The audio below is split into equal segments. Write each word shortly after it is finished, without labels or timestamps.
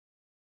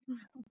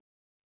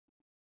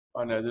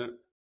Oh no, dude.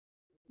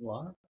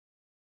 What?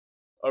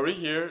 Are we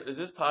here? Is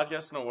this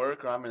podcast gonna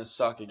work, or I'm gonna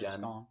suck again? It's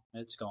gone.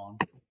 It's gone.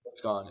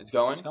 It's gone. It's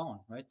going. It's gone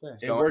right there.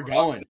 It's going. We're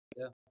going.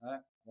 Yeah. All right.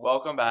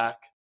 Welcome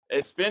back.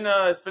 It's been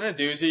a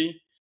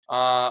doozy.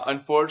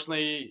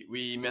 Unfortunately,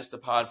 we missed a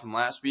pod from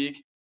last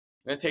week.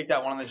 I'm gonna take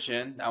that one on the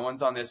chin. That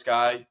one's on this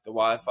guy. The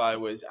Wi-Fi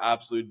was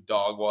absolute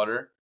dog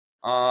water.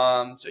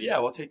 So yeah,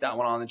 we'll take that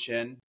one on the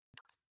chin.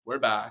 We're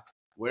back.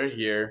 We're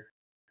here.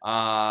 We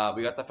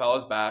got the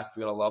fellas back.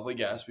 We got a lovely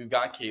guest. We've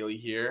got Kaylee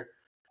here,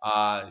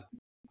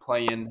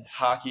 playing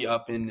hockey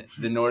up in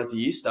the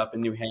Northeast, up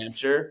in New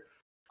Hampshire.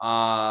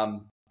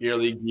 Beer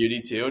league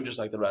beauty too, just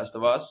like the rest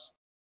of us.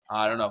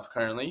 I don't know if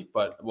currently,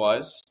 but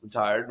was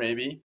retired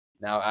maybe,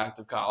 now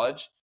active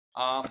college.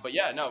 But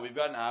yeah, no, we've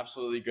got an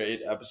absolutely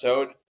great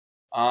episode.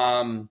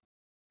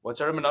 What's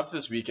everyone up to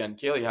this weekend?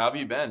 Kaylee, how have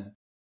you been?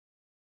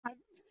 I've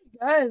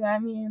been pretty good. I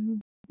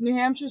mean, New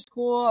Hampshire's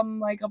cool. I'm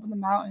like up in the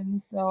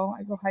mountains, so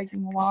I go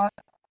hiking a lot.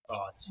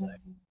 Oh, it's sick.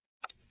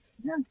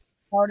 Yeah, that's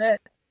about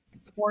it.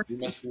 Sport You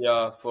miss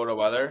the Florida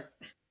weather?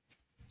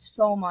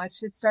 so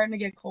much. It's starting to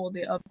get cold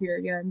up here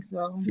again,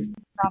 so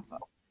not fun.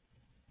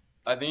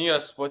 I think you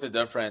gotta split the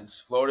difference.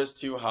 Florida's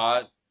too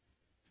hot,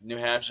 New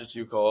Hampshire's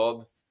too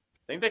cold.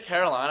 I think the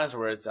Carolinas are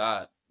where it's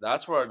at.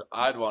 That's where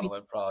I'd want to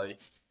live, probably.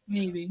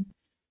 Maybe.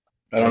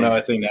 I don't know.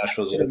 I think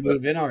Nashville's a little bit.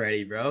 Move in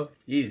already, bro.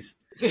 Jeez.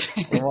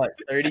 We're what,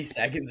 30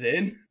 seconds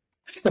in?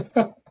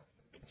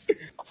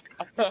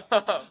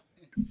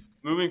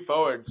 Moving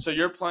forward, so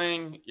you're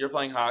playing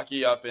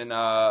hockey up in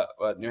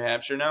New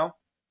Hampshire now?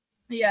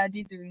 Yeah,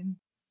 D3.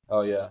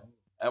 Oh yeah.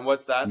 And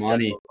what's that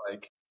Money. schedule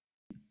like?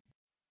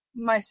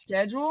 My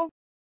schedule?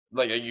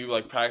 Like, are you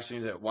like practicing?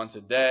 Is it once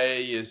a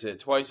day? Is it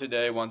twice a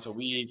day? Once a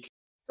week?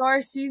 So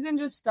our season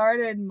just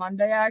started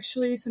Monday,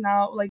 actually. So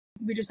now, like,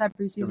 we just have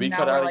preseason we now.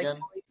 cut We're out like again?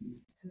 fully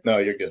consistent. No,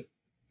 you're good.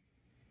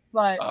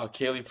 But Oh,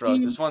 Kaylee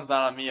froze. This one's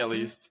not on me, at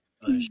least.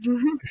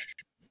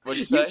 What'd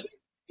you say?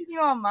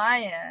 you on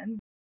my end.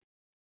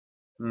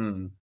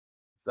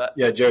 Is that?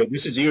 Yeah, Joe,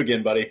 this is you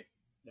again, buddy.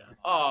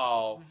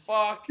 Oh,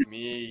 fuck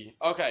me.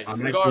 Okay, I'm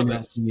actually not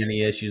regardless. seeing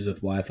any issues with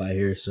Wi-Fi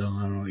here, so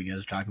I don't know what you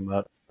guys are talking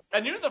about.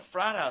 And you're in the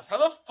frat house. How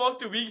the fuck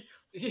do we?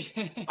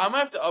 I'm gonna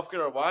have to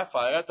upgrade our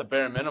Wi-Fi. I got the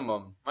bare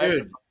minimum. I have to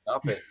Dude. fucking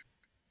up it.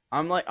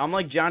 I'm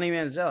like Johnny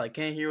Manziel. I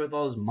can't hear with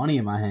all this money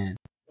in my hand.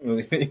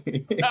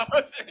 That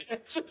was an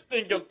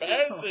interesting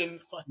comparison.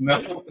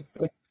 No.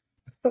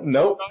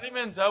 Nope. Johnny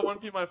Manziel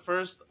wouldn't be my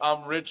first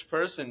rich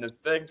person to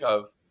think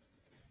of.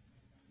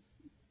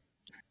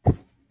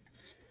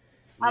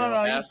 I don't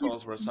know.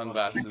 Assholes wear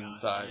sunglasses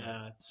inside.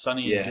 Yeah,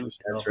 sunny Yeah, and juicy.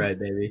 that's right,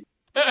 baby.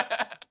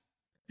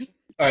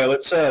 All right,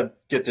 let's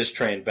get this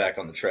train back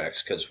on the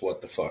tracks, because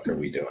what the fuck are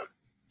we doing?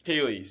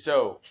 Kaylee,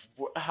 so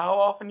how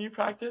often do you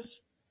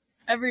practice?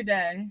 Every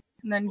day.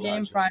 And then game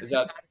Gotcha. Friday. Is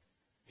that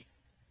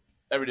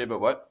every day, but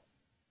what?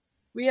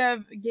 We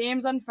have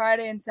games on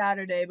Friday and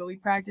Saturday, but we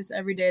practice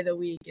every day of the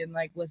week and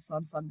like lifts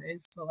on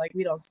Sundays. But like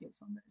we don't skip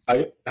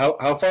Sundays.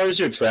 How far is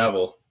your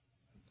travel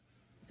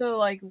So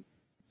like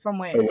from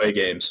where? away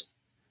games?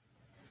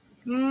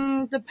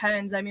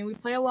 Depends. I mean, we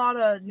play a lot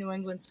of New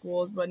England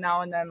schools, but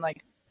now and then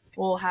like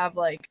we'll have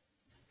like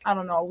I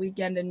don't know, a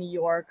weekend in New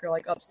York or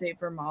like upstate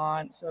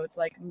Vermont. So it's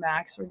like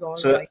max we're going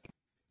So like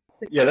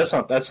 6 Yeah, that's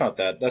not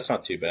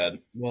too bad.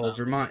 Well,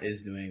 Vermont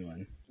is New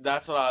England.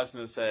 That's what I was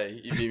gonna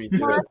say. You beat me to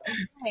Well, it. that's what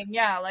I'm saying.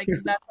 Yeah, like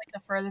that's like the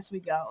furthest we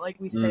go. Like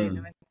we stay in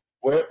New England.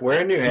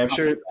 Where in New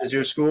Hampshire is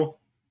your school?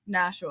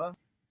 Nashua.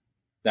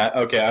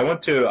 Okay, I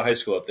went to a high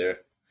school up there,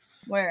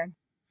 Where?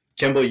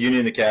 Kimball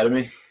Union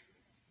Academy.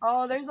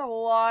 Oh, there's a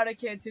lot of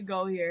kids who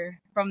go here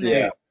from there.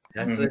 Yeah.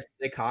 That's a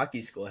sick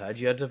hockey school. How'd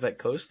you end up at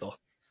Coastal?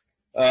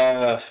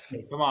 Hey,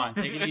 come on,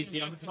 take it easy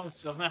on the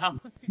console now.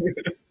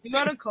 You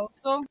go to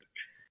Coastal?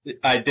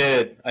 I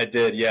did.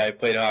 Yeah, I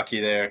played hockey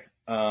there.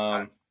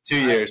 2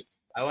 years.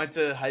 I went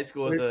to high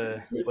school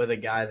with a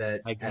guy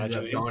that I ended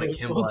up graduated going to high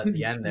Kimball school. at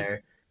the end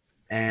there,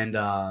 and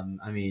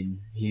I mean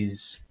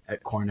he's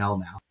at Cornell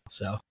now.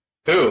 So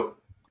Who?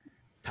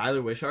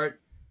 Tyler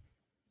Wishart,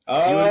 he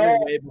was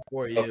way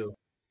before you.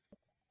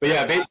 But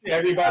yeah, basically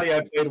everybody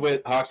I played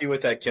with hockey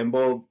with at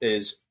Kimball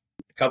is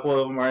a couple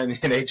of them are in the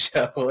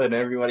NHL and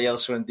everybody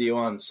else went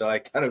D1, so I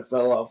kind of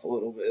fell off a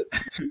little bit.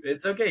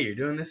 It's okay. You're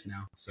doing this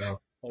now, so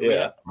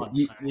Yeah.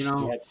 you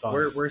know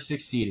we're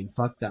succeeding.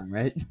 Fuck them,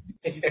 right?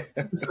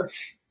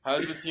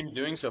 How's the team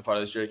doing so far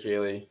this year,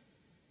 Kaylee?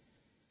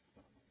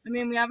 I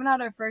mean, we haven't had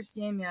our first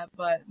game yet,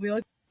 but we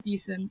look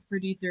decent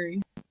for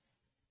D3.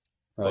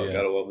 Oh,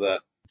 gotta love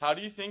that. How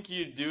do you think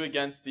you do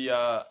against the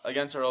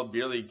against our old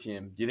beer league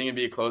team? Do you think it'd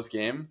be a close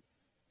game?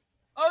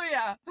 Oh,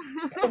 yeah.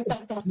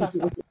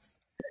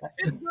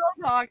 It's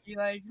girls hockey,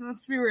 like,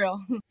 let's be real.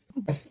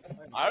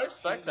 I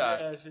respect that.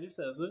 Yeah, she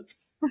says it.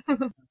 Do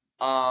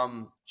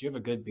Did you have a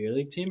good beer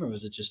league team, or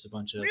was it just a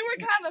bunch of? We were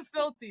kind of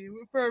filthy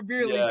for a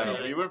beer league yeah,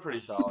 team. we were pretty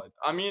solid.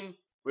 I mean,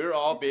 we were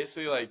all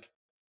basically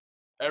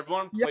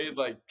everyone Yep. played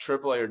like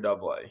AAA or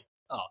AA.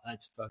 Oh,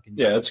 that's fucking.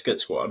 Yeah, that's a good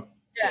squad.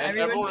 Yeah, and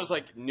everybody. everyone was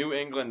like New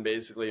England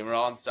basically, and we're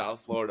all in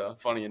South Florida.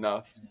 Funny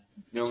enough,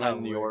 New That's how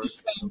England, it New York.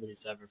 works.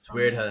 Nobody's ever It's from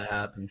weird there. how that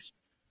happens.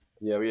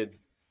 Yeah, we had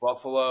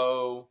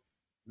Buffalo,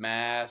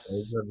 Mass,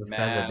 Those are the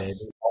feather, Mass,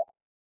 baby.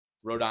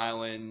 Rhode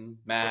Island,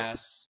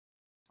 Mass.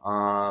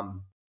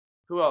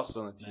 Who else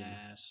on the team?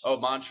 Mass. Oh,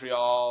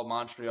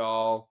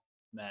 Montreal.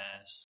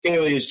 Mass.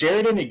 Kaylee, is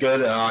Jared any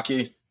good at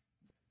hockey?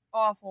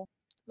 Awful.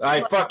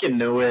 I fucking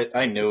knew it.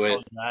 I knew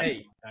it.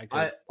 Hey,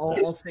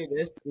 I'll say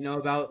this.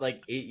 About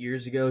like 8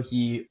 years ago,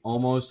 he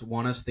almost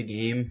won us the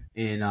game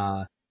in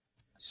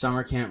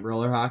summer camp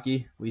roller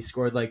hockey. We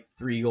scored like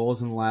 3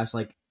 goals in the last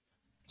like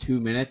 2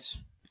 minutes.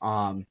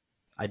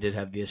 I did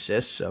have the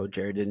assist, so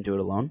Jared didn't do it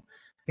alone.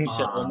 You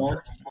said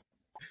almost.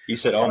 He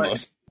said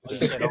almost. You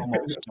said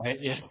almost, right?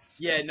 Yeah.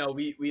 Yeah, no,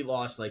 we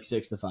lost like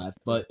 6-5,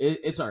 but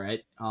it's all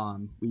right.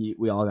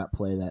 We all got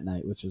play that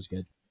night, which was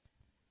good.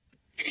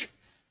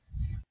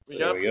 We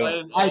There got we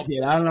go. played. I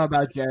did. I don't know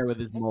about Jared with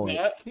his mullet.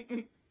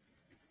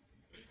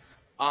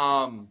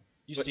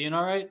 You doing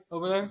all right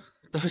over there?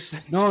 Those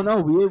things. No,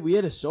 we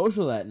had a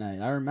social that night.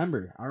 I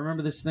remember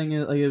this thing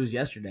like it was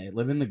yesterday.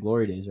 Living the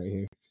glory days right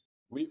here.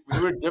 we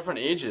were different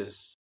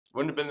ages.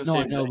 Wouldn't have been the No,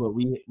 I same. know, but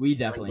we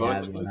definitely Both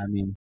had of one. us. I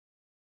mean,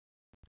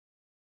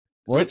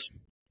 what?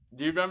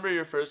 Do you remember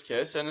your first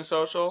kiss in a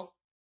social?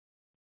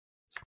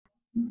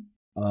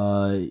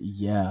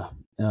 Yeah.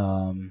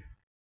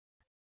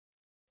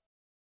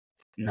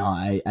 No,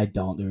 I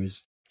don't. There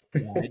was.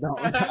 Yeah, I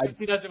don't.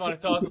 He doesn't want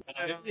to talk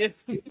about it.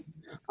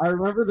 I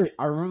remember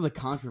the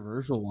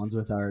controversial ones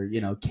with our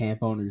camp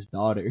owner's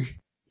daughter.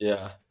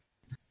 Yeah.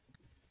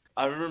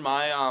 I remember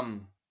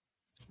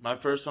my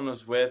first one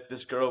was with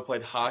this girl who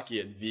played hockey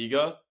at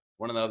Viga,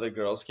 one of the other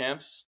girls'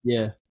 camps.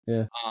 Yeah.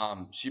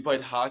 She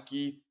played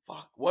hockey.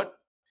 What?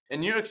 In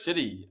New York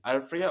City. I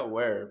forget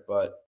where,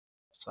 but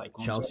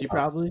Cyclones. Chelsea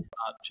probably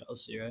Not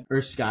Chelsea, right? or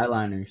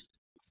Skyliners.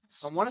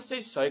 I want to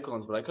say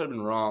Cyclones, but I could have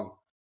been wrong.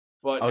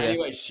 But Okay.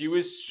 anyway, she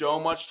was so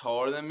much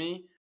taller than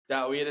me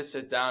that we had to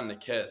sit down to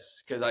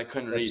kiss because I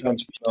couldn't That reach.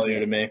 sounds familiar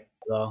to me.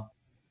 So,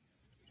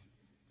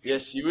 Yeah,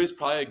 she was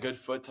probably a good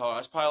foot tall. I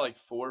was probably like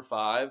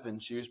 4'5",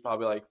 and she was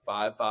probably like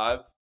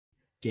 5'5".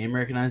 Game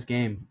recognized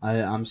game.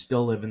 I'm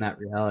still living that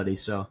reality.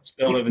 So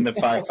Still living the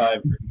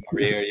 5'5"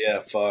 career. Yeah,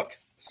 fuck.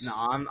 no,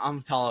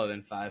 I'm taller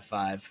than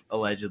 5'5",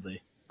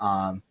 allegedly.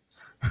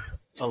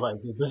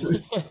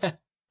 allegedly.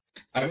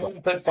 I'm going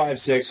to put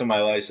 5'6" on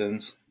my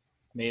license.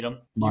 Made him.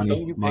 Money,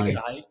 Don't you money. pick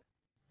a height?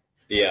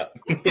 Yeah.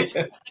 He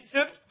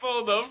gets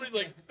pulled over. He's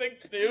like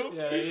 6'2".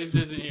 Yeah, it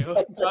isn't you.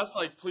 Josh's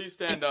like, please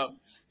stand up.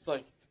 It's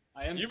like,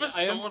 I am. You have a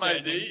I am stolen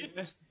ID?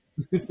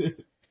 standing.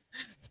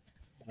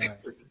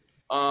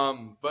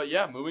 Alright. but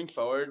yeah, moving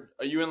forward,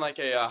 are you in like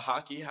a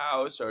hockey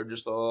house or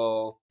just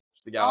the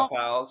gal Oh.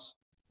 pals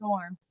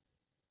Dorm.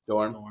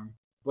 dorm? Norm.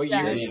 What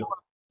Yeah, year are it's you?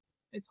 horrible.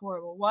 It's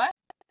horrible. What?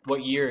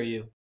 What year are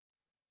you?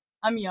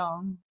 I'm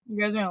young. You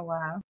guys are gonna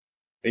laugh.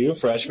 Are you a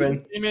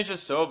freshman? Same age as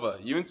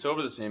Sova. You and Sova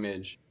are the same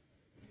age.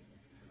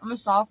 I'm a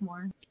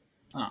sophomore.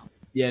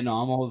 Yeah, no,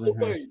 I'm older than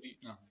her.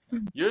 No.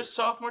 You're a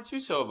sophomore too,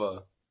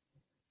 Sova.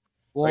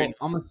 Well, Right.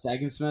 I'm a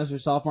second semester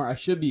sophomore. I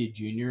should be a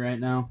junior right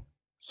now.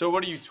 So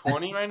what are you,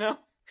 20 right now?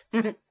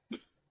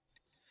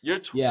 You're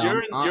Yeah,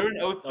 you're I'm- in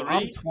 03.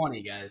 I'm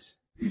 20, guys.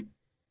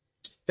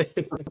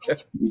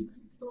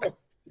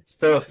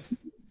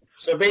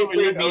 So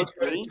basically, you're me and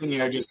 03?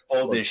 Junior are just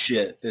old as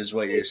shit, is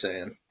what you're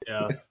saying.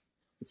 Yeah.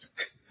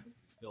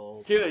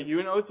 Old. Kayla, are you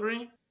in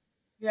 03?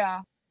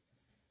 Yeah.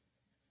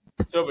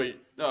 Sova,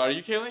 no, are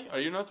you Kaylee? Are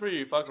you in 03 or are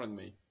you fucking with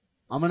me?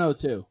 I'm an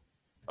 02.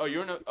 Oh,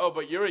 you're in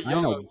but you're a I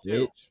young know, 02.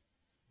 bitch.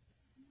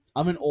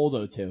 I'm an old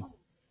 02.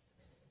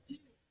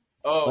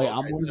 Oh, Like, okay,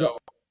 I'm one of so,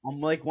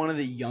 I'm like one of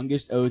the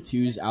youngest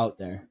 02s out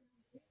there.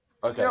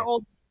 okay. You're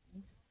old.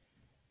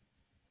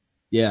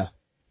 Yeah.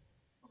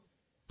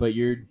 But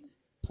you're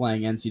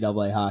playing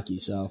NCAA hockey,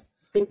 so.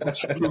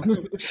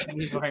 And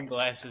he's wearing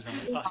glasses on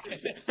the pocket.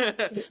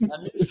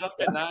 It's up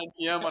at 9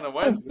 p.m. on a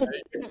Wednesday.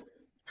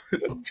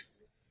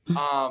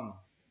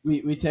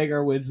 We take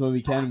our wins when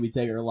we can. We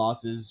take our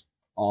losses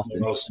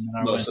often. Most,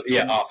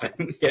 yeah,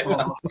 often.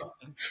 Yeah.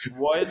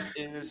 What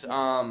is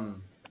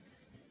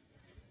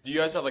do you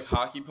guys have like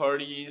hockey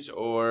parties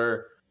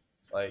or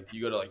like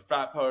you go to like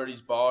frat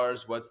parties,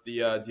 bars? What's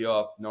the deal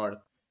up north?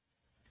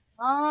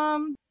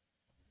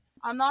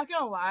 I'm not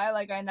gonna lie,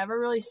 like I never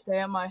really stay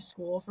at my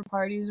school for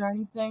parties or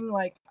anything.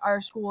 Like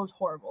our school is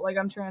horrible. Like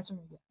I'm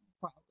transferring again,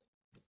 probably.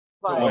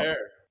 So But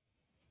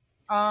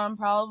where?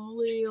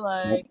 probably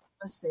like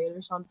a state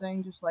or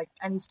something, just like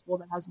any school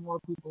that has more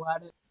people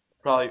at it.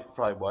 Probably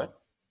what?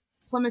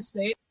 Plymouth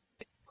State.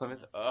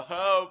 Plymouth.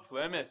 Oh,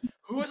 Plymouth.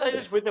 Who was I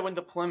just with that went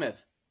to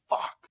Plymouth?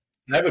 Fuck.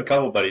 I have a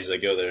couple buddies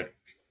that go there.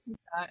 It's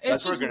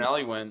That's where just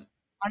Grinelli went.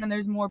 fun and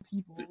there's more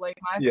people. Like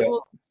my Yeah.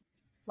 school,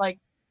 like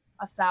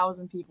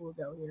 1,000 people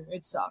go here.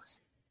 It sucks.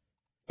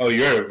 Oh,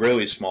 you're a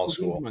really small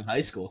school. From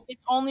high school.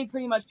 It's only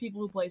pretty much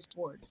people who play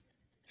sports.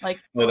 Like,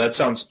 Oh, that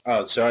sounds.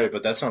 Oh, sorry,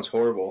 but that sounds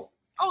horrible.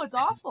 oh, it's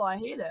awful. I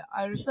hate it.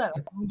 I just said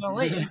I'm gonna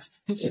leave.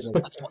 She's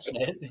like, "That's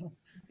it."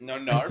 No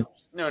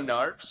narps. No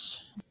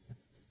narps.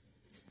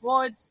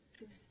 Well, it's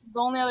The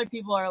only other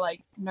people are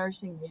like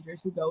nursing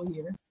majors who go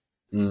here.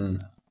 And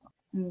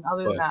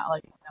other than that,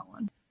 like no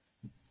one.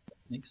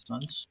 Makes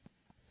sense.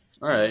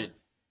 All right.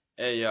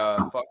 Hey,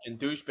 fucking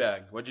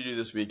douchebag. What'd you do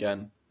this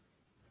weekend?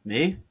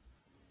 Me?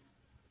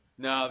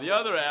 No, the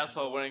other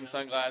asshole wearing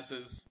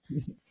sunglasses.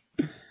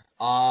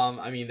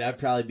 I mean that'd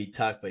probably be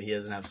Tuck, but he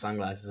doesn't have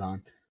sunglasses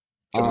on.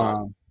 Come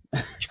on.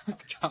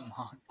 Come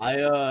on.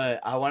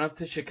 I went up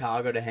to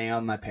Chicago to hang out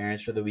with my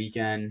parents for the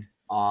weekend.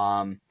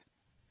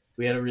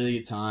 We had a really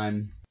good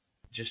time.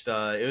 Just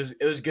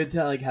it was good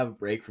to like have a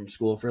break from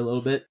school for a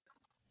little bit.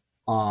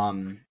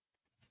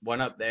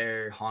 Went up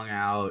there, hung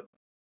out.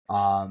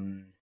 A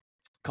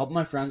couple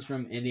of my friends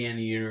from Indiana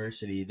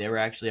University, they were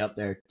actually up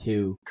there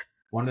too.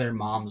 One of their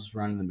moms was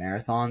running the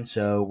marathon,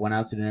 so went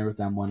out to dinner with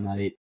them one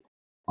night.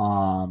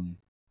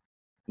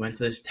 Went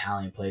to this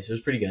Italian place. It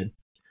was pretty good.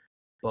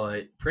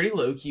 But pretty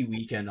low-key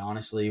weekend,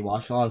 honestly.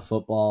 Watched a lot of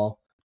football.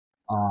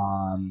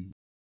 I'm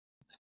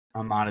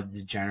not a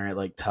degenerate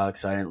like Tuck,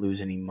 so I didn't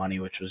lose any money,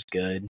 which was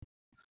good.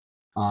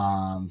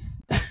 But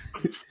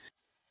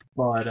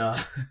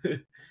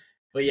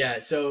but yeah,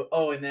 so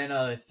and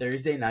then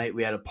Thursday night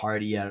we had a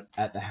party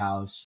at the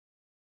house.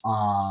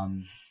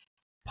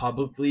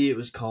 Publicly it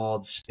was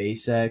called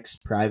SpaceX,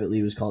 privately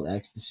it was called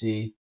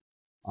Ecstasy.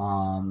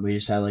 We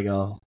just had like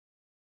a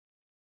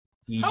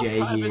DJ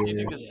How private here. do you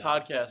think this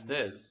podcast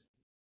is?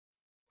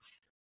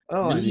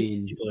 Oh, I Millions of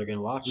mean, people are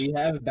gonna watch. we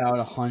have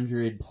about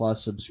 100+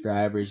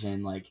 subscribers,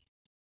 and like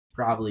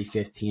probably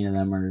 15 of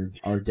them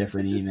are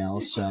different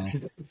emails. So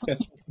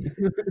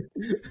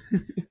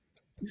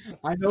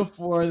I know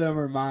 4 of them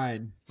are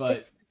mine,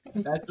 but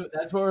that's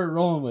what we're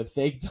rolling with.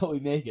 Fake till we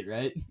make it,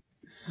 right?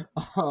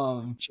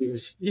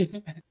 Cheers. Give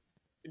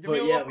But me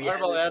a yeah, little we had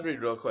Fireball it. ad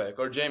read real quick.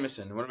 Or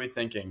Jameson, what are we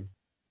thinking?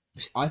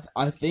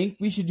 I think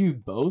we should do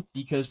both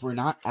because we're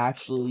not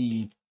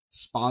actually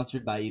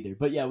sponsored by either.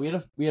 But yeah, we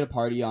had a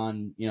party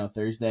on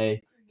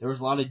Thursday. There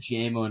was a lot of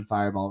JMO and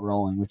Fireball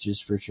rolling, which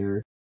is for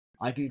sure.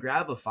 I can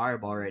grab a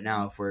Fireball right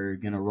now if we're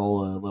gonna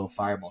roll a little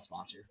Fireball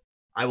sponsor.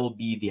 I will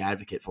be the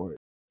advocate for it.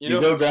 You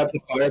go grab the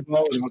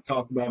Fireball and we'll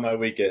talk about my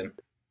weekend.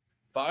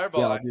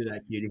 Fireball. Yeah, I'll do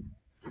that, cutie.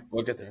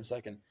 We'll get there in a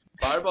second.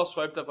 Fireball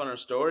swiped up on our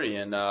story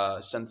and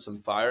sent some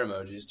fire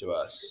emojis to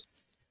us.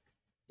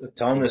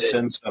 Tell them to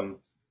send some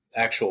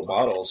actual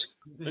bottles.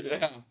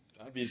 Yeah,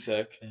 that'd be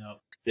sick. Yeah.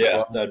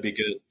 Yeah, that'd be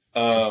good.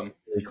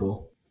 Really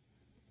cool.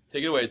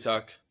 Take it away,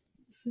 Tuck.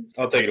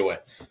 I'll take it away.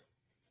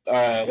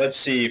 Let's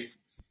see.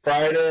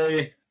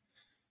 Friday.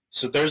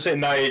 So Thursday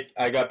night,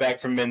 I got back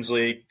from men's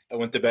league. I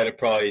went to bed at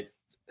probably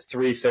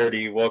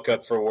 3:30. Woke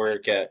up for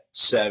work at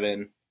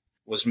 7.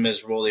 Was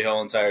miserable the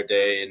whole entire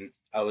day, and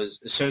as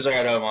soon as I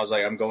got home, I was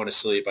like, I'm going to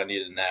sleep. I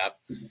need a nap.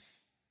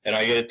 And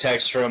I get a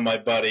text from my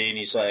buddy, and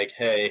he's like,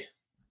 hey,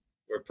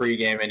 we're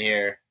pre-gaming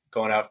here,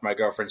 going out for my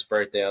girlfriend's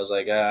birthday. I was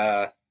like,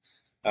 I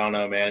don't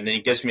know, man. And then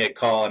he gives me a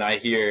call, and I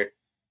hear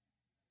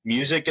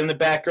music in the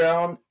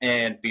background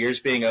and beers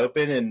being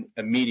open, and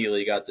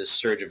immediately got this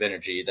surge of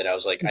energy that I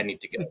was like, I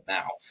need to go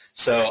now.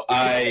 So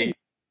I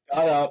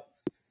got up,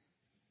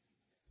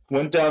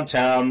 went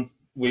downtown.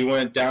 We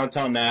went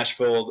downtown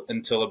Nashville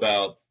until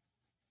about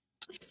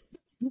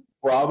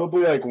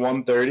probably like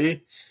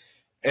 1:30.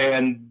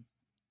 And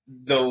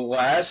the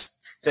last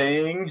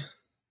thing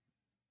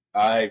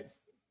I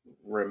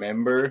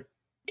remember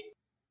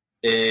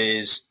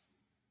is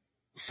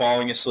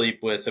falling asleep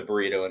with a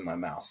burrito in my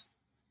mouth.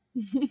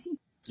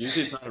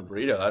 Usually it's not a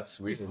burrito. That's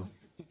weird.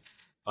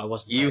 I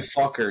wasn't. You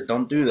fucker,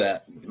 don't do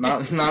that.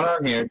 Not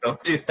on here.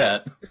 Don't do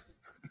that.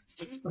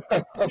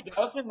 The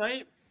other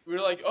night, we were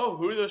like, oh,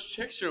 who are those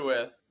chicks you're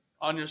with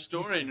on your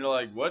story? And you're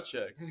like, what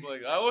chicks?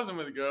 Like, I wasn't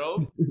with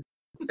girls.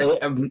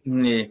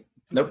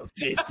 Nope.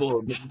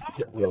 Faithful.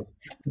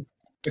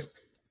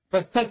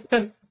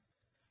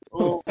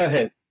 Go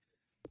ahead.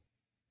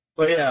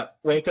 But yeah,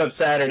 wake up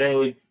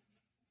Saturday,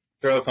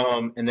 drove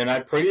home, and then I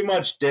pretty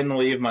much didn't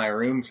leave my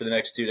room for the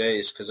next 2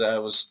 days because I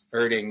was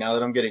hurting. Now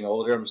that I'm getting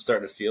older, I'm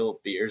starting to feel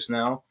beers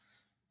now,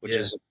 which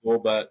is cool.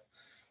 But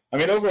I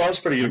mean, overall, it's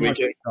a pretty good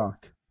weekend.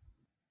 Suck.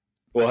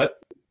 What?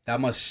 That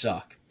must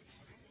suck.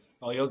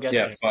 Oh, you'll get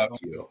Yeah, there. fuck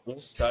you.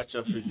 Such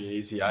a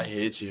fugazi. I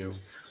hate you.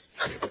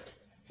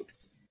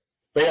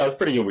 But yeah, it was a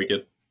pretty good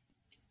weekend.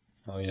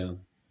 Oh, yeah.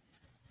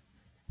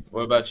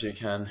 What about you,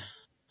 Ken?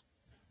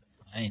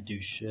 I ain't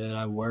do shit.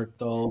 I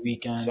worked all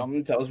weekend.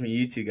 Something tells me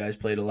you two guys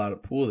played a lot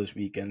of pool this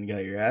weekend and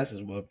got your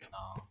asses whooped.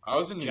 No. I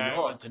was in New Jared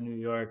York. went to New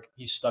York.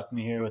 He stuck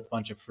me here with a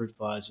bunch of fruit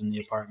flies in the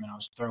apartment. I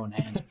was throwing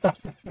hands.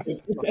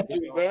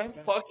 Dude, man,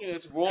 fucking,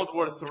 it's World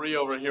War III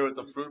over here with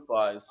the fruit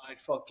flies. I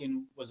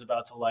fucking was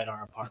about to light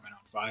our apartment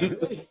on fire.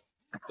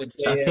 The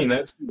I day mean,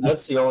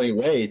 that's the only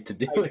way to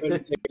do I couldn't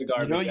it. take the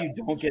garbage out. You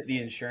don't get the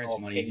insurance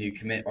money if you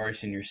commit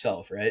arson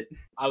yourself, right?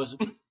 I was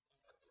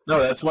No,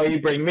 that's why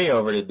you bring me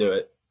over to do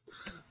it.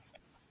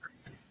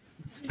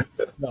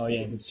 no,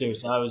 yeah, but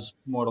seriously, I was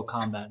Mortal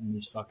Kombat in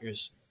these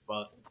fuckers,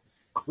 but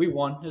we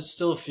won. There's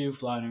still a few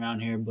flying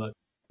around here, but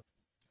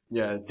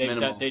Yeah, it's they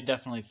minimal. they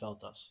definitely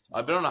felt us.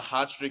 I've been on a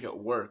hot streak at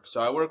work.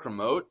 So I work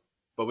remote,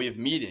 but we have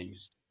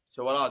meetings.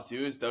 So what I'll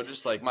do is they'll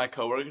just like my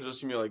coworkers will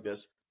see me like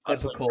this. I'll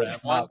just, like, Typical grab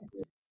one, flop.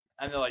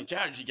 and they're like,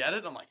 "Jared, did you get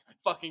it?" I'm like, "I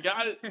fucking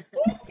got it."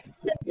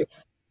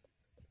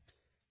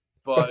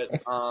 But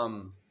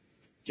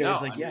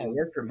Jared's no, like, I yeah, I mean-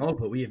 work remote,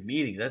 but we have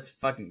meetings. That's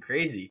fucking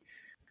crazy.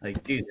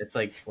 Like, dude, that's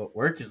like what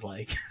work is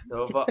like.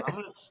 Nova, I'm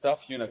gonna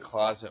stuff you in a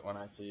closet when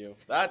I see you.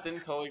 That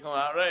didn't totally come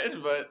out right,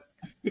 but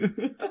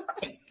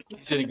You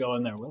shouldn't go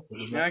in there with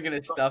it. You're not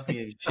gonna stuff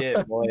me in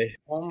shit, boy.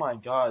 oh my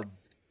god,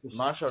 This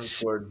I'm not is- sure I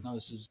scored. No,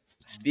 this is.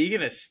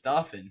 Speaking of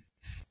stuffing,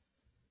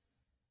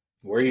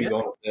 Where are you Yeah.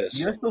 going with this?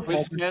 you're still It was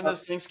focused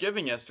Canada's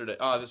Thanksgiving yesterday.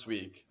 Oh, this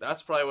week.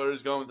 That's probably where it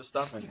was going with the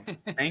stuffing.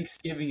 on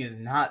Thanksgiving is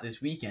not this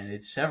weekend.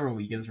 It's several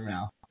weekends from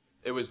now.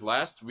 It was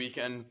last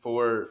weekend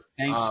for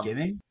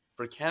Thanksgiving?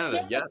 for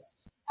Canada. Yes.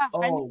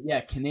 Oh yeah,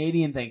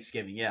 Canadian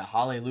Thanksgiving. Yeah,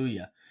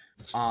 hallelujah.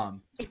 No,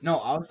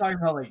 I was talking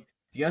about like,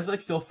 do you guys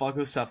like still fuck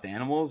with stuffed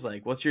animals?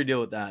 Like, what's your deal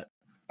with that?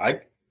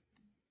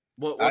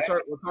 What's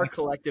our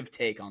collective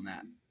take on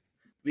that?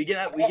 We can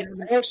have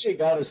I actually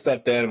got a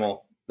stuffed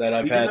animal that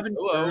I've we can had. have an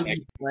Hello.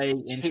 early play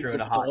intro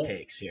to hot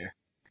takes here.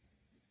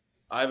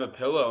 I have a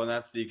pillow, and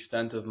that's the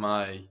extent of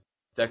my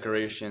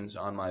decorations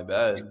on my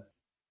bed.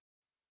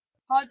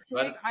 Hot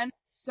But- take. I know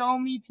so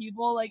many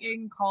people like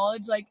in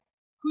college like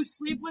who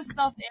sleep with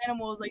stuffed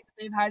animals like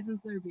they've had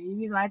since they're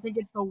babies, and I think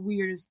it's the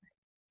weirdest thing.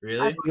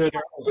 Really? Bro,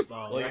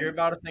 Well, you're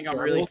about to think I'm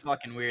really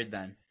fucking weird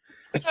then.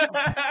 Like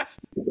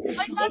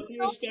What's that's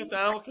your so stuffed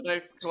animal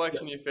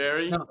collection, you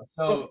fairy? No,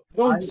 so I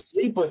don't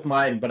sleep with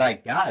mine, but I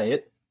got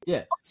it.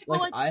 like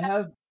like I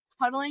have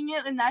cuddling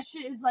it, and that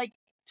shit is like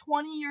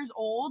 20 years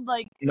old.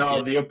 Like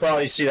No, you'll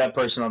probably see that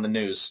person on the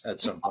news at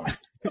some point.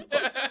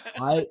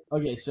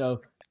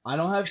 so I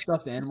don't have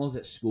stuffed animals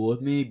at school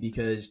with me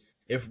because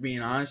if we're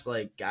being honest,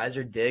 like guys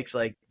are dicks,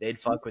 like they'd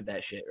fuck with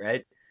that shit,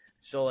 right?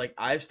 So like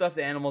I have stuffed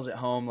animals at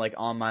home, like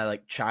on my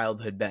like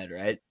childhood bed,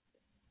 right?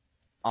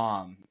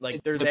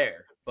 Like they're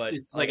there, but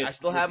It's like like I a-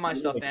 still have my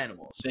stuffed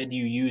animals. Bed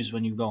you use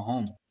when you go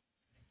home.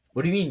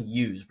 What do you mean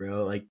use,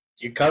 bro? Like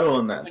You cuddle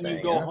in that When thing.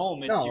 you go huh?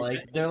 home, it's No, your like,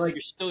 bed. they're It's- like-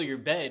 you're still your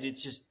bed.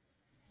 It's just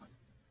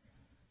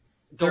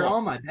they're Go on.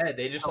 on my bed.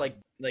 They just like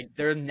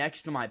they're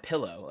next to my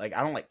pillow. Like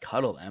I don't like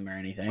cuddle them or Where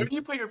anything. do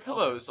you put your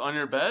pillows? On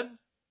your bed?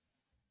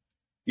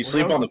 You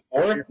sleep on the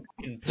floor?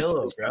 Fucking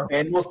pillow, bro.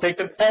 Animals take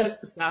the bed?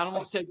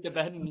 animals take the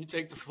bed and you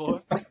take the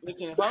floor.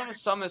 Listen, if I'm gonna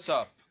sum this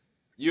up,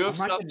 you have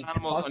I'm not stuffed gonna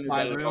animals fuck on your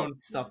my bed at own home.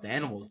 stuffed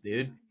animals,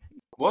 dude.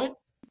 What?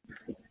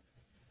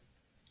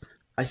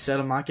 I said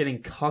I'm not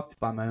getting cucked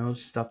by my own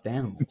stuffed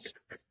animals.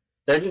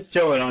 They're just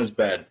chilling on his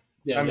bed.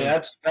 Yeah, I mean,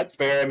 that's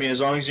fair. I mean,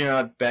 as long as you're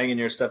not banging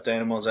your stuffed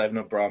animals, I have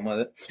no problem with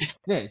it.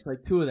 Yeah, it's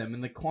like two of them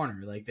in the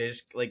corner. Like they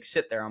just like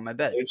sit there on my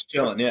bed. They're just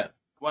chilling, yeah.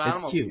 What It's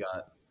animals cute. you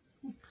got?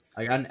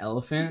 I got an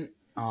elephant,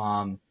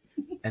 and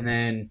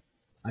then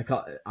I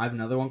have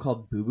another one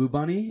called Boo Boo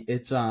Bunny.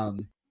 It's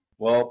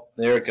Well,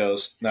 there it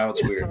goes. Now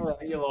it's weird.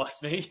 You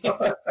lost me. Now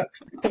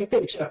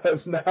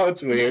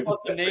it's weird.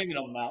 Fucking naming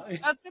them now.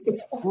 that's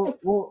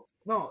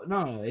well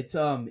no. It's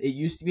it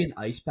used to be an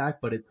ice pack,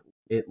 but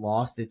it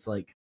lost its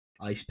like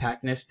ice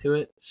packness to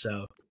it,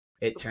 so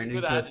it turned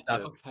Good into a attitude.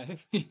 stuffed. Okay.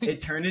 It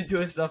turned into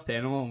a stuffed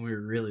animal when we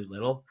were really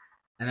little,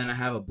 and then I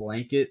have a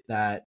blanket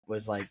that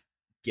was like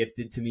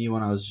gifted to me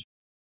when I was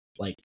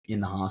like in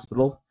the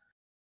hospital.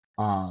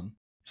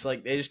 So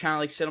like they just kind of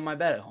like sit on my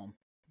bed at home.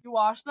 you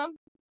wash them.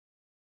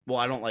 Well,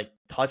 I don't like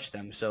touch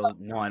them, so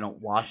no, I don't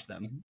wash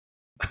them.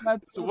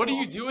 That's So what do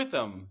you do with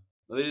them?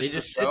 Are They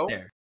just sit go?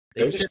 there.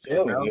 They're They just sit there,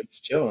 chilling. bro. They're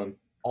just chilling.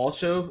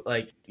 Also,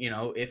 like, you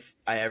know, if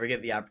I ever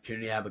get the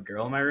opportunity to have a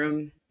girl in my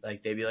room,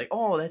 like they'd be like,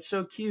 "Oh, that's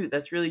so cute.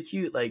 That's really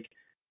cute." Like,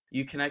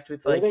 you connect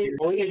with like. your-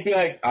 Or you'd be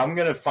like, I'm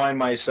gonna find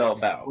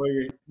myself out. Or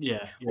you're,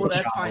 yeah. Well,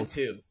 that's fine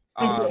too.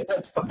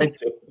 That's fine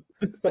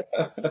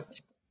too.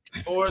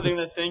 Or they're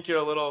gonna think you're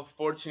a little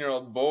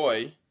 14-year-old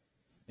boy.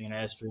 They're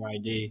gonna ask for your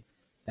ID.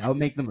 That would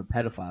make them a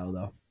pedophile,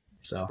 though.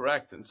 So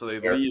Correct, and so they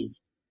Sure. leave.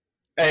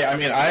 Hey, I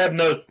mean, I have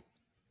no.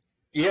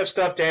 You have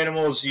stuffed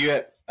animals.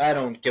 I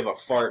don't give a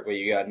fart what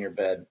you got in your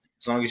bed.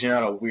 As long as you're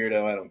not a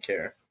weirdo, I don't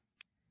care.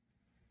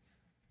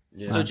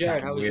 Yeah. So,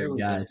 Jared, how was weird your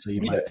guy, weekend? so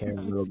you might care a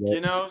little bit.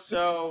 You know,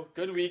 so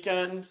good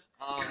weekend.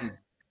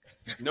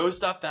 No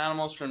stuffed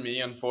animals for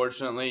me,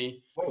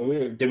 unfortunately.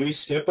 Did we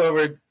skip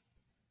over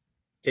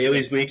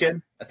Kaylee's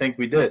weekend? I think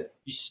we did.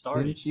 You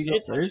started. Didn't she go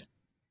first?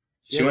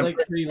 She She had went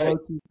like pretty low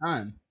key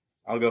time.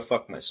 I'll go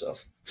fuck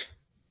myself.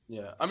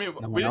 Yeah, I mean,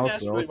 No we one didn't else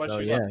ask really will, much so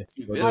about yeah,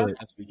 this go do it.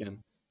 past weekend.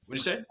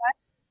 What'd you say?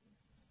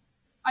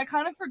 I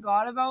kind of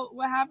forgot about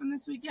what happened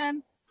this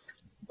weekend,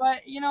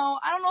 but you know,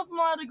 I don't know if I'm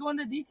allowed to go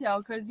into detail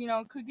because you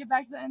know, could get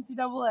back to the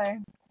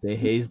NCAA. They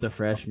hazed the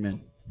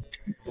freshmen.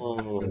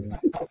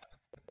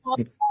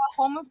 A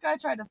homeless guy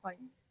tried to fight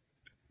me.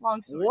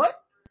 Long story.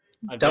 What?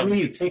 I've Tell been- me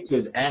you kicked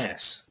his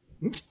ass.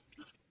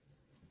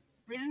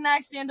 We didn't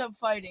actually end up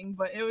fighting,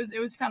 but it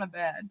was kind of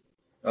bad.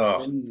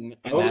 Oh.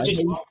 I was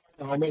just Imagine-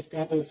 almost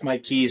standing with my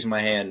keys in my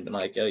hand, and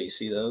like, oh, you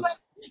see those?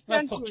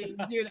 Essentially,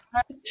 dude,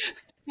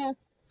 I'm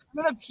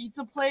at a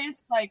pizza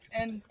place like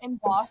in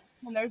Boston,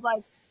 and there's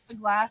like a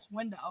glass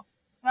window,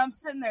 and I'm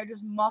sitting there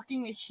just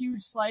mucking a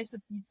huge slice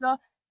of pizza,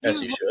 As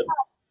He you was should.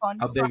 fun.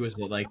 How big was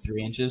it? Like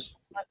 3 inches?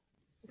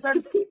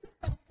 Started-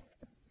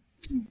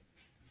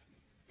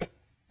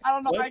 I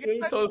don't know. I What?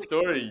 guess Tell a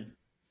story.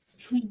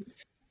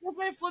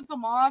 I flipped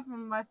him off,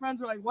 and my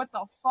friends were like, "What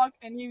the fuck?"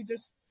 And he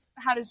just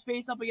had his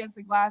face up against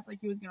the glass like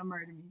he was gonna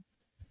murder me.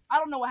 I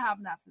don't know what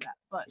happened after that,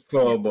 but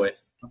Oh boy.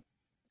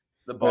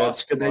 The Well,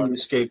 boss. it's good that you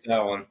escaped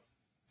that one.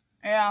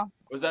 yeah.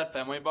 Was that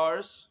Fenway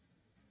Bars?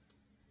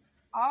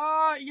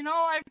 I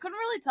couldn't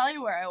really tell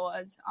you where I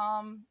was.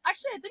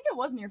 Actually, I think it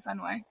was near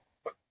Fenway.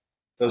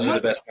 Those are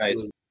the best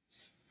nights.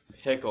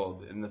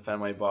 Pickled in the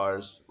Fenway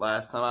Bars.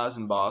 Last time I was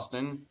in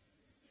Boston,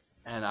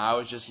 and I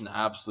was just an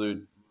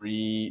absolute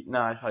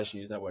no, I probably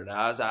shouldn't use that word.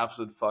 I was an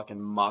absolute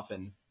fucking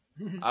muffin.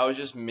 I was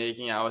just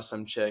making out with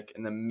some chick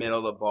in the middle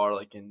of the bar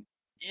like an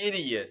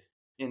idiot.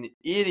 An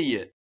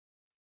idiot.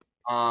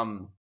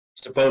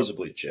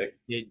 Supposedly, chick.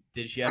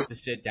 Did she have to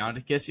sit down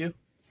to kiss you?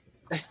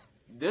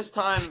 This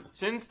time,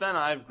 since then,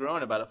 I've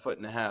grown about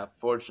 1.5 feet,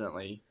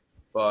 fortunately.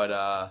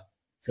 But,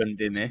 Couldn't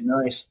be me.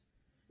 Nice.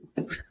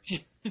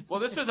 well,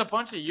 this was a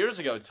bunch of years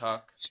ago,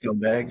 Tuck.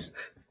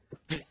 Scumbags.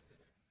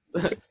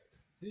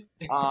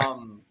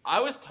 I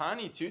was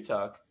tiny too,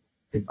 Tuck.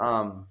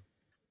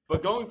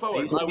 But going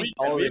forward, He's my like weekend,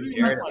 taller than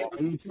Jared.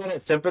 Are you trying to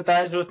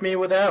sympathize with me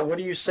with that? What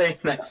are you saying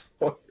that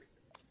for?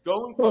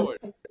 going forward,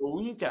 the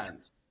weekend.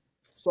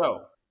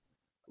 So,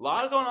 a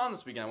lot going on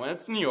this weekend. I went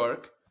up to New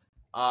York.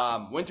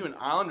 Went to an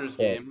Islanders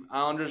game,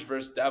 Islanders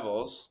versus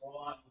Devils.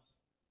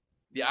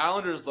 The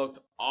Islanders looked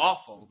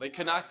awful. They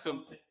couldn't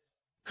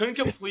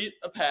complete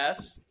a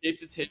pass, tape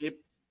to tape.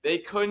 They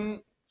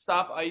couldn't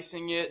stop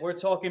icing it. We're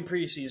talking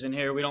preseason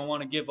here. We don't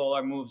want to give all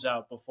our moves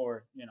out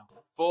before,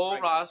 Full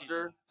Regular roster,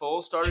 season.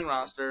 full starting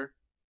roster.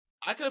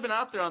 I could have been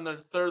out there on the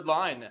third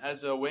line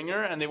as a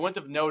winger, and they wouldn't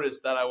have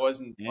noticed that I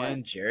wasn't playing.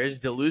 And Jared's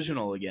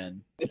delusional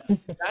again.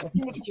 That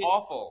team was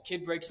awful.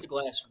 Kid breaks the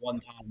glass one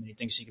time and he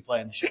thinks he can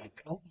play in the show.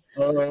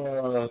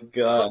 Oh,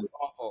 God.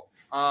 Awful.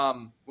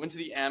 Went to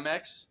the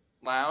Amex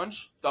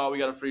Lounge. Thought we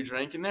got a free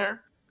drink in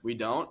there. We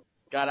don't.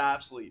 Got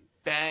absolutely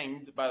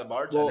banged by the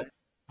bartender. Well,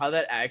 how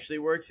that actually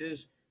works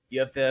is you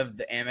have to have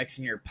the Amex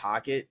in your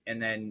pocket,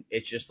 and then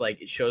it's just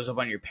like it shows up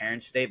on your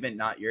parents' statement,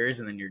 not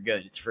yours, and then you're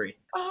good. It's free.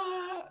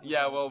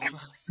 Yeah, well,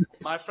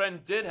 my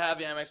friend did have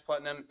the Amex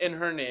Platinum in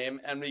her name,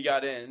 and we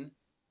got in,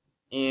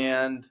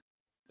 and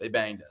they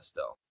banged us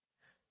still.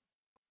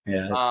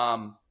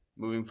 Yeah.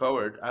 Moving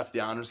forward, after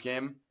the honors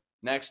game,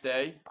 next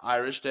day,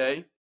 Irish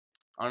Day.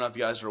 I don't know if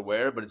you guys are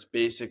aware, but it's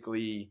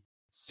basically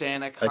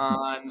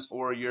SantaCon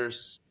or your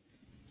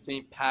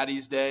St.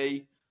 Patty's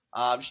Day.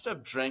 Just a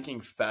drinking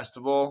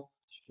festival.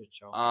 Shit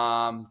show.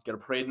 Get a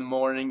parade in the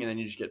morning, and then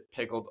you just get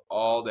pickled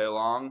all day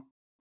long.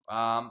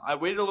 I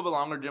waited a little bit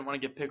longer. Didn't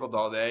want to get pickled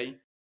all day. I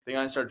think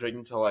I started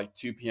drinking till like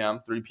 2 p.m.,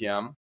 3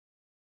 p.m.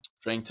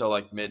 Drank till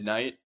like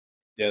midnight.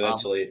 Yeah,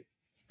 that's late.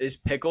 Is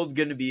pickled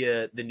going to be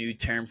the new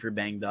term for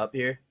banged up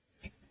here?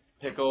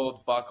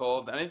 Pickled,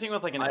 buckled, anything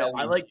with like an I L.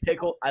 like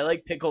pickled. I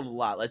like pickled a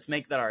lot. Let's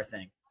make that our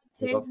thing.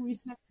 Tape, we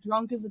said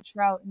drunk as a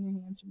trout in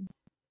New Hampshire.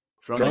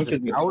 Drunk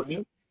as a out.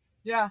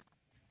 Yeah.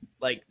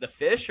 Like the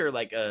fish or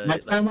like a.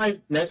 Next time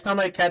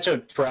I catch a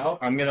trout,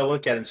 I'm gonna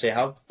look at it and say,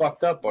 "How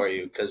fucked up are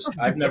you?" Because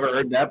I've never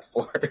heard that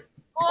before.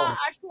 Well,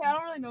 actually, I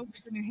don't really know if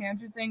it's a New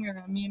Hampshire thing or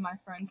a me and my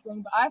friends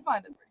thing, but I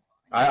find it pretty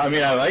I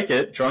mean, I like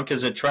it. Drunk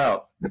as a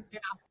trout. Yeah.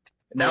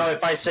 Now,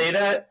 if I say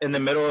that in the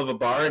middle of a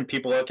bar and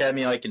people look at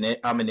me like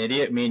I'm an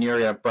idiot, me and you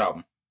already have a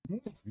problem.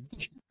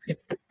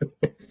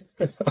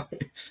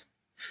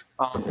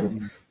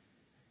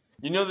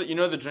 You know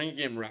the drinking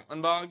game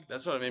Rattenbog?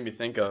 That's what it made me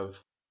think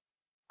of.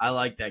 I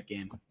like that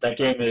game. That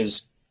game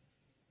is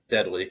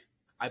deadly.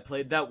 I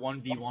played that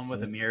 1v1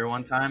 with Amir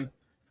one time.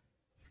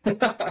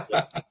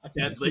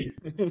 Deadly.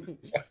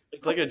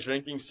 It's like a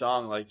drinking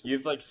song. Like you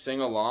have to like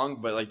sing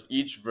along, but like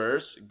each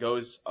verse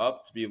goes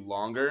up to be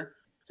longer.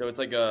 So it's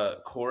like a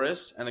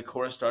chorus, and the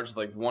chorus starts with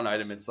like one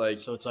item. It's like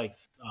So it's like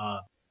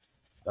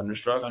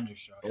Thunderstruck.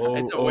 Thunderstruck.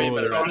 It's a way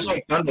better. Sounds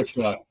like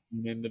Thunderstruck.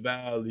 In the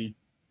valley.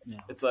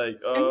 It's like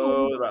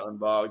the Rattling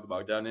Bog, the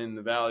bog down in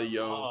the valley,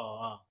 yo.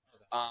 Oh.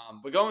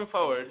 But going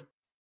forward,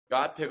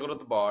 got pickled at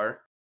the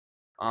bar.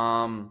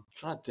 Trying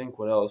to think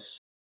what else.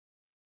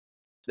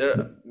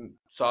 There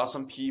saw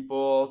some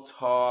people,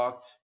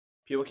 talked.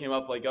 People came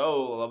up like,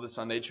 "Oh, I love the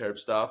Sunday chirp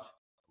stuff.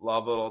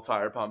 Love the little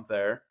tire pump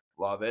there.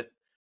 Love it."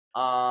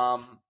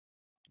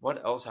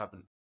 What else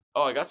happened?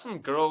 Oh, I got some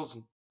girls'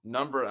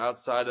 number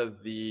outside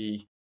of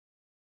the.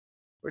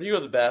 Where do you go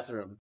to the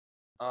bathroom?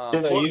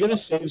 Dude, are you gonna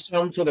save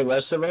some for the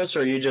rest of us,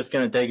 or are you just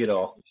gonna take it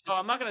all? Oh,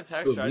 I'm not gonna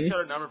text her. I just got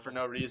her number for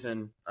no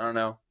reason. I don't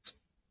know,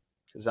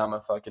 because I'm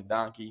a fucking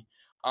donkey.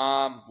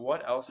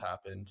 What else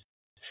happened?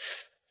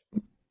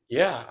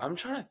 Yeah, I'm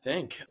trying to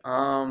think.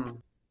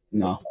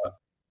 No.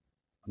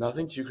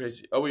 Nothing too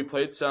crazy. Oh, we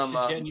played some.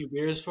 Getting you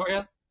beers for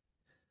you?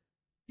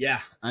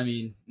 Yeah, I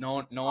mean, no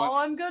one. All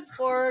I'm good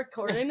for,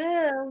 according to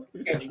him.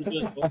 You can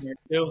just go there,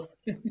 too.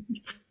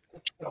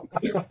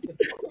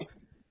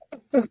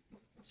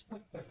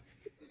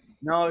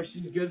 No,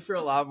 she's good for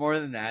a lot more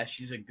than that.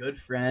 She's a good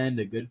friend,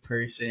 a good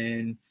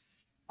person.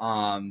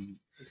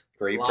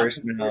 Great Lots of-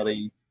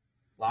 personality.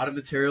 A lot of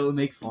material to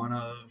make fun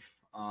of.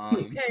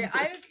 Hey,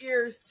 I have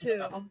ears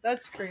too.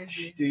 That's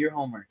crazy. Do your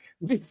homework.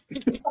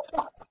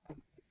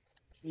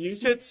 You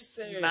should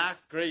smack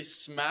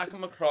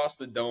him across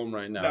the dome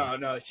right now.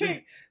 No,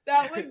 she's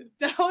That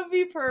would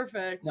be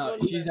perfect. no,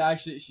 wouldn't she's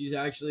it?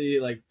 actually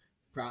like,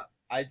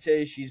 I'd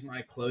say she's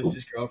my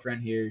closest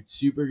girlfriend here.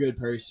 Super good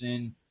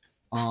person.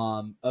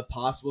 A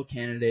possible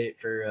candidate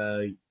for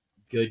a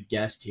good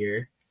guest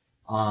here.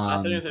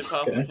 I think it's a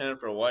possible candidate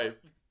for a wife.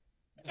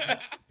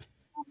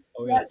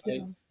 Oh, yeah.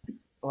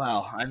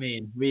 Well, I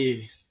mean,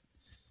 we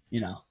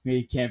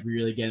can't be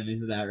really getting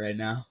into that right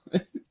now.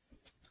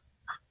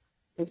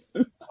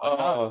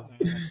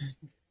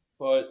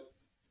 But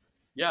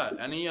yeah,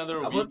 any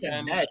other How about the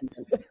weekend?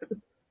 Mets?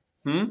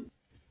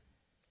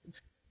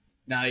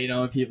 Now,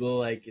 when people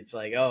like, it's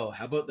like, oh,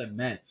 how about the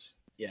Mets?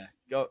 Yeah,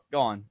 go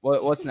on.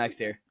 What's next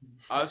here?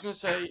 I was gonna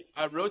say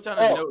I wrote down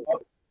a note.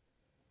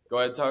 Go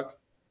ahead, Tuck.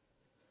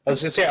 I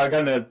was gonna say I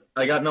got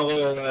in a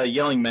little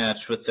yelling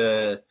match with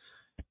a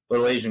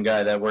little Asian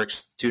guy that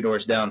works 2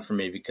 doors down from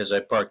me because I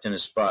parked in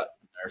his spot.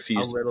 I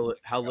refused.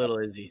 How little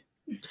is he?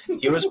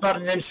 He was about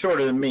an inch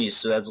shorter than me,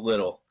 so that's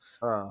little.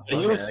 Oh, But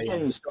he was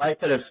skinny, so I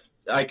could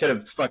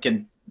have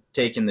fucking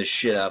taken the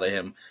shit out of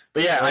him.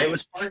 But yeah, I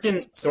was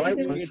parking. So I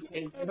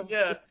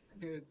Yeah,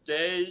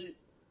 Jay.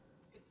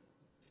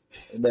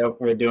 that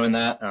we're doing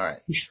that. All right,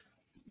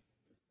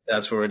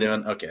 that's what we're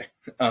doing. Okay.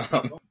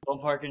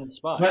 Don't park in the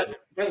spot. But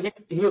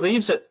he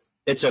leaves it.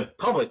 It's a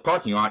public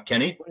parking lot,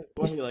 Kenny.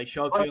 when you like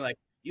show up to you like,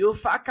 you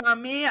fuck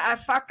on me, I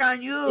fuck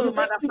on you,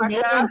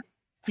 motherfucker.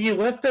 He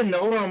left the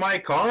note on my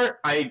car.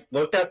 I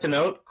looked at the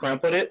note,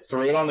 crumpled it,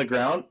 threw it on the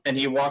ground, and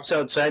he walks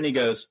outside and he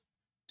goes,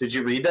 "Did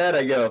you read that?"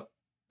 I go,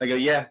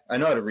 "Yeah, I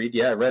know how to read.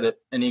 Yeah, I read it."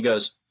 And he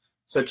goes,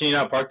 "So can you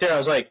not park there?" I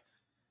was like,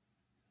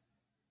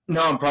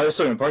 "No, I'm probably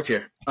still gonna park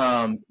here,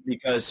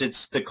 because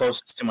it's the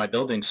closest to my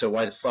building. So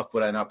why the fuck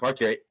would I not park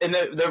here?" And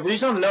the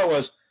reason on the note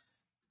was,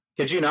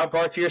 "Could you not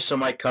park here so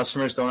my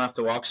customers don't have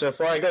to walk so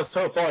far?" I go,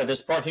 "So far,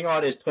 this parking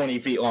lot is 20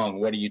 feet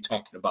long. What are you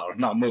talking about? I'm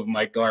not moving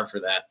my car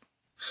for that."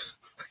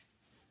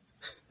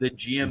 The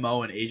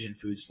GMO and Asian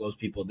food slows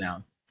people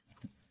down.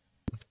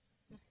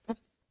 I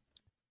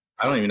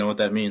don't even know what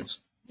that means.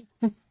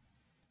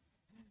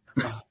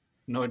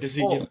 No, does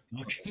he Oh.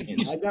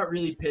 give I got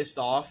really pissed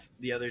off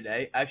the other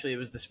day. Actually, it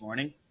was this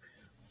morning.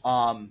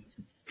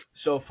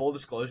 So full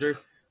disclosure,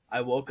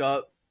 I woke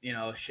up,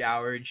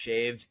 showered,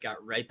 shaved,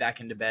 got right back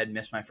into bed,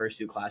 missed my first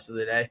 2 classes of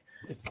the day.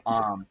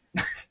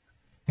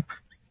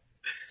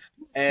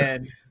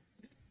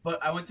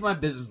 But I went to my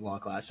business law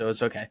class, so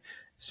it's okay.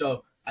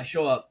 So I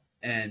show up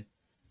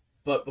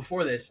but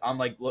before this, I'm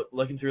like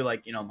looking through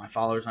my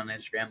followers on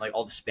Instagram, like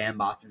all the spam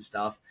bots and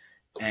stuff,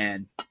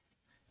 and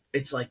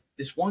it's like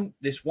this one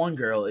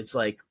girl. It's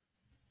like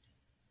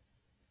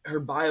her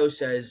bio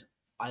says,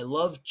 "I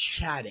love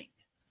chatting,"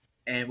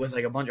 and with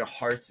like a bunch of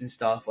hearts and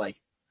stuff. Like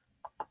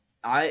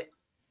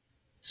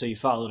So you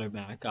followed her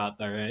back, got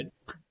that right?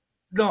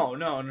 no.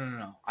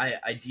 I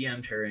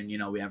DM'd her and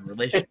we have a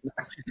relationship.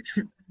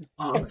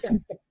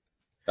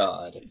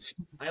 God.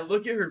 I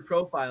look at her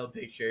profile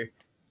picture,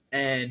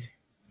 and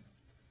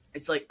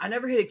it's like I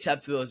never hit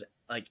accept to those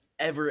like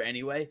ever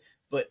anyway.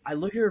 But I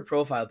look at her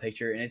profile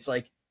picture, and it's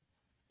like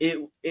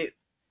it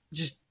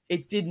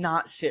did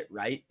not sit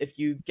right. If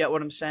you get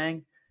what I'm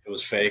saying, It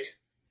was fake.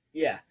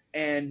 yeah.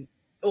 And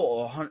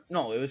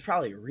no, it was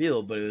probably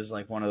real, but it was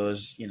like one of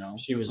those,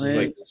 She was like,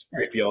 like,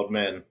 Creepy old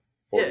men.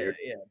 yeah,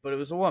 but it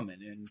was a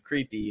woman and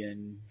creepy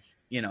and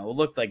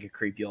looked like a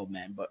creepy old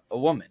man, but a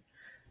woman.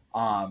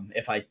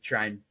 If I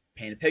try and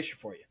paint a picture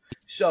for you.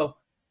 So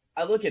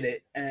I look at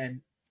it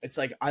and it's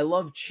like, I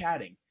love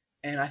chatting.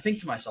 And I think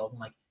to myself, I'm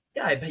like,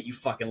 yeah, I bet you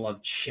fucking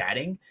love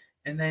chatting.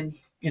 And then,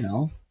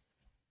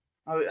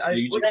 I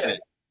you just looked at chatted.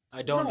 it.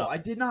 I don't No, know. I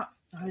did not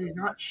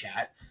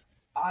chat.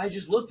 I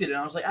just looked at it and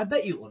I was like, I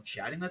bet you love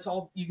chatting. That's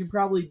all you can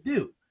probably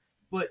do.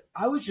 But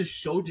I was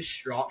just so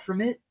distraught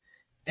from it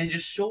and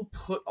just so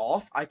put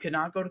off, I could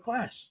not go to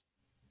class.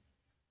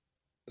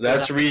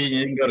 That's the reason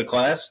you didn't go to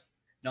class?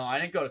 No, I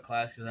didn't go to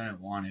class because I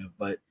didn't want to.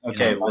 But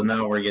Okay, well,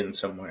 now we're getting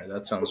somewhere.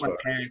 That sounds my right.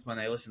 parents, when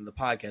they listen to the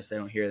podcast, they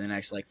don't hear the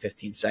next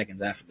 15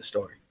 seconds after the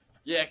story.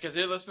 Yeah, because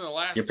they listened to the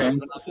last Your one, parents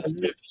but not this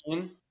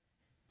listen? 15.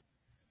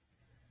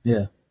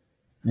 Yeah.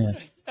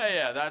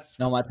 Yeah, that's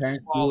No, my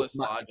parents. flawless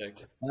My,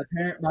 logic.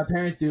 my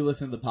parents do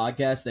listen to the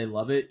podcast. They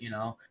love it.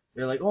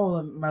 They're like,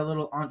 "Oh, my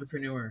little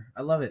entrepreneur.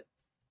 I love it."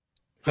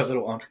 A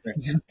little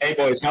entrepreneur. Hey,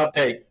 boys, hot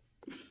take.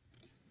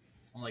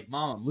 I'm like,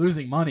 "Mom, I'm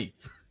losing money."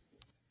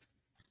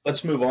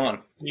 Let's move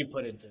on. You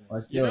put it in.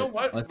 Let's do You know it.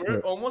 what? Let's do We're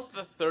it. almost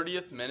at the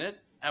 30th minute,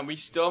 and we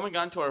still haven't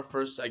gotten to our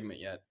first segment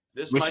yet.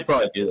 This We might should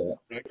probably do that.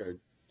 be a record.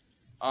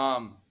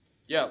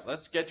 Yeah,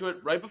 let's get to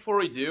it. Right before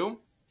we do,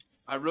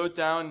 I wrote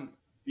down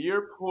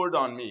beer poured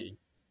on me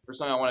for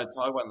something I want to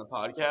talk about in the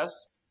podcast.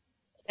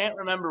 Can't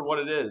remember what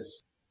it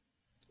is,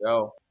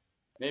 so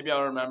maybe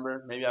I'll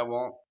remember, maybe I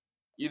won't.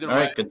 Either All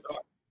way, right, good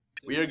talk.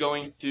 we are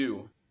going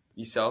to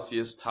the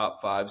Celsius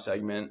Top 5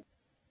 segment,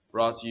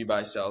 brought to you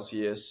by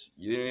Celsius.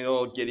 You need a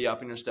little giddy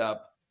up in your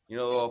step, You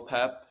need a little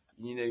pep.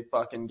 You need to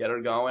fucking get her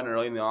going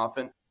early in the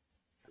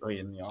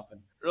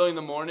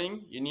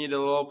morning. You need a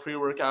little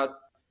pre-workout,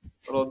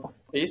 little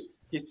taste,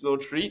 a little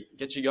treat,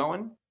 get you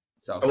going.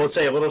 I will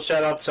say a little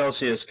shout out to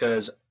Celsius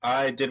because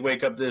I did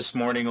wake up this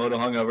morning a little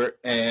hungover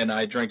and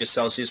I drank a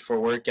Celsius for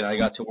work and I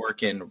got to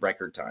work in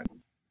record time.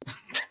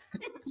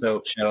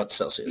 So shout out to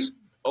Celsius.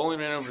 Only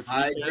ran over 3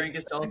 I kids. drank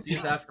a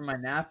Celsius after my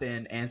nap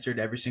and answered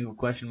every single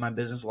question in my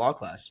business law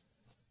class.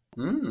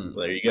 Well,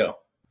 there you go.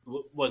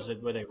 Were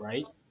they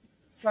right?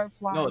 Start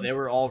flying. No, they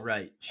were all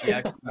right. She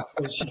actually,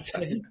 What'd she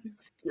say?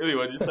 Really,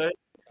 what'd you say?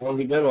 That was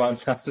a good one.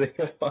 That was a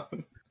good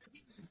one.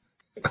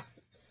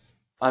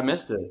 I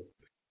missed it.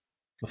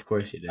 of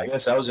course you I did.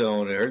 guess I was the only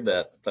one who heard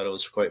that. Thought it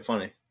was quite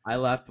funny. I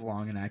laughed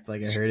along and act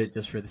like I heard it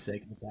just for the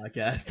sake of the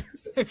podcast.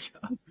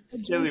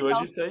 Jilly,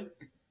 what'd you say?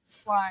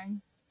 Flying.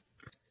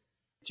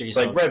 It's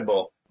like Red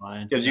Bull.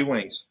 Fine. Gives you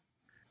wings.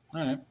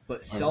 All right.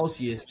 But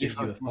Celsius gives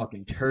you a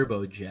fucking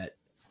turbo jet.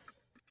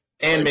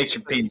 And makes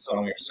your pee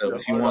longer. So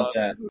if you want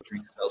that,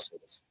 drink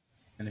Celsius.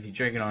 And if you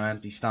drink it on an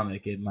empty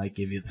stomach, it might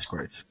give you the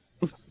squirts.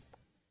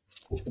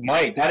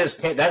 Mike,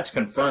 that's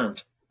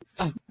confirmed.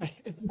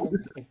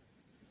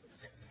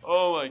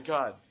 Oh my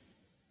god.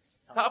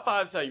 Top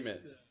 5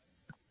 segment.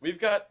 We've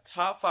got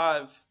top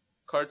 5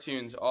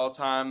 cartoons all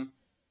time.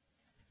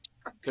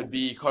 Could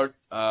be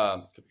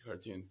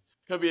cartoons.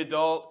 Could be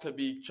adult, could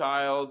be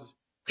child,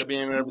 could be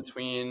anywhere in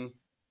between.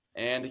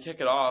 And to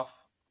kick it off,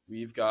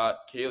 we've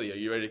got Kaylee. Are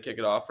you ready to kick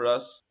it off for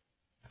us?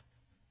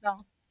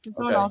 No. Can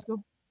someone Okay. else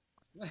go?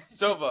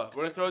 Sova,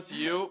 we're gonna throw it to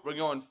you. We're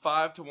going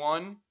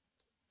 5-1.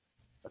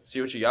 Let's see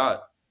what you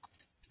got.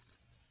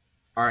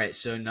 All right,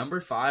 so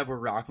number 5, we're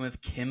rocking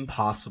with Kim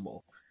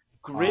Possible.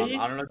 Great.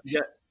 I don't know if you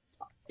guys.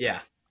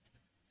 Yeah.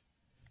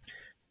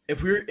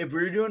 If we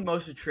were doing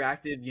most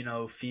attractive,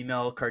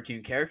 female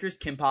cartoon characters,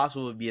 Kim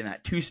Possible would be in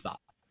that 2 spot.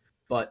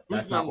 But Who's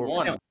that's not number where we're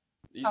 1? going.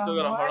 You still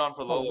got a hard on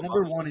for Oh, Lola.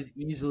 number 1 is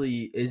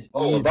easily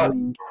Lola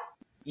Bunny.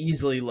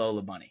 easily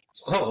Lola Bunny.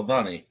 Oh,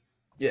 Bunny.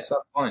 Yeah.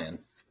 Stop playing.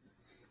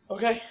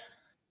 Okay.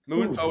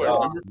 Moving Ooh, forward, wow.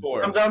 number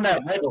 4. Comes on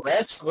that red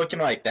dress looking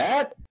like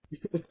that?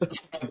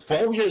 I'm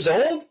 12 years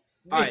old?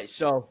 All right,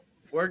 so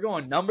we're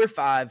going number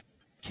 5,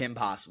 Kim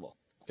Possible.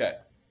 Okay.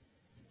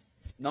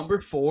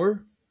 Number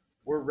 4,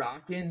 we're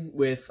rocking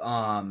with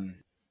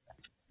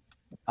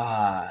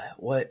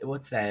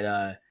what's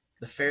that?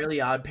 The Fairly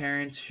Odd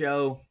Parents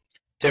show.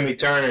 Timmy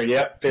Turner,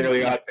 yep.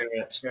 Fairly Odd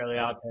Parents. Fairly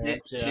Odd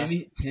Parents. Yeah.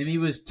 Timmy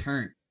was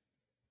turned.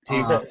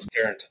 He was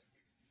turned.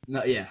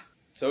 No, yeah.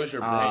 So is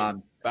your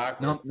brain.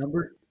 Backwards.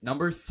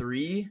 Number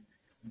 3,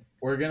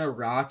 we're gonna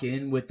rock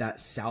in with that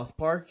South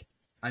Park.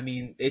 I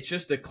mean, it's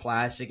just a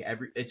classic.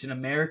 It's an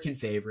American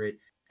favorite.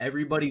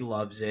 Everybody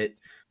loves it.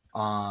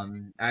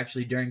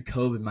 Actually, during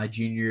COVID, my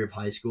junior year of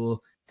high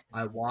school,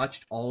 I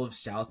watched all of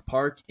South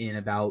Park in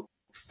about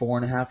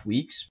 4.5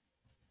 weeks.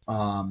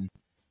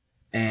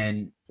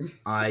 And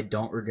I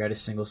don't regret a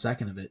single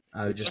second of it.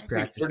 I would just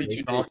practice 32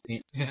 baseball.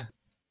 days. Yeah.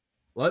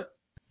 What?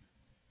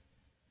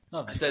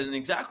 No, I said in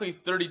exactly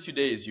 32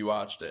 days you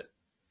watched it.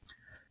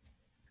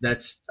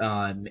 That's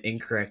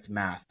incorrect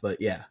math, but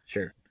yeah,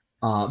 sure.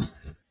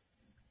 That's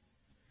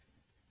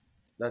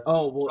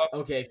Oh well,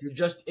 okay. If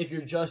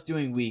you're just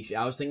doing weeks,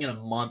 I was thinking a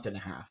month and a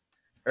half,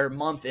 or a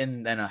month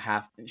and then a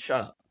half.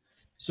 Shut up.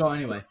 So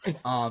anyway,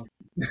 all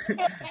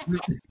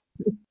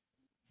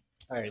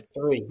right,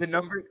 3.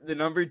 the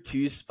number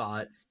 2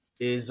 spot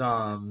is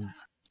that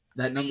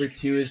number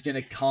 2 is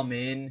gonna come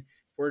in.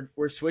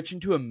 We're switching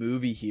to a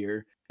movie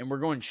here, and we're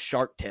going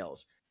Shark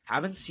Tales.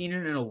 Haven't seen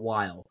it in a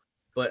while,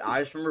 but I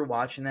just remember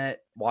watching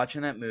that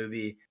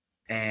movie,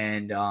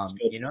 and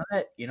you know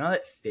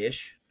that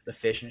fish. The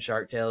fish in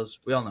Shark Tales,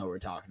 we all know what we're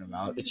talking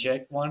about. The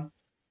chick one.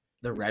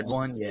 The red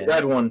one, yeah.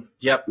 Red one,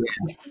 yep.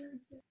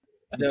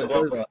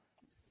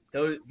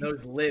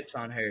 Those lips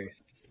on her,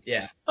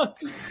 yeah.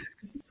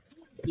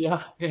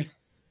 Yeah.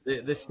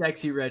 The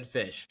sexy red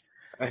fish.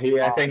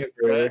 Yeah, I think it's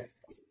really.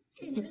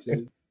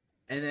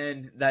 And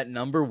then that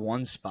number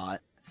 1 spot,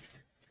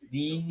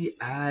 the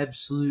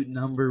absolute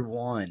number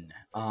 1.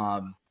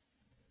 I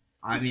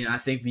mean, I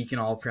think we can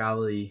all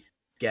probably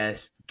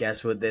guess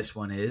what this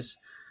one is.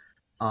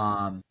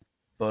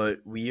 But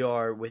we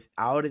are,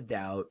 without a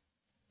doubt,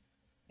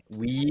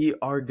 we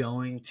are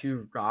going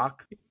to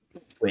rock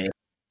with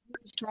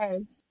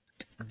Christ.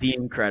 The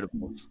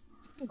Incredibles.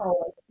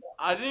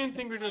 I didn't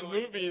think we were doing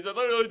movies. I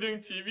thought we were doing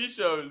TV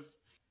shows.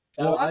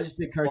 Well, I just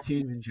did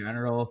cartoons in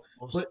general.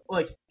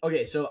 But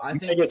okay, so I I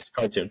think guess it's a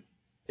cartoon.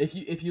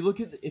 if you look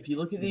at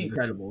The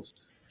Incredibles,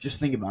 just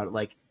think about it.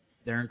 Like,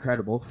 they're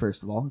incredible.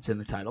 First of all, it's in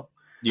the title.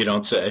 You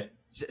don't say.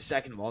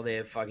 Second of all, they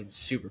have fucking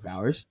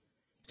superpowers.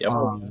 Yep.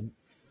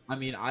 I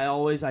mean, I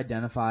always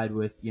identified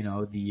with the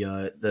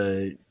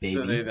baby.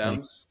 So they, them.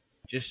 Like,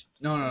 just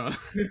no.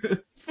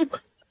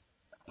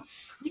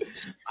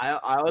 I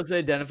always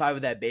identified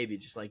with that baby,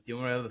 just like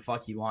doing whatever the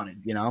fuck he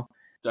wanted, Jack.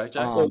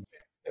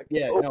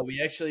 Yeah, no,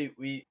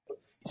 we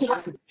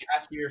circled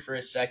back here for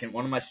a second.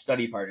 One of my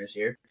study partners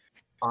here.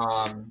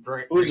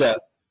 Who's that?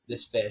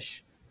 This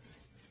fish.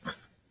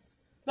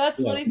 That's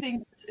Yeah. what he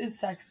thinks is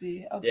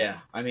sexy. Okay. Yeah,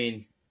 I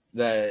mean,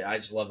 I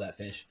just love that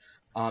fish.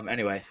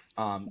 Anyway,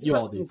 you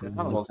all do too.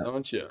 Animals,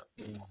 don't you?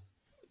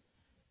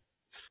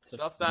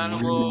 Stuffed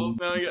animals.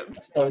 Now I get.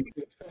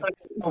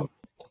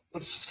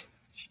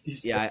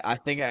 Yeah, I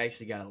think I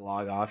actually got to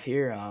log off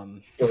here.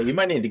 Well, you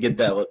might need to get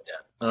that looked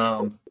at.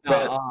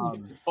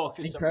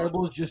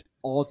 Incredibles just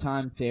all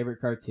time favorite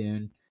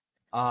cartoon.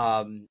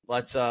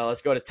 Let's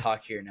go to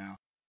Tuck here now.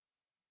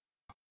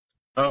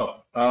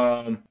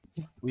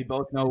 We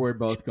both know we're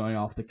both going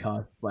off the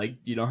cuff. Like,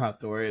 you don't have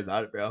to worry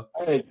about it, bro.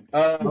 Hey,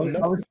 I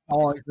was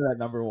calling for that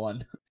number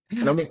one.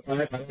 number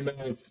 5.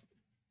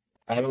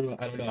 I don't know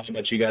how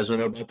much you guys will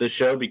know about this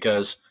show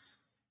because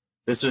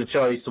this is a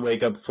show I used to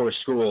wake up before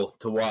school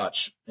to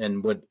watch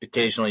and would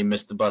occasionally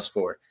miss the bus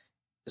for.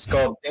 It's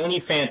called Danny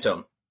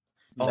Phantom.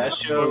 That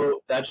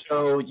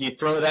show, you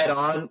throw that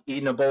on,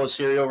 eating a bowl of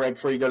cereal right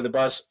before you go to the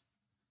bus.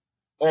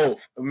 Oh,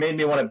 it made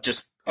me want to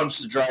just punch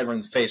the driver in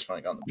the face when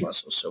I got on the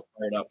bus. I was so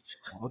fired up.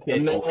 Okay.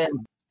 And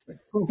then,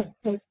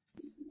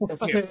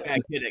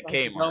 That kid at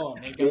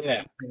Kmart.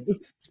 yeah.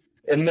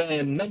 And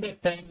then number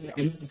 10,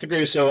 I'm going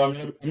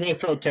to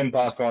throw Kim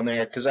Possible on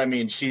there because, I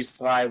mean, she's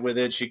sly with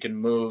it. She can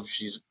move.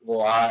 She's a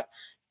little hot.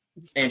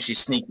 And she's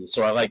sneaky,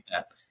 so I like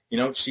that. You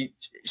know, she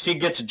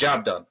gets the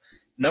job done.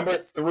 Number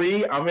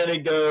 3, I'm going to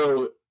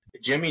go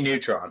Jimmy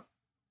Neutron.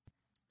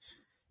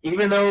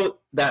 Even though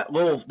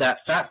that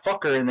fat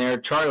fucker in there,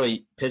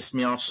 Charlie, pissed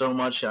me off so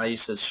much, I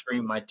used to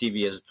scream my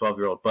TV as a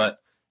 12-year-old. But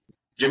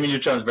Jimmy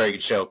Neutron's a very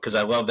good show because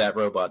I love that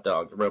robot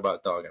dog. The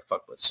robot dog I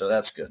fuck with, so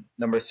that's good.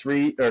 Number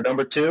 2,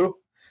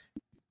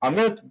 I'm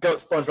gonna go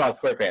SpongeBob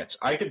SquarePants.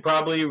 I could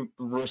probably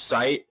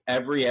recite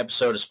every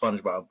episode of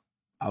SpongeBob.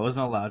 I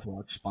wasn't allowed to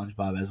watch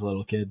SpongeBob as a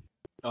little kid.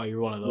 Oh,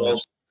 you're one of those.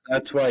 Well,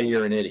 that's why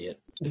you're an idiot.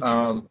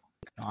 No,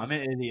 I'm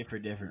an idiot for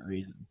different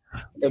reasons.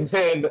 And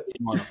then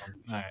One of them.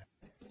 All right.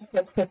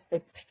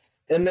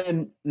 And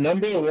then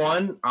number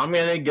 1, I'm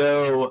gonna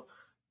go.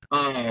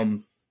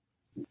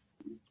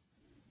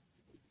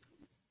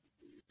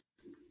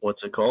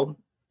 What's it called?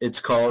 It's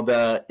called.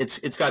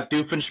 It's got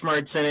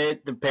Doofenshmirtz in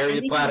it. The Perry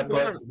the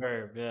Platypus.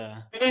 Verb,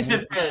 yeah. Phineas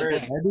and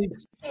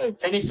Ferb.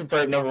 Phineas and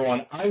Ferb, number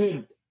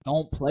 1.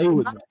 Don't play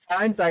with me.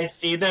 Sometimes I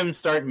see them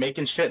start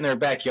making shit in their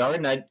backyard,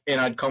 and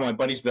I'd call my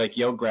buddies, be like,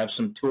 "Yo, grab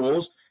some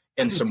tools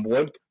and some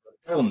wood,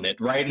 building it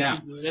right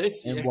now."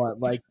 And what,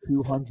 like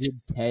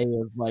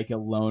 $200K of like a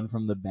loan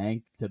from the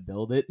bank to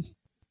build it?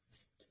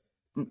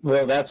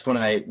 Well, that's when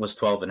I was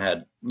 12 and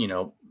had,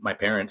 my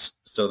parents,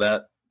 so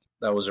that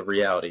was a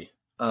reality.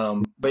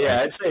 But yeah,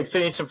 I'd say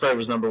Phineas and Ferb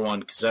was number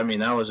 1 because I mean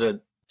that was a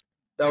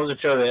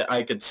show that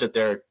I could sit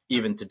there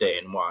even today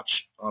and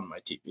watch on my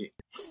TV.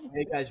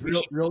 Hey guys,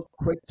 real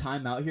quick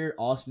time out here.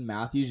 Austin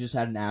Matthews just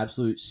had an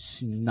absolute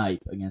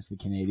snipe against the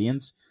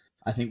Canadians.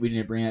 I think we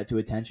need to bring that to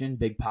attention.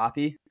 Big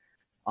Poppy.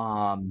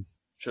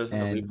 Shows the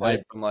And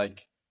replay from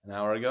like an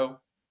hour ago.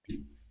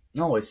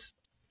 No, it's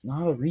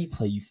not a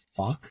replay, you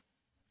fuck.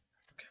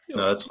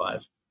 No, that's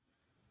 5.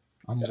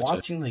 I'm Gotcha.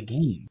 watching the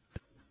game.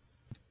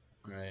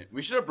 All right,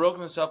 we should have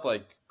broken this up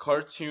like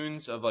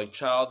cartoons of like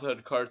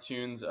childhood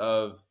cartoons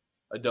of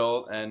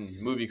adult and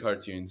movie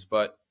cartoons,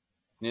 but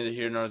neither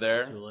here nor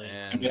there. Too late.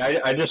 And Yeah,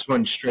 I just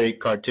went straight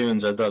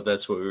cartoons. I thought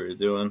that's what we were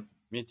doing.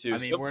 me too. I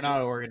mean, we're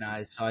not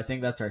organized, so I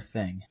think that's our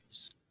thing.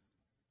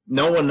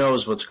 No one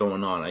knows what's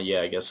going on.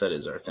 Yeah, I guess that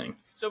is our thing.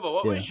 So, but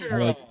what was Yeah.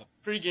 your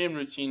pre-game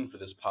routine for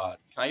this pod?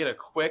 Can I get a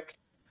quick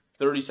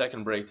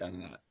 30-second breakdown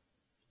of that?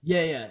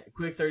 Yeah.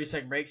 Quick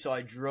 30-second break. So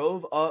I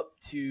drove up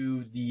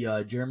to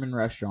the German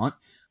restaurant.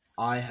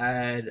 I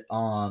had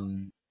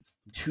 2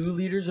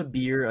 liters of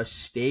beer, a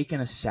steak,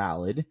 and a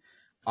salad.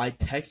 I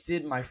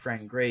texted my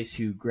friend Grace,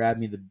 who grabbed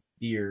me the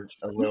beer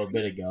a little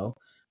bit ago,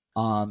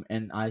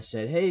 and I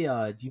said, "Hey,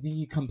 do you think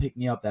you come pick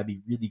me up? That'd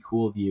be really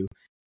cool of you."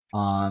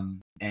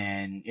 And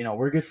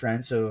we're good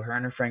friends, so her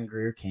and her friend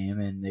Greer came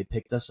and they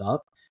picked us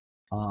up.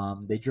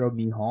 They drove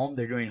me home.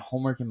 They're doing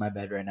homework in my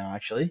bed right now,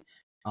 actually.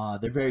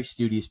 They're very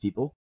studious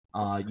people.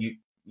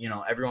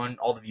 Everyone,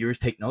 all the viewers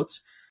take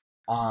notes.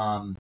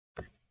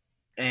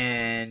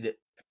 And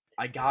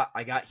I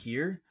got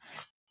here.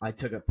 I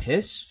took a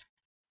piss,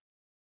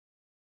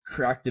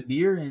 cracked a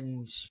beer,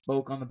 and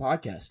spoke on the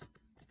podcast.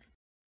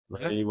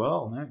 Very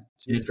well.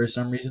 And for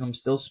some reason, I'm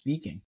still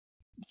speaking.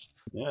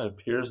 Yeah, it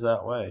appears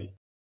that way.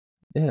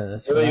 Yeah,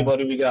 that's Really, right. what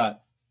do we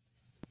got?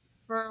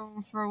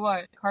 For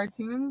what?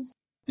 Cartoons?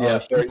 Yeah,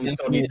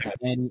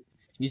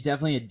 He's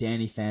definitely a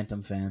Danny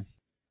Phantom fan.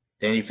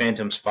 Danny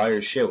Phantom's fire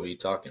as shit. What are you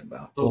talking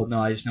about? Well, no,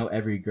 I just know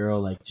every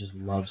girl just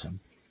loves him.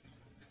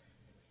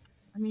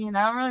 I mean,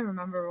 I don't really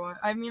remember what.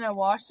 I mean, I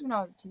watched it when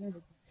I was a kid.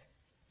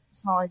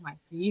 It's not like my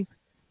favorite,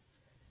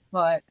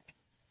 but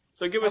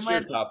So give us I your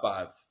went- top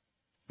 5.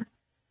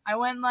 I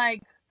went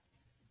like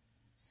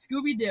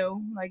Scooby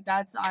Doo. Like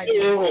that's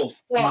Ew!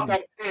 Fuck,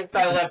 I pissed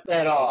I left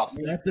that off.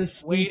 That's a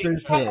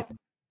sleeper's hit.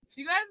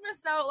 You guys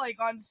missed out like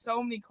on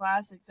so many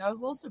classics. I was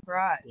a little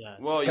surprised. Yeah.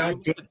 Well,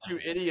 God you let the 2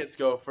 idiots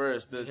go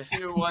first. The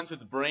 2 ones with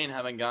the brain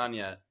haven't gone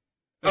yet.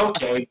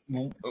 Okay.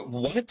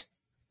 What?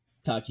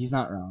 Tuck, he's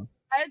not wrong.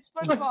 I had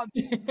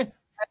SpongeBob.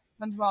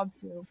 SpongeBob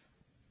 2.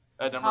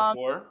 At number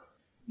 4.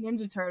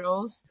 Ninja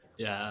Turtles.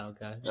 Yeah,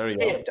 okay. There we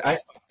go. I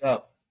fucked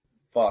up.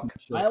 Fuck.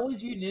 I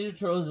always view Ninja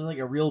Turtles as like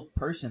a real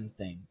person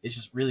thing. It's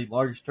just really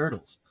large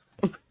turtles.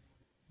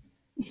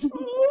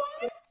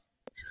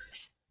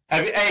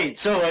 Hey,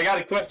 so I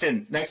got a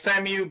question. Next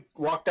time you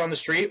walk down the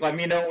street, let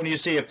me know when you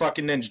see a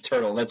fucking Ninja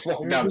Turtle. Let's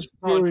walk down the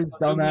street.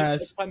 Dumbass.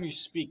 Next time you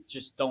speak,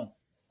 just don't.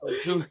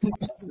 Do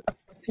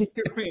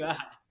that.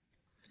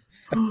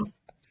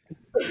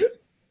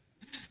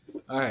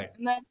 All right.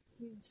 And then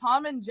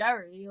Tom and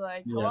Jerry,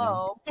 like, Yeah.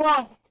 hello.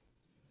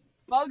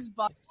 Bugs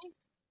Bunny.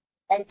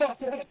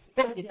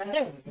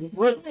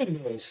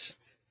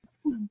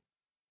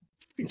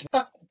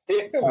 God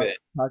damn it.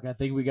 Fuck, I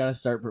think we gotta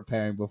start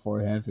preparing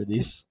beforehand for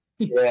these.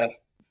 Yeah.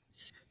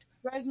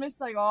 You guys missed,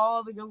 like,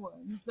 all the good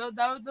ones.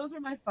 Those are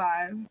my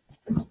 5.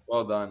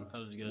 Well done. That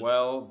was good.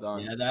 Well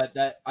done. Yeah,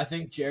 that I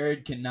think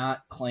Jared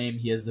cannot claim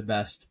he is the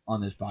best on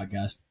this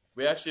podcast.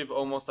 We actually have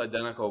almost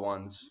identical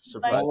ones.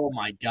 Like- Surprise. Oh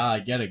my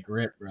god, get a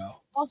grip,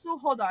 bro. Also,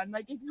 hold on.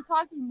 Like, if you're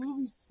talking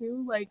movies,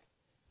 too, like,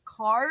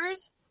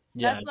 Cars,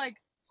 Yeah. that's, like,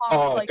 top,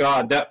 Oh, like,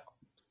 God. That.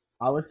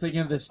 I was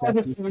thinking of this. I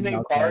haven't seen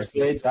any Cars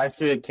dates. I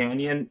see a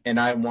canyon, and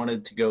I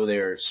wanted to go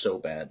there so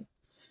bad.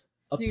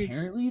 Dude.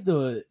 Apparently,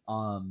 the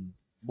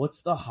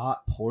what's the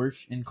hot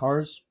Porsche in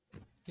Cars?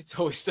 It's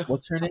always the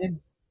What's her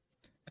name?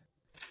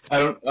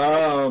 I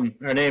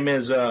don't. Her name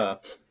is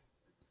Fuck,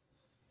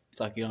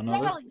 you don't know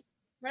this? Sally,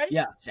 right?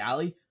 Yeah,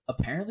 Sally.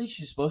 Apparently,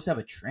 she's supposed to have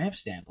a tramp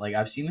stamp. Like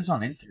I've seen this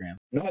on Instagram.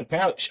 No,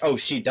 apparently. Oh,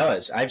 she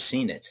does. I've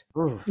seen it.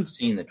 I've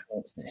seen the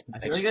tramp stamp. I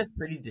feel like that's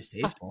pretty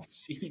distasteful.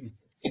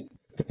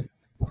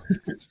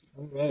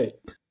 All right.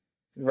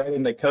 Right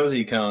in the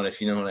cozy cone,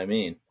 if you know what I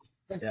mean.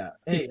 Yeah.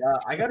 Hey,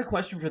 I got a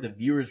question for the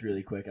viewers,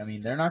 really quick. I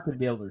mean, they're not going to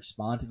be able to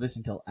respond to this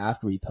until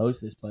after we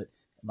post this, but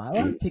am I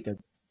allowed to take a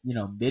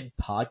mid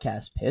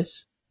podcast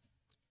piss?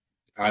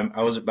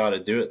 I was about to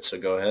do it, so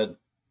go ahead.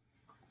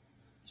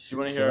 Do you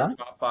want to Should hear I? our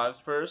top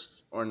 5s first,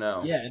 or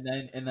no? Yeah,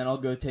 and then I'll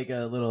go take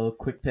a little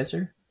quick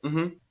pisser.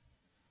 Mm-hmm.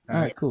 All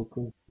right,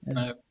 cool.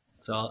 Alright.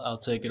 So I'll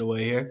take it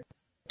away here.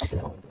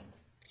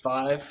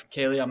 5,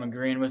 Kaylee, I'm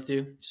agreeing with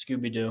you.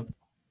 Scooby Doo,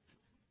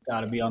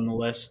 got to be on the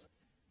list.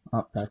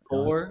 Oh, that's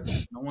 4,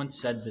 no one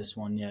said this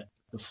one yet.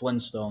 The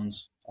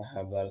Flintstones. I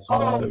have that as Oh,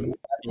 well. that's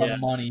Yeah. a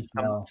money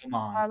show. Come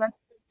on, That's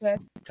good.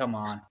 come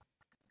on.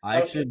 I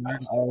actually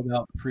learned all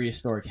about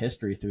prehistoric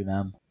history through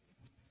them.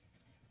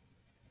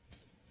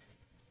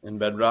 In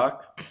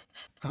Bedrock.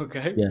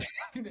 Okay.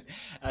 Yeah.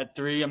 At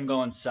 3, I'm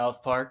going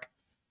South Park.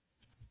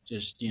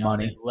 Just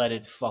Money. let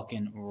it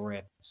fucking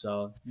rip.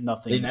 So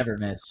nothing. They never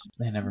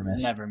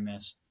miss. Never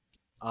missed.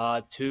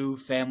 2,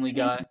 Family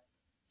Guy.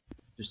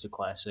 Just a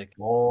classic.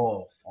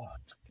 Oh, fuck.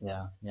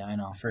 Yeah, I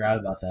know. I forgot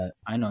about that.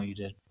 I know you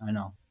did. I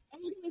know. I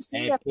was going to say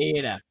Hey, that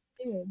Peter.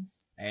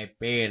 kids. Hey,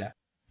 Peter.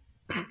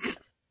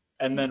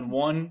 And then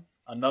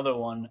another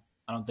one.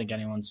 I don't think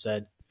anyone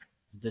said.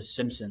 Is The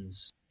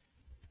Simpsons.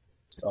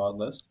 Solid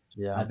list.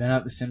 Yeah. I've been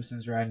at the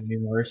Simpsons ride in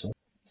Universal.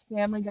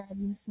 Family Guy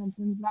and The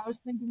Simpsons, but I was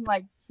thinking,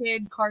 like,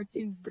 kid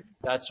cartoons.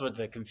 That's what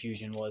the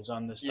confusion was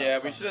on this. Yeah,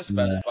 we should have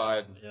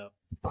specified. Yeah.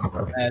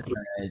 That's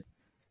right.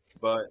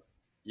 But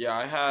yeah,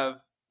 I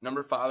have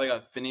number 5. I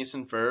got Phineas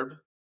and Ferb.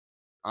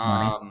 Money.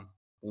 I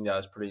think that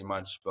was pretty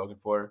much spoken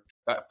for.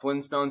 Got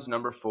Flintstones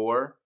number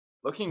 4.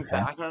 Looking Okay.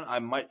 back on it, I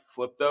might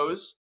flip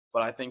those,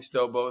 but I think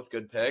still both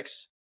good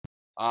picks.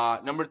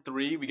 Number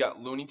 3, we got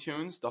Looney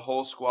Tunes, the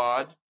whole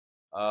squad.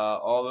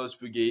 All those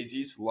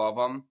Fugazis, love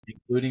them.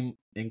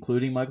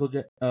 Including Michael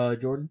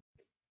Jordan.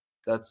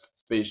 That's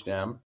Space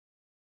Jam.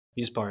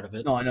 He's part of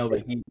it. No, I know,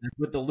 but he's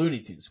with the Looney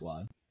Tunes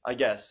squad. I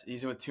guess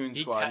he's with Toon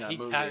He, Squad in that he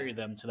movie. carried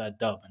them to that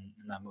dub in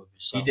that movie.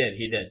 So He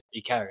did.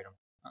 He carried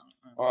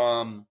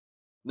them.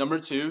 Number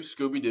 2,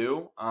 Scooby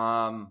Doo.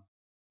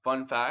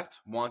 Fun fact: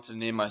 wanted to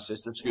name my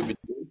sister Scooby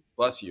Doo.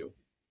 Bless you.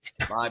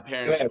 My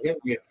parents.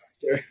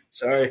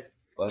 Sorry.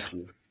 Bless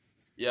you.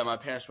 Yeah, my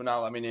parents would not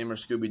let me name her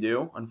Scooby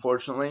Doo,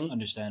 unfortunately.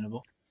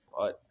 Understandable.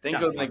 But I think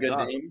Got it was a fucked good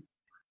up. name.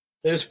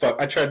 It is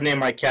fuck. I tried to name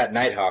my cat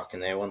Nighthawk,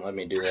 and they wouldn't let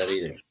me do that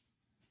either.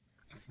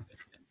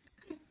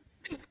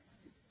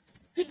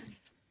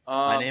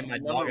 I named my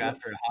dog number-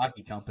 after a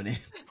hockey company.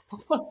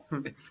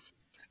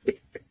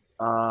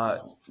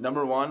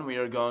 Number 1, we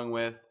are going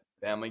with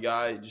Family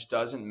Guy. Just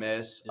doesn't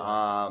miss.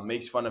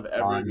 Makes fun of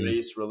every Funny.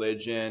 race,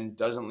 religion.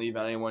 Doesn't leave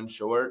anyone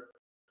short.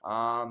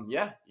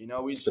 Yeah,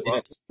 we It's the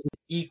just best.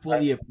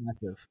 Equally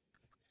oppressive.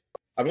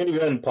 I'm gonna go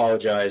ahead and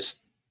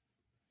apologize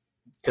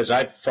because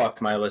I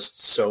fucked my list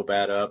so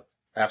bad up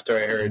after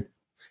I heard.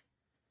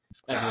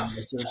 Everyone Ah,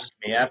 deserves- fuck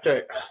me.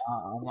 After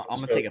I'm gonna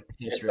So, take a piss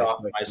pissed real off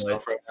quick.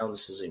 myself right now.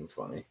 This isn't even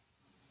funny.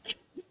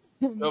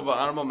 no, but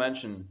honorable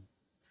mention.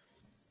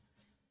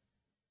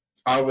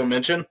 Honorable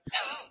mention.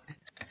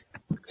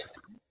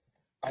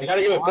 I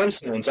gotta go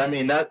Flintstones. I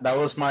mean that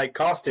was my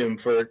costume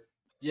for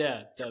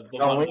Yeah. The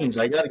Halloween's.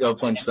 I gotta go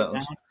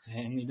Flintstones.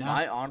 Hand me down.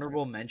 My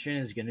honorable mention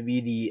is going to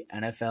be the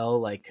NFL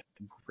like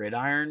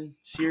gridiron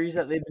series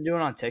that they've been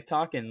doing on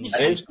TikTok, and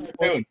That is a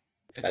cartoon.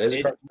 That is a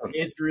It- cartoon.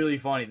 it's really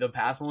funny. The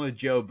past one with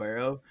Joe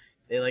Burrow,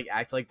 they like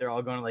act like they're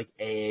all going to like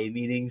AA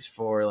meetings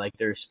for like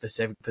their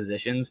specific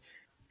positions.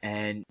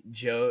 And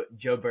Joe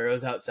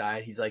Burrow's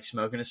outside. He's like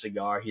smoking a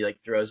cigar. He like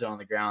throws it on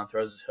the ground,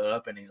 throws his hood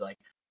up, and he's like,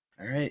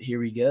 "All right, here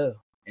we go."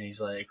 And he's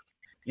like,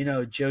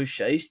 Joe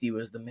Shiesty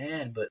was the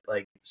man, but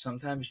like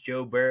sometimes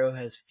Joe Burrow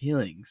has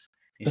feelings.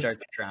 He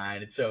starts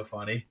crying. It's so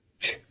funny.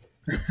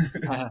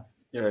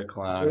 You're a I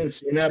clown. haven't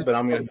seen that, but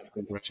I'm gonna have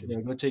to watch it. Yeah,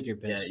 go take your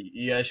Yeah, piss.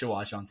 you guys should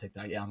watch it on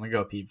TikTok. Yeah, I'm gonna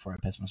go pee before I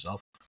piss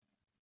myself.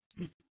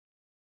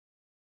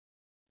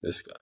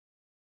 This guy.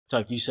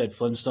 Tuck, you said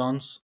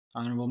Flintstones,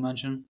 honorable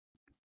mention.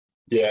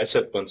 Yeah, I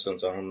said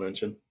Flintstones on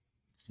mention.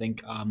 I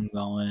think I'm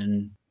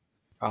going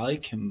probably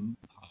Kim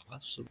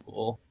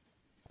Possible.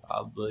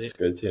 Probably.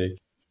 Good take.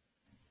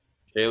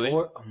 Kaylee?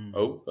 Or,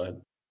 Oh, go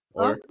ahead.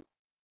 Or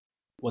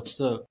what's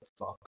the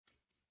fuck?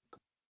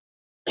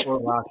 Or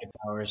Rocket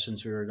Powers,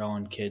 since we were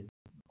going kid.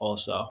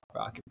 Also,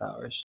 Rocket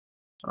Powers.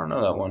 I don't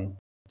know that one.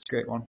 It's a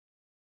great one.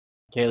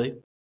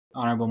 Kaylee,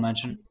 honorable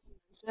mention.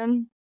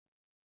 I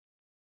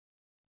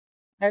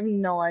have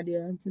no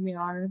idea, to be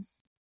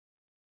honest.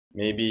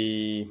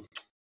 Maybe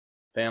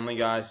Family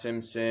Guy,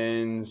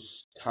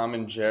 Simpsons, Tom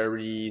and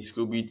Jerry,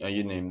 Scooby. Oh,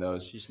 you named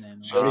those. She's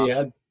named She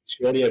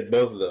already had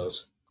both of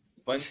those.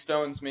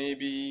 Flintstones,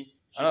 maybe.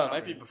 I don't know. It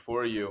might be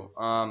before you.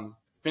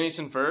 Phineas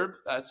and Ferb.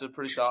 That's a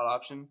pretty solid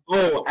option.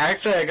 Oh,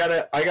 actually, I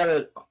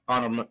got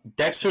on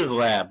Dexter's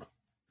Lab.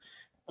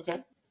 Okay.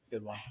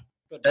 Good one.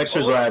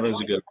 Dexter's Lab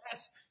is a good.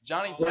 Test.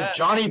 Johnny Or Test.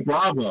 Johnny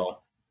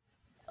Bravo.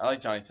 I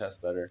like Johnny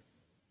Test better.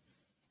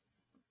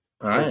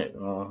 All right,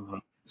 well,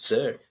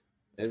 sick.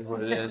 It is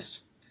what it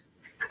is.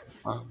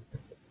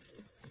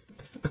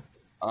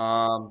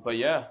 But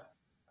yeah.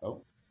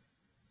 Oh.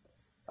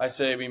 I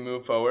say we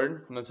move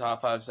forward from the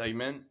top 5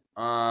 segment.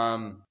 We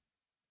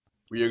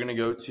are gonna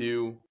go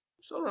to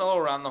just a little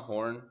around the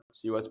horn,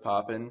 see what's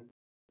popping.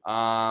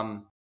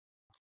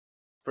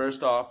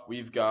 First off,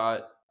 we've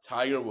got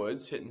Tiger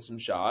Woods hitting some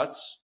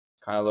shots,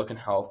 kind of looking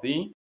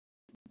healthy.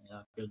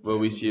 Yeah, good. Will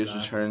we see his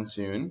return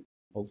soon?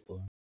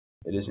 Hopefully.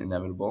 It is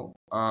inevitable.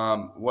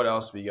 What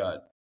else we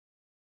got?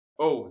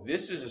 Oh,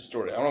 this is a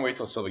story. I want to wait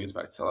till Silva gets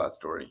back to tell that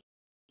story.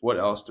 What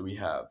else do we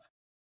have?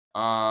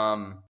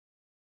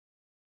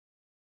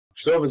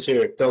 Silva's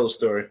here. Tell the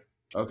story.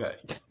 Okay.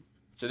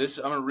 So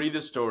I'm gonna read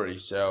the story.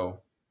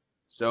 So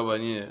Silva, I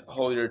need to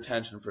hold your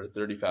attention for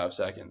 35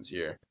 seconds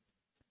here.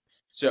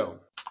 So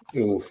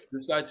Oof.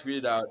 this guy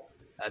tweeted out.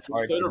 That's Just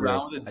hard played to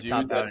around read. with a I dude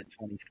topped that- out at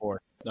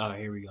 24. Oh,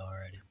 here we go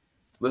already.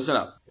 Listen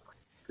up.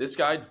 This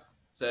guy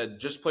said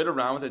just played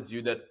around with a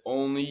dude that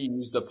only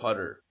used a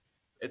putter.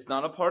 It's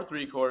not a par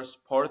 3 course,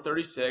 par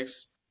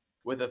 36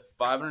 with a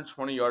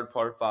 520-yard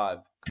par 5.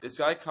 This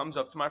guy comes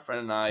up to my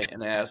friend and I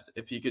and asked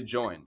if he could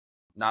join.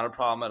 Not a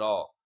problem at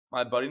all.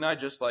 My buddy and I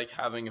just like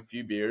having a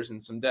few beers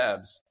and some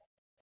dabs.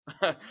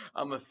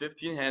 I'm a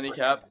 15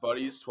 handicap,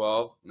 buddy's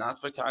 12. Not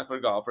spectacular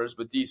golfers,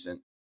 but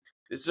decent.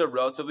 This is a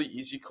relatively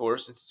easy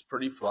course since it's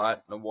pretty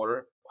flat. The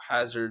water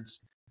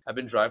hazards have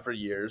been dry for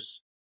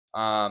years.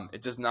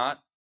 It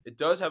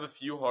does have a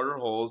few harder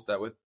holes that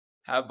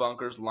have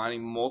bunkers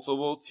lining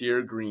multiple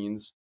tier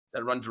greens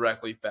that run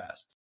directly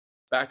fast.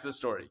 Back to the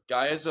story.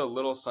 Guy has a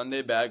little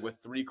Sunday bag with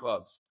 3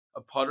 clubs,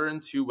 a putter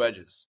and 2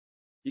 wedges.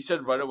 He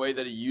said right away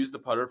that he used the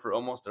putter for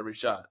almost every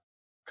shot.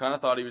 Kind of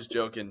thought he was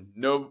joking.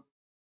 No,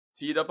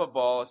 teed up a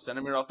ball a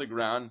centimeter off the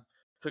ground,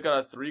 took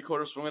out a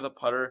 3/4 swing with a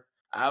putter,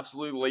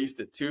 absolutely laced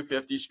it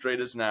 250 straight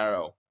as an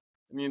arrow.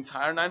 In the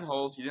entire 9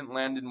 holes, he didn't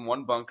land in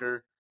one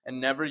bunker and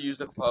never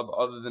used a club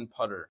other than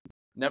putter.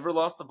 Never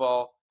lost the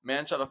ball.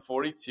 Man shot a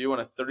 42 on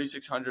a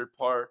 3,600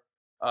 par,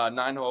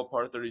 9-hole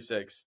par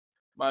 36.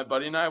 My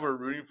buddy and I were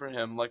rooting for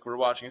him like we're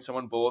watching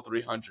someone bowl a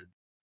 300.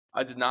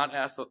 I did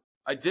ask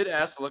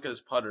to look at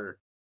his putter,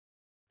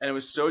 and it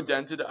was so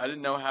dented I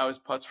didn't know how his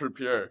putts were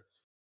pure.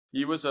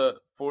 He was a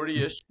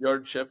 40-ish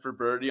yard chip for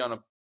birdie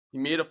He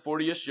made a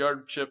 40-ish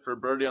yard chip for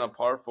birdie on a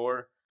par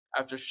 4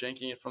 after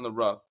shanking it from the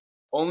rough.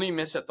 Only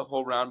miss at the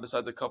whole round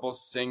besides a couple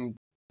sing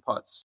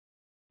putts.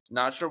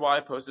 Not sure why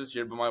I posted this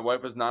here, but my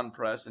wife was not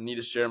impressed and need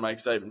to share my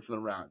excitement from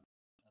the round.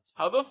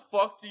 How the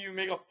fuck do you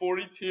make a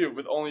 42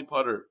 with only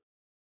putter?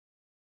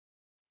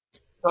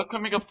 How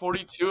can make a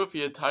 42 if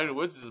he had Tiger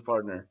Woods as his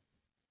partner?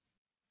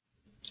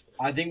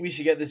 I think we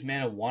should get this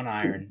man a 1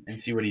 iron and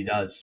see what he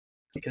does.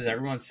 Because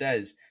everyone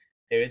says,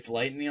 if it's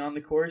lightning on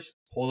the course,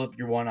 hold up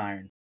your 1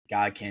 iron.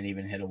 God can't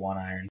even hit a 1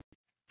 iron.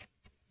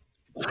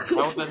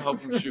 How would that help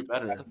him shoot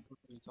better?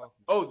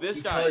 Oh,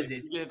 this guy. Because He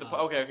it's- can hit the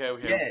okay.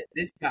 Yeah,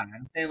 this guy.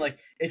 I'm saying, like,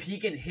 if he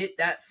can hit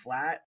that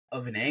flat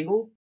of an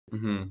angle,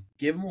 Mm-hmm.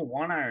 give him a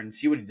 1 iron and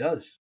see what he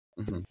does.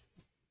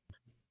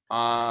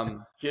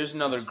 Here's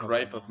another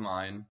gripe of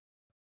mine.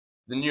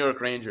 The New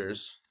York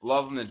Rangers.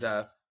 Love them to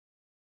death.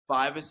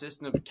 5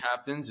 assistant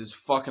captains is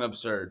fucking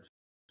absurd.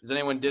 Does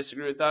anyone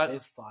disagree with They that?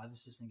 have 5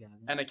 assistant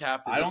captains. And a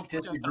captain. I don't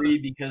disagree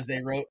because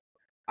they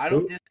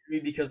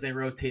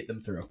rotate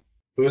them through.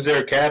 Who's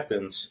their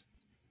captains?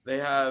 They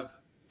have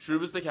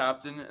Trouba's the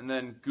captain, and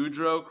then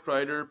Goudreau,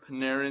 Kreider,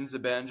 Panarin,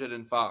 Zibanejad,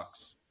 and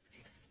Fox.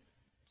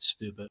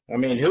 Stupid. I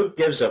mean, who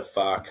gives a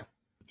fuck?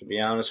 To be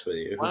honest with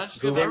you, Why not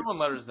just give everyone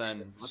letters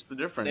then? What's the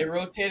difference? They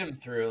rotate them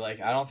through. Like,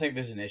 I don't think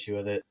there's an issue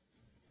with it.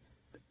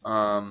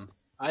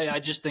 I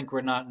just think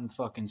we're not in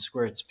fucking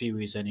squirts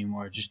peewees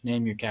anymore. Just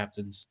name your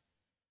captains.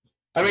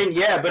 I mean,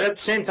 yeah, but at the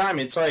same time,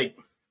 it's like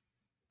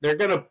they're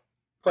gonna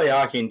play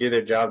hockey and do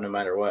their job no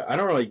matter what. I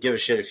don't really give a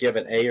shit if you have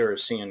an A or a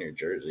C on your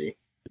jersey.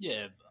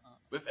 Yeah.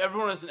 If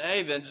everyone is an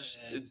A, then just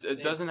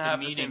it doesn't have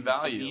the same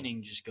value. The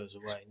meaning just goes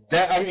away.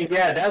 That I mean,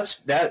 yeah, that's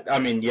that. I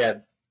mean, yeah.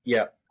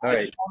 All I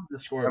right. just wanted to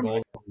score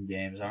goals in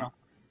games. I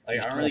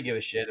don't really give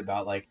a shit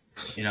about like,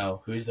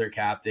 who's their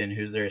captain,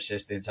 who's their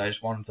assistants. I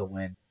just want them to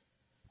win.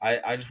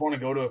 I just want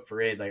to go to a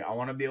parade. Like, I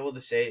want to be able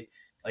to say,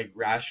 like,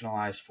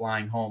 rationalize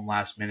flying home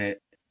last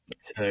minute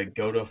to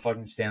go to a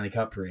fucking Stanley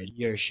Cup parade.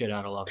 You're shit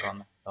out of luck on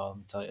that. I'll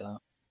tell you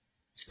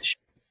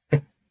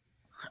that.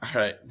 All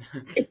right.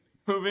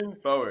 Moving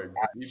forward,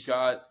 you've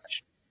got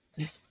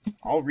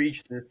I'll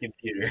reach this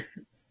computer.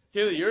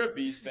 Kaylee. You're a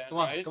Bees fan, Come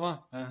on, right? come on.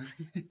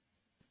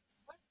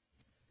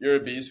 You're a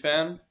Bees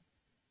fan.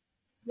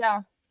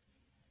 Yeah,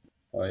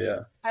 Oh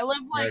yeah, I live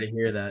I like already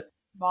hear that.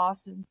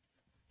 Boston.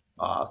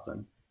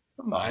 Austin.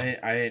 Come on.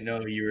 I didn't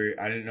know you were.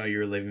 I didn't know you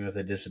were living with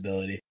a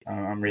disability.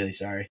 I'm really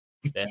sorry.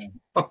 Damn.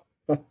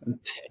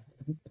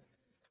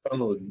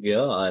 Oh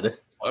God.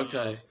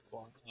 Okay.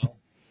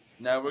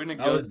 Now we're gonna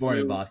go. I was born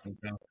in through- Boston,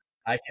 so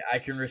I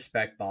can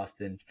respect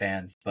Boston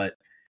fans, but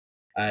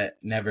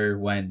never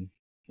when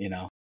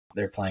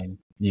they're playing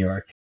New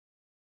York.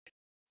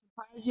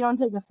 Surprised you don't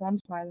take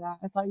offense by that.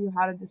 I thought you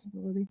had a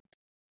disability.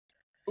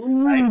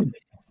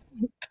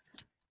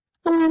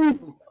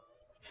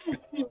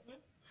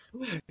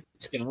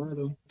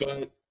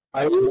 But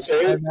I will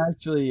say, I'm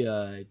actually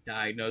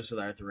diagnosed with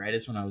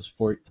arthritis when I was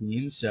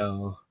 14,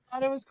 so. I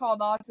thought it was called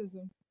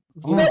autism.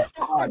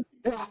 God.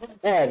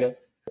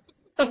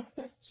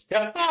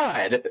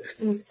 God.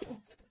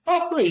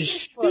 Holy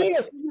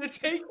shit. You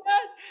take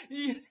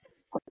that?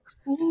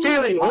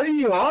 Kaylee, what are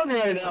you on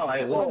right now?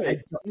 I love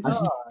it.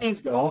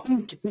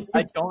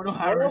 I don't know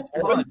how to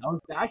respond. I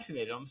was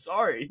vaccinated. I'm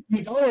sorry.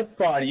 You know it's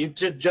fun. You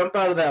just jump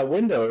out of that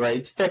window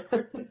right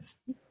there.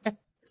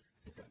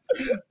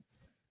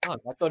 I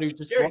thought he was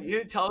just. Jared,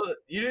 you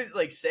didn't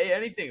like say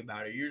anything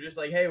about it. You were just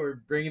like, hey, we're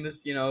bringing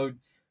this,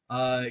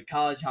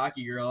 college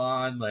hockey girl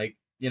on. Like,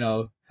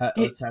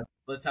 let's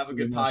have a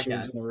good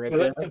podcast.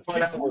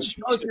 No,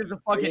 she was a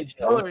fucking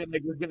killer and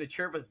like was gonna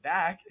chirp us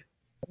back.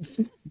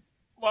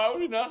 why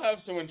would we not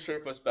have someone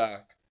chirp us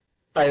back?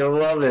 I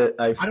love it.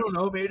 I don't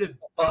know, maybe to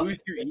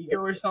boost your ego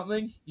or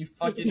something. You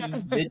fucking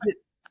midget.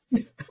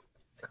 I'm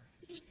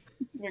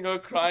gonna go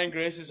cry in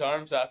Grace's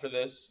arms after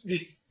this.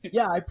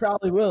 Yeah, I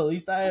probably will. At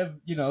least I have,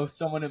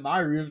 someone in my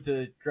room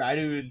to cry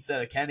to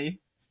instead of Kenny.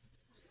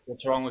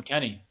 What's wrong with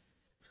Kenny?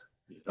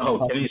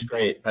 Oh, Kenny's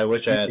great. I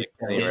wish I had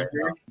Kenny right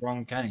now. What's wrong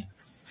with Kenny?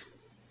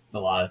 A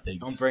lot of things.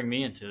 Don't bring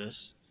me into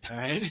this. All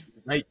right.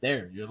 Right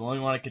there. You're the only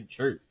one that can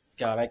chirp.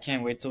 God, I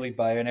can't wait till we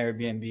buy an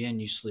Airbnb and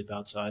you sleep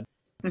outside.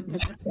 You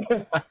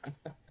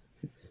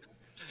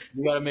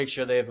got to make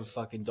sure they have a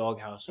fucking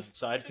doghouse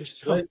outside for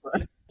yourself.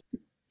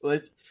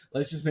 Let's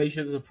just make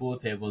sure there's a pool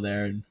table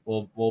there and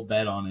we'll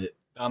bet on it.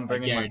 I'm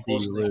bringing my guarantee pool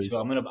you stick, lose. so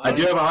I'm gonna. I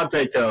do have a hot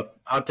take, though.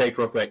 Hot take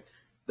real quick.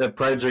 The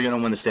Preds are going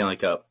to win the Stanley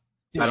Cup.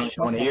 I don't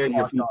want to hear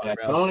your feedback.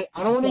 I don't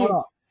want to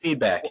hear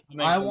feedback.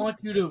 I want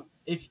you to,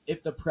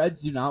 if the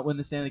Preds do not win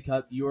the Stanley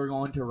Cup, you are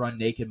going to run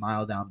naked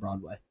mile down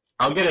Broadway.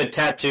 I'll get a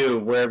tattoo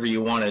wherever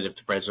you want it if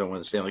the Preds don't win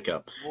the Stanley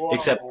Cup.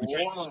 Except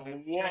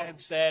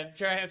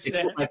Tramp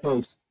my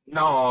face.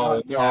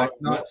 No.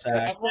 Not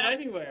sad.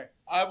 anywhere.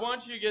 I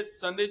want you to get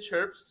Sunday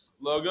Chirps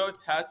logo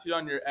tattooed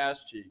on your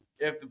ass cheek.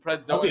 If the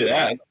Preds I'll don't do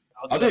that.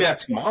 I'll do that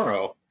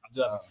tomorrow.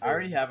 I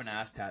already have an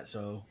ass tat,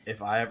 so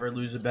if I ever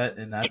lose a bet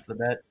and that's the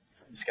bet,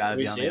 it's got to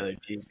be on the other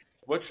cheek.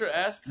 What's your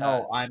ass tat?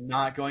 No, I'm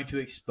not going to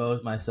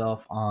expose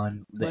myself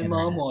on the My internet.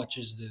 mom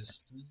watches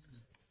this.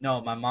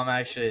 No, my mom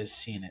actually has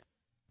seen it.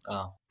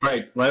 Oh,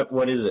 Right.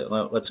 What is it?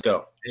 Let's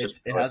go. It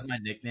has my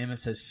nickname. It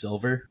says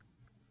Silver.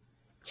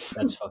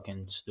 that's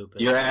fucking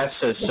stupid. Your ass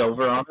says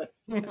silver on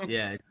it?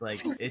 Yeah,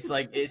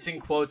 it's in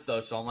quotes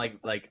though, so I'm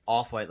like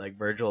off-white, like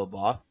Virgil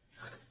Abloh.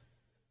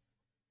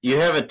 You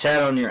have a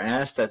tat on your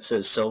ass that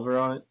says silver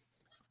on it?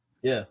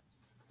 Yeah,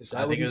 Is I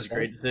that what think you it was a said?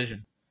 great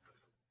decision.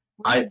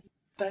 I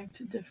Back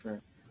to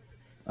different.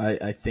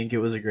 I think it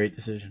was a great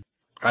decision.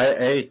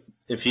 hey,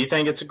 if you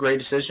think it's a great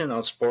decision,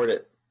 I'll support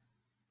it.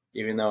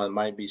 Even though it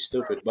might be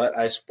stupid, but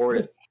I support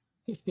it.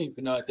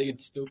 But no, I think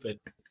it's stupid.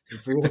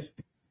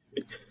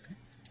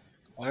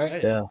 All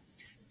right. Yeah.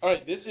 All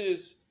right, this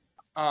is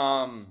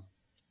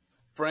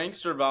Frank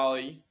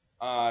Cervalli.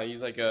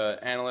 He's like an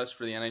analyst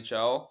for the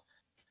NHL.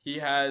 He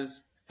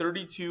has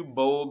 32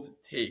 bold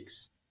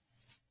takes.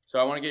 So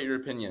I want to get your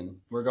opinion.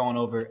 We're going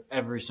over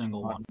every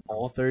single one.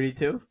 All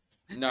 32?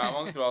 No, I'm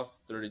only through all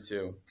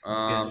 32.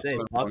 I was gonna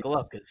say, buckle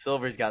up, because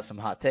Silver's got some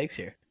hot takes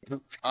here. The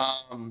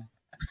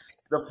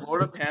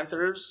Florida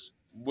Panthers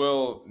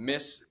will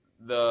miss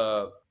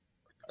the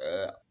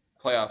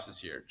playoffs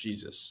this year.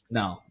 Jesus.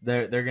 No,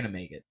 they're gonna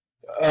make it.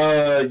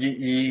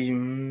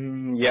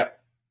 Yeah.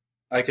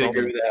 I could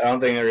agree with that. I don't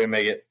think they're going to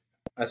make it.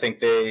 I think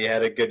they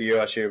had a good year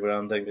last year, but I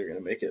don't think they're going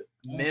to make it.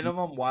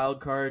 Minimum wild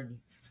card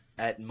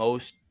at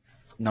most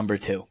number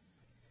 2.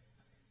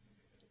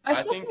 I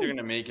still think they're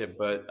gonna make it,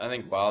 but I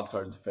think wild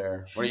card's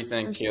fair. What do you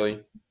think,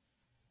 Kaylee?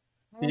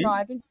 I don't know.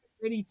 I think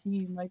they're a gritty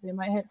team. Like they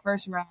might hit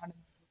first round.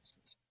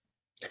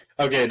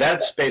 Okay,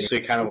 that's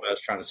basically kind of what I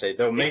was trying to say.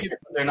 They'll make it,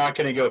 but they're not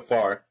going to go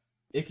far.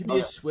 It could be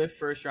a swift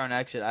first round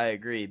exit. I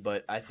agree,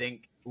 but I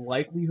think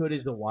likelihood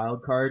is the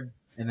wild card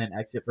and then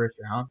exit first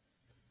round.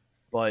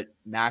 But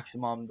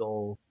maximum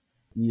they'll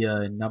be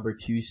a number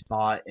 2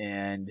 spot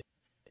and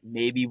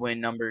maybe win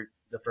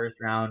the first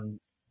round,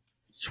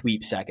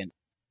 sweep second.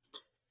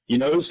 You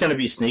know who's going to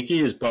be sneaky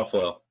is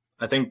Buffalo.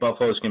 I think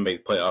Buffalo's going to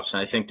make the playoffs,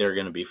 and I think they're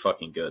going to be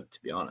fucking good, to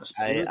be honest.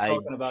 We were I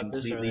talking about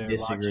this completely earlier,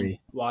 disagree.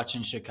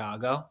 watching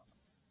Chicago.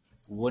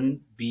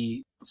 Wouldn't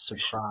be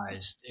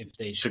surprised if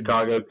they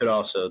Chicago could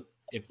also.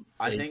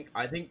 I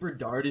think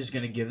Bernard is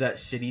going to give that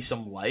city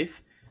some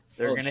life.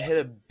 They're going to hit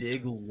a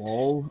big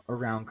lull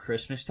around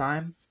Christmas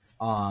time,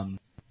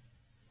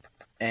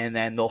 and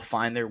then they'll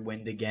find their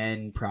wind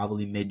again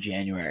probably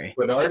mid-January.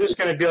 Bernard is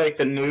going to be like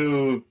the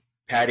new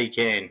Patty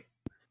Kane.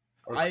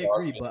 I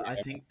agree, but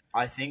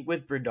I think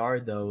with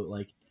Bernard though,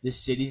 like this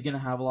city's going to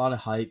have a lot of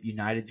hype.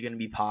 United's going to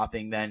be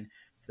popping. Then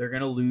they're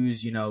going to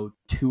lose, 2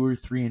 or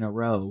 3 in a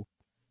row,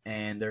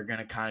 and they're going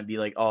to kind of be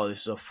like, "Oh,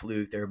 this is a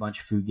fluke. They're a bunch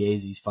of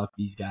fugazis. Fuck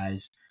these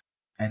guys."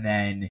 And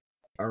then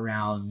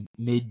around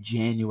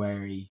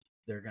mid-January,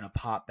 they're going to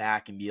pop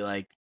back and be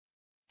like,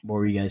 "What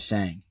were you guys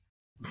saying?"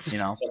 I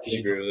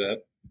agree with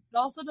that. It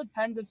also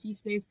depends if he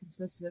stays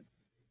consistent.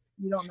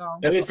 You don't know.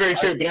 That is very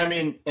true, but I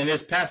mean, in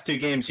his past 2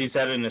 games, he's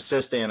had an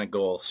assist and a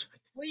goal.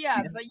 Well,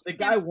 yeah, but The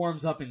guy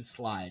warms up and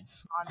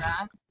slides. on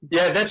that.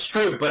 Yeah, that's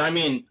true, but I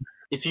mean,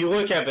 if you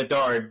look at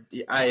Bedard,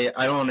 I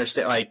don't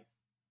understand. Like,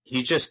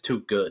 he's just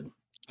too good.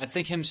 I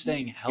think him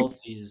staying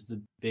healthy is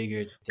the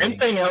bigger Him thing.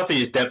 staying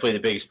healthy is definitely the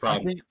biggest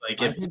problem. I think-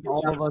 Like, I if think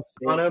it's all of us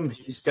on him,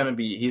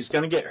 he's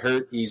gonna get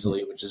hurt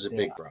easily, which is a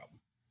big problem.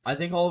 I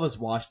think all of us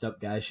washed up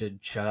guys should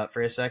shut up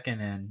for a second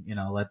and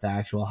let the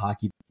actual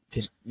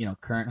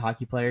current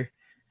hockey player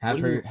have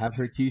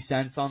her 2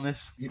 cents on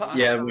this.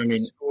 Yeah, I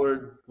mean,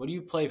 What do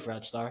you play,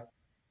 Fred Star?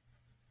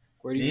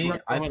 Where do you Me,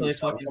 I play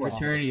fucking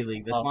fraternity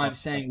league. That's why I'm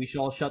saying we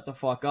should all shut the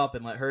fuck up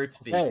and let Hurts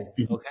be.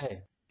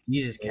 Okay.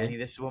 Jesus, Kenny,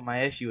 this is what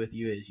my issue with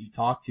you is. You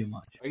talk too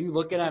much. Are you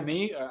looking at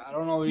me? I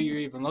don't know what you're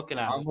even looking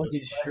at. I'm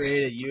looking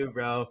straight at you,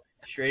 bro.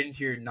 Straight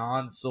into your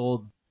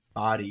non-sold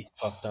body.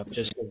 Fucked up.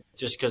 Just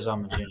because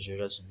I'm a ginger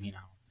doesn't mean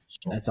I'm.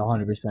 That's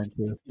 100%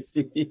 true.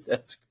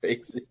 that's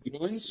crazy. If we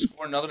win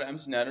score another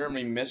empty netter and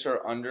we miss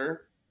our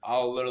under,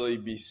 I'll literally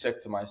be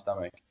sick to my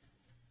stomach.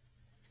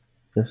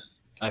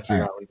 Just I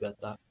forgot we bet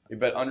that. We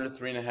bet under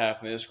 3.5,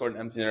 and they just scored an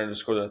empty netter to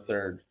score their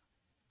third.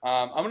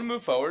 I'm gonna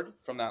move forward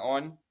from that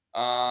one.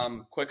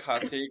 Quick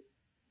hot take: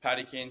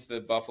 Patty Kane to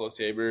the Buffalo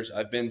Sabres.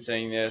 I've been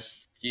saying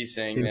this. He's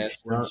saying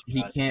this. no,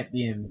 he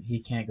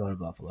can't go to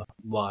Buffalo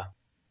Why?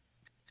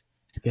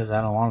 because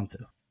I don't want him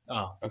to.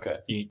 Oh,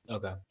 Okay.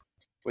 okay.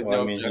 With Well,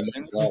 no I mean,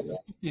 objections.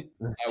 That's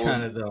I will-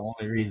 kind of the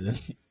only reason.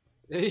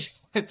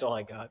 That's all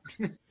I got.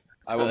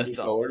 I will move That's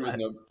all forward I- with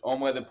no. Oh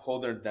my! They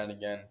pulled their net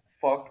again.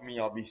 Fuck me!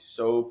 I'll be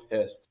so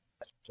pissed.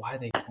 Why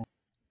they?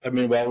 I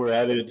mean, while we're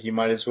at it, he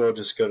might as well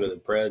just go to the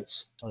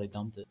Preds. Oh, they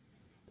dumped it.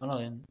 Oh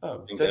no, Oh,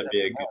 I think that'd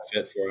be a good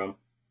fit for him.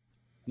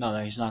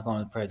 no, he's not going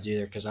to the Preds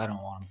either because I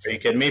don't want him Are you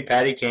to. kidding me?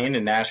 Patty Kane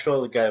in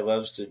Nashville, the guy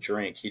loves to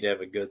drink. He'd have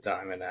a good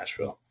time in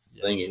Nashville.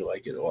 I think he'd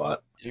like it a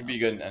lot. He'd be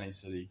good in any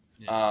city.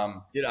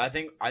 Dude, I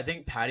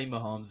think Patty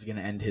Mahomes is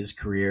gonna end his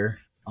career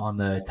on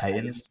the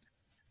Titans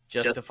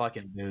just to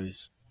fucking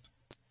booze.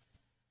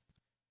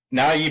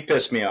 Now you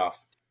piss me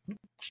off.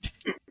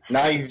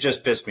 Now you've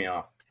just pissed me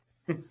off.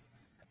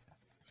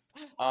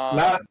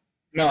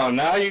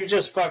 Now you've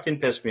just fucking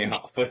pissed me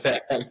off with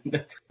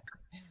that.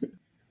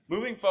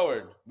 Moving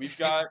forward, we've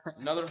got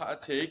another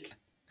hot take.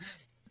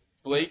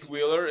 Blake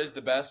Wheeler is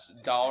the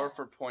best dollar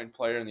for point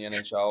player in the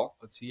NHL.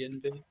 What's he in,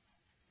 big?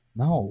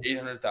 No,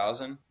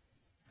 800,000.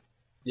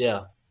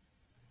 Yeah.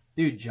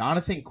 dude,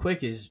 Jonathan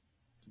Quick is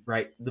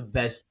the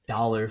best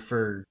dollar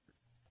for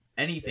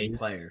anything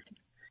player.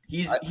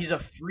 He's a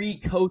free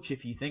coach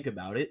if you think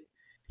about it.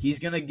 He's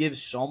gonna give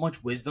so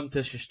much wisdom to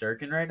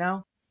Shesterkin right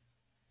now.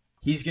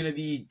 He's gonna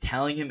be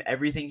telling him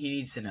everything he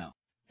needs to know.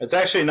 It's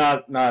actually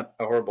not a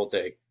horrible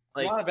take.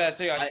 Like, Not a bad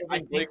take. I still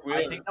think Blake Wheeler.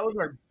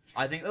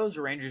 I think that was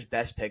the Rangers'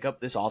 best pickup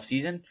this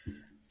offseason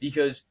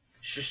because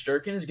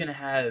Shesterkin is going to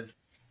have,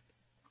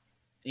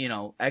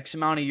 X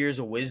amount of years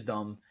of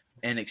wisdom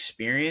and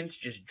experience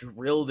just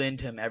drilled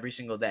into him every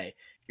single day.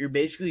 You're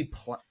basically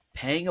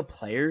paying a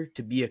player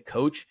to be a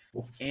coach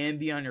and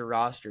be on your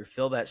roster,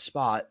 fill that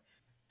spot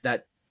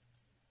that,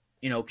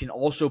 can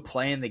also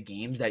play in the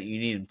games that you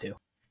need him to.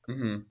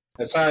 Mm-hmm.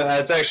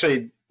 That's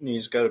actually,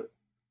 he's got a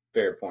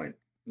fair point.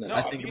 No,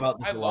 I think about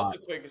this I a love lot. the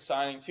Quick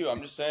signing too.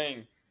 I'm just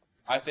saying,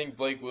 I think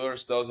Blake Wheeler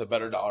still is a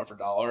better dollar for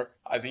dollar.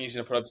 I think he's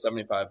going to put up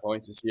 75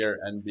 points this year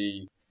and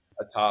be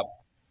a top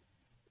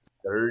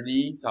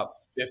 30, top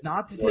 50.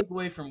 Not to take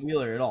away from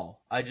Wheeler at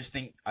all. I just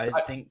think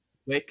think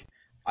Quick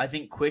I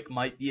think Quick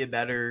might be a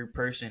better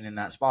person in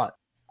that spot.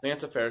 I think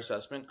that's a fair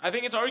assessment. I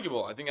think it's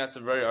arguable. I think that's a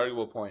very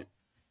arguable point.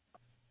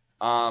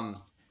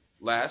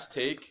 Last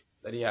take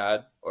that he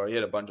had, or he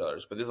had a bunch of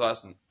others, but this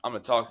last one I'm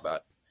going to talk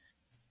about.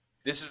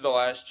 This is the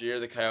last year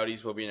the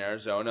Coyotes will be in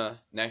Arizona.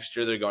 Next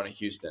year they're going to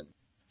Houston.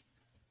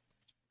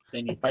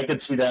 They need. I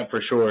could see that for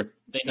sure.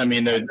 I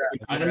mean, the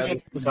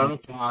Arizona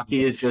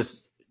hockey is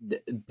just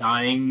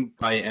dying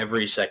by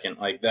every second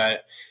like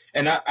that.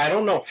 And I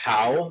don't know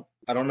how.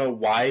 I don't know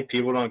why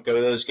people don't go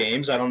to those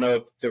games. I don't know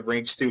if the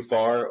rink's too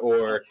far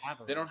or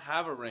They don't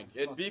have a rink.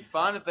 It'd be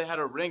fun if they had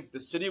a rink. The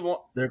city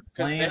won't, They're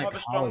because playing they a have a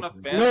strong enough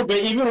college fan. no. But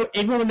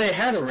even when they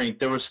had a rink,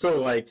 there was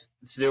still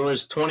there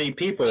was 20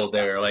 people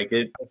there. Like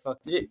it.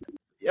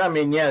 I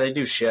mean, yeah, they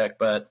do shit,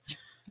 but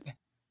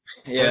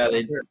yeah,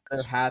 they.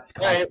 Their hats.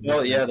 Right,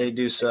 well, yeah, they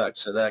do suck,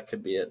 so that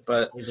could be it.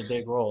 But Plays a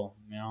big role,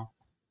 you know.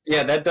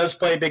 yeah, that does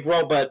play a big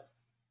role. But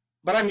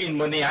I mean,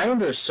 when the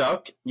Islanders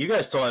suck, you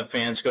guys still have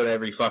fans go to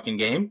every fucking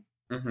game.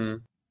 Mm-hmm.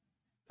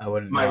 I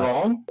wouldn't. Am I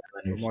wrong?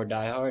 We're more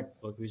diehard.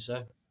 What can we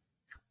say?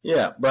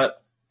 Yeah,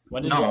 but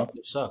When did No.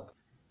 the suck?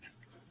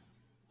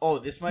 Oh,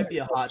 this might be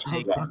a hot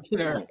take.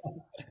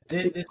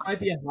 This might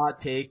be a hot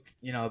take,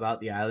 about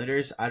the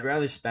Islanders. I'd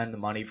rather spend the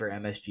money for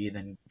MSG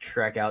than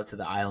trek out to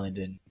the island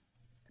and.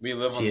 We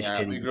live on the CSK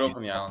island. We grew up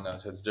on the island, though,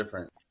 so it's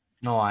different.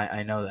 No,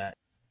 I know that,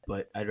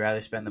 but I'd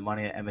rather spend the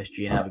money at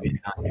MSG and have a good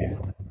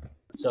time.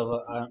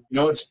 So you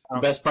know what's the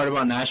best part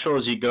about Nashville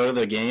is you go to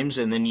the games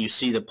and then you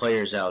see the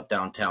players out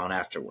downtown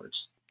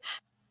afterwards.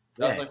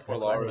 That's like Fort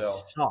that's why they Lauderdale.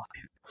 suck.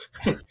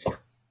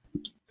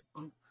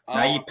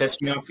 Now you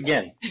pissed me off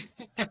again.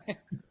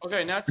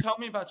 Okay, now tell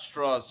me about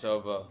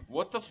Strasova.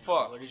 What the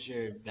fuck? what is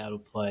your battle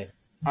play?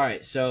 All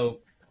right.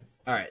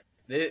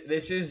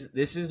 This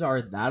is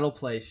our That'll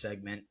Play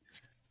segment.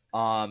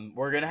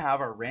 We're gonna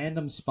have a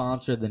random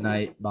sponsor of the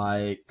night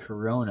by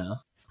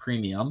Corona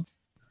Premium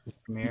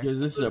Premier. because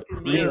this is a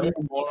Premier.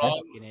 premium.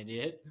 Fucking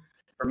idiot.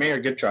 Premier,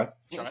 good try.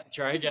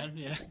 Try again.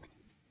 Yeah.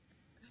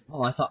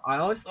 Oh, I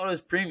always thought it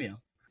was premium,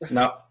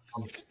 No.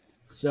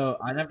 so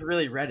I never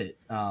really read it.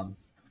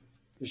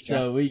 Just try.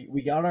 So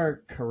we got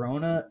our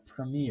Corona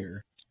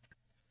Premier.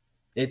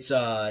 It's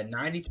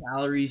 90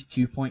 calories,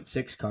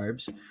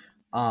 2.6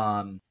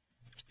 carbs.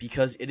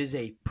 Because it is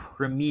a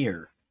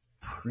premier.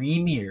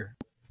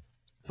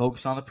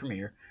 Focus on the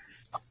premier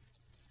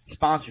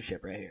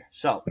sponsorship right here.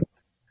 So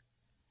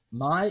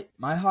my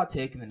hot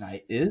take in the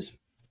night is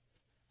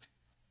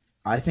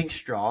I think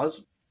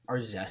straws are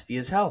zesty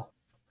as hell.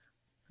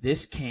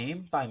 This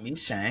came by me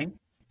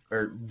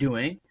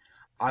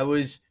I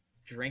was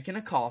drinking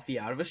a coffee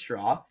out of a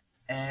straw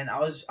and I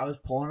was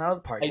pulling out of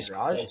the parking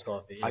garage.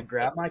 Coffee, I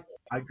grab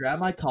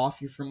my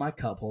coffee from my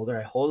cup holder.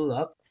 I hold it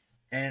up,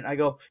 and I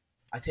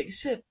take a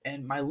sip,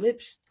 and my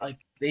lips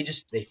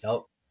they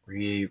felt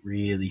really,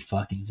 really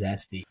fucking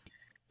zesty.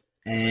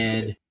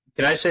 And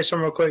Can I say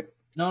something real quick?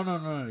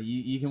 no,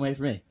 you can wait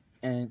for me.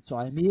 And so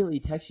I immediately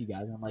text you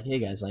guys. And I'm like, hey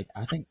guys,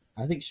 I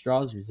think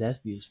straws are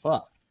zesty as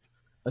fuck,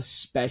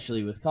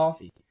 especially with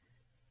coffee.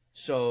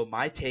 So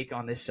my take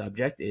on this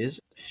subject is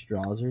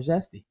straws are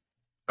zesty.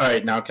 All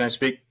right, now can I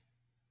speak?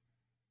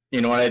 You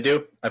know what I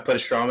do? I put a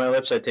straw on my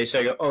lips. I taste it.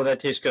 I go, oh, that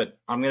tastes good.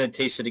 I'm gonna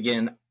taste it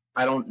again.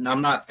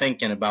 I'm not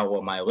thinking about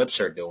what my lips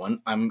are doing.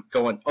 I'm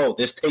going, oh,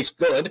 this tastes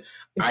good.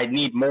 I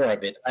need more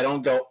of it. I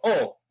don't go,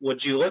 oh,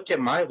 would you look at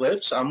my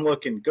lips? I'm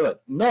looking good.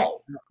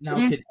 No. Now,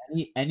 could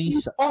Could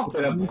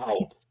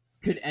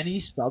any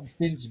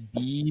substance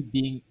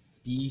be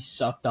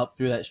sucked up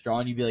through that straw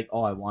and you'd be like,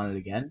 oh, I want it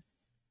again?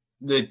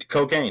 The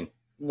cocaine.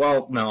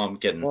 Well, no, I'm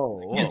kidding.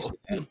 Whoa.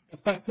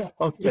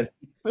 I'm kidding.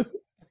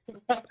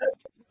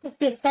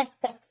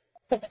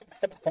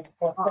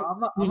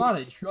 I'm not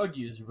a drug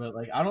user, but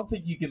I don't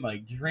think you can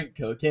drink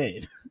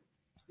cocaine.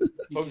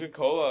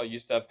 Coca-Cola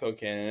used to have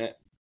cocaine in it.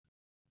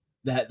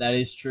 That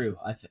is true.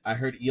 I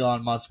heard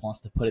Elon Musk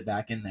wants to put it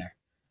back in there.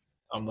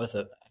 I'm with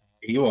it.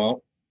 You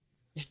won't.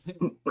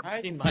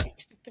 Pretty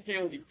much.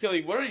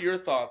 Philly, what are your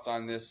thoughts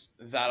on this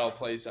That'll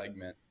Play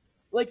segment?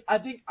 I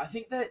think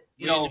that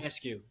We didn't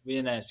ask you.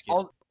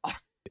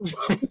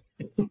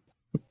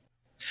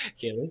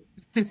 Kaylee?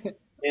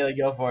 Haley,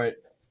 go for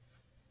it.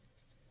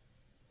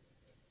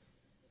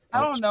 I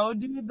don't know,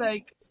 dude.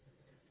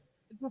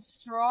 It's a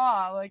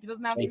straw. It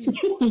doesn't have to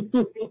be.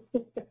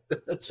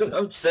 That's what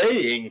I'm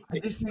saying. I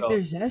just think they're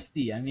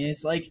zesty. I mean,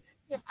 it's like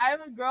I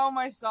have a girl on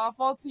my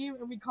softball team,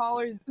 and we call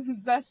her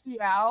Zesty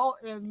Al,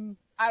 and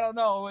I don't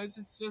know.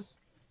 It's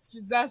just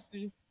she's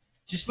zesty.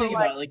 just But, think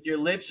about it. Your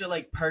lips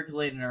are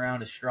percolating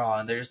around a straw,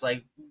 and there's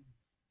like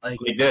Like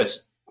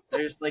this.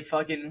 there's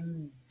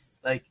fucking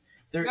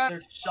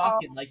they're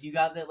sucking. You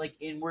got that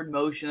inward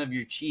motion of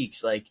your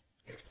cheeks.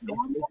 It's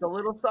a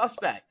little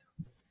suspect.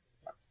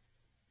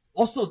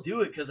 I'll still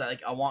do it because I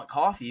want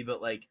coffee,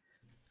 but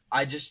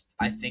I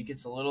think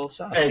it's a little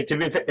sus. Hey, to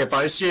be fair, if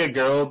I see a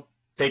girl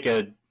take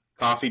a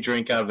coffee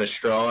drink out of a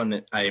straw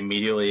and I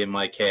immediately am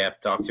like, hey, I have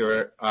to talk to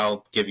her,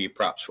 I'll give you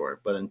props for it.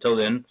 But until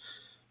then,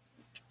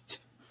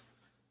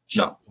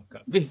 no.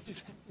 Okay.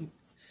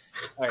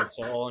 All right,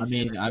 so I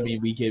mean,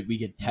 we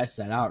could test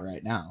that out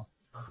right now.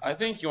 I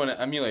think you want to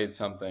emulate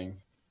something.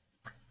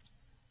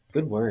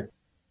 Good word.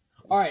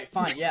 All right,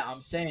 fine. Yeah,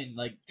 I'm saying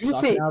like You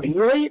sucking say out.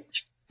 emulate?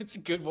 It's a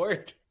good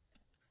word.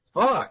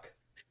 Fuck.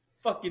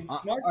 Fucking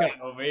smart alright. guy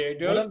over here, What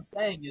dude. I'm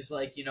saying is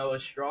like a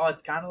straw.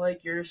 It's kind of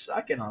like you're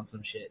sucking on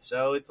some shit.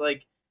 So it's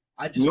like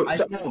I just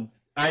You,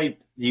 I,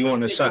 you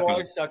want to suck You on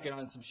are sucking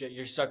on some shit.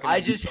 You're sucking. I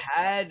on just some-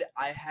 had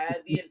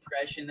the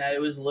impression that it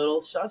was a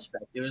little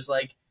suspect. It was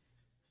like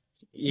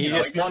You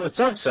just want to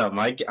suck something.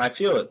 I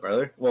feel it,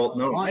 brother. Well,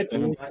 no, I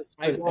don't.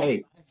 I don't-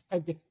 Hey.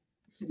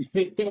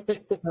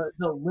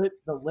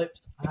 the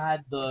lips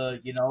had the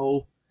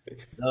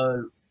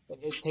the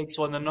It takes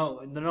one to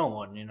know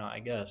one, I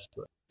guess.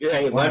 But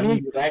Hey, let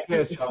me back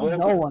this up.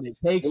 no one. It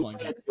takes one.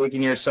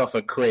 Digging yourself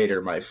a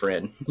crater, my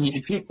friend.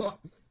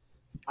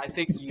 I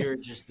think you're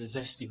just the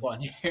zesty one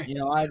here.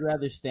 I'd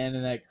rather stand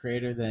in that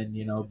crater than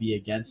be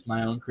against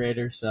my own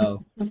crater.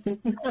 So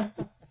All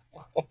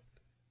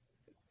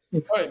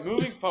right,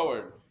 moving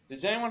forward.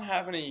 Does anyone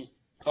have any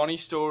funny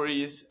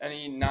stories?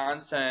 Any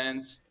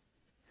nonsense?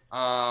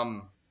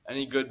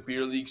 Any good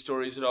beer league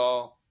stories at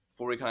all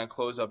before we kind of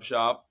close up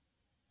shop?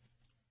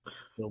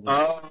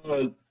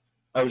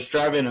 I was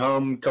driving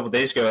home a couple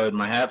days ago and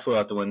my hat flew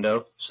out the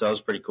window, so that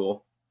was pretty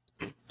cool.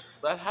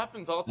 That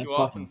happens all that too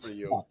often fucking for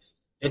you. sucks.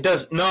 It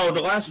does. No,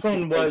 the last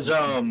one was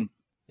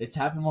It's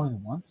happened more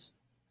than once.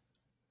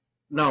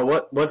 No,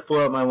 what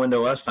flew out my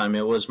window last time?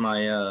 It was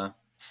my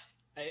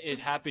It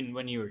happened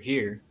when you were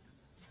here.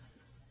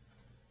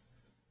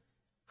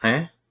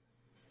 huh?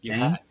 Your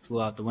hat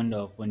flew out the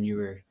window when you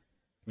were.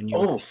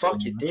 Oh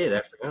fuck! It did. I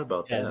forgot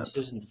about Yeah, that. this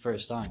isn't the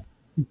first time.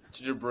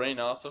 Did your brain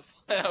also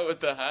fly out with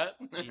the hat?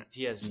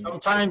 He has.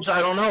 Sometimes I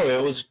don't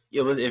know.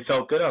 It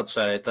felt good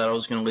outside. I thought I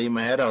was gonna leave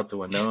my head out the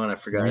window, and I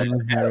forgot Rain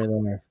was never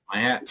there. my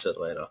hat said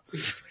later.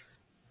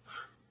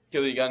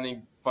 Kelly, you got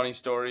any funny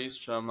stories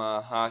from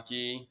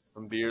hockey,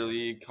 from beer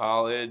league,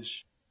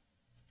 college?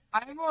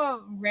 I have a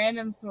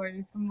random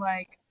story from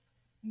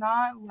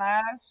not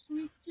last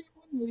week,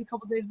 maybe a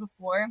couple days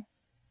before.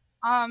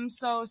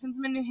 So since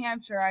I'm in New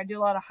Hampshire, I do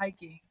a lot of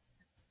hiking.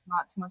 It's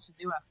not too much to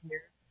do out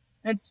here.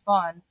 It's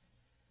fun.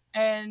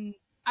 And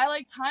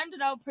I timed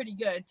it out pretty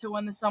good to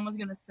when the sun was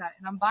gonna set,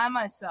 and I'm by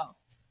myself.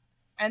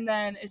 And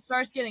then it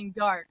starts getting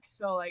dark,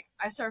 so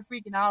I start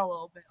freaking out a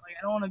little bit.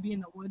 I don't want to be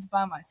in the woods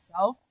by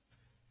myself.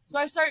 So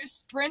I start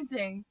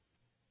sprinting,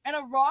 and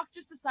a rock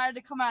just decided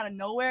to come out of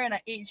nowhere, and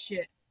I ate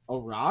shit. A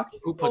rock?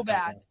 Who so put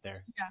that bad. out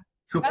there?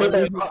 Who That's put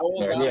that like- rock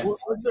there? Yeah.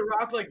 Was the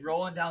rock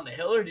rolling down the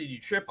hill, or did you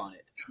trip on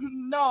it?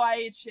 No, I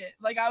ate shit.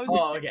 I was.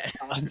 Oh, okay.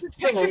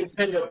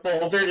 The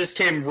boulder just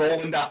came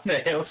rolling down the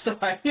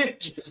hillside.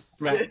 Just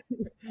smacked.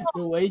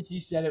 The way she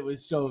said it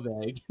was so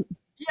vague.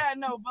 Yeah,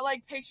 no, but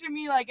picture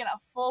me in a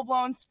full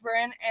blown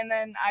sprint, and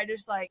then I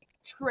just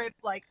trip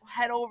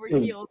head over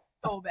heels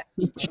so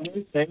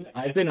bad.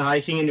 I've been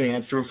hiking in New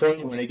Hampshire before.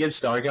 When it gets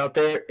dark out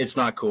there, it's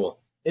not cool.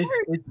 It's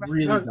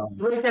really dumb.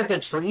 Look at the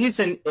trees,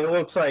 and it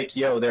looks like,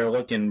 yo, they're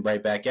looking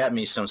right back at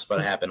me. Something's about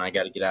to happen. I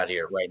got to get out of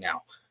here right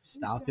now.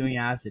 Stop doing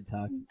acid,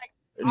 Tuck.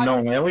 No,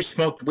 I always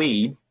smoked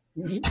weed.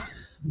 Man.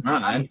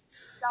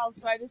 South,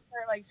 so I just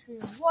started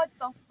screaming, "What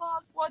the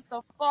fuck? What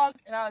the fuck?"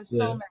 And I was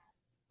so Yeah. mad.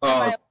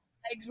 Oh, My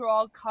legs were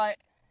all cut.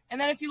 And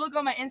then if you look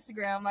on my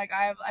Instagram,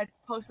 I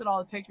posted all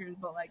the pictures,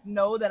 but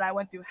know that I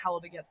went through hell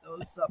to get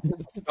those. So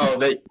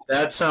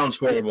that sounds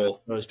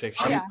horrible. Those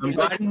pictures. Yeah. I'm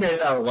glad you made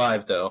it out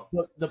alive, though.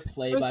 The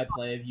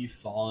play-by-play of you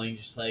falling,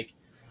 just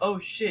oh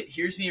shit,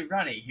 here's me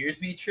running, here's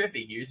me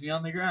tripping, here's me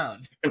on the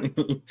ground.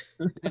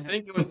 I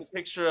think it was a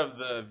picture of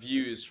the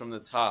views from the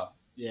top.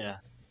 Yeah.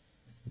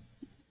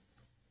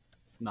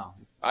 No.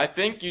 I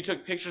think you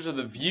took pictures of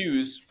the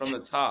views from the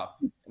top,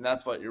 and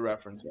that's what you're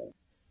referencing.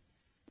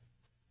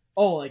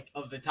 Oh,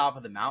 of the top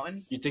of the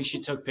mountain? You think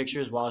she took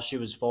pictures while she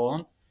was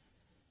falling?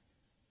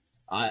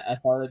 I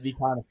thought it'd be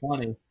kind of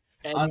funny.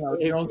 I don't know,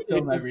 girls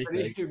film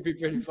everything. It'd be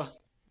pretty fun.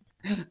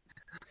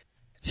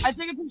 I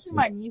took a picture of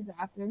my knees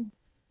after.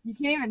 You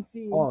can't even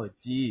see. Oh,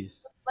 jeez.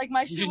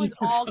 My shit was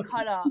all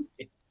cut up.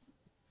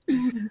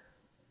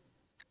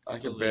 I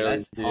can barely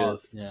That's see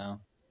tough. Yeah.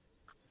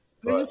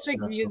 It was a sick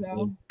view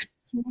though.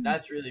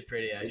 That's really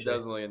pretty, it. It actually.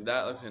 does look.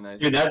 That looks nice.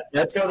 Dude,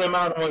 that's the other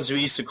mountain ones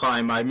we used to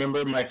climb. I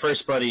remember my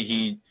first buddy,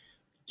 he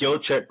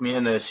guilt tripped me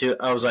in this.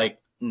 I was like,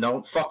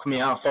 don't fuck me,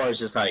 how far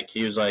is this hike?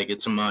 He was like,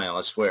 it's a mile,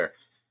 I swear.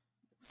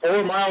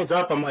 4 miles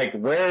up, I'm like,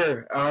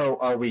 where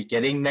are we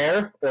getting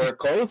there or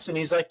close? And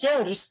he's like,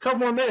 yeah, just a couple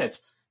more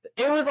minutes.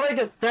 It was like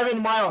a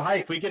 7-mile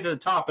hike. We get to the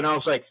top, and I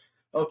was like,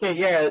 okay,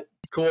 yeah,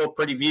 cool,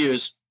 pretty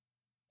views.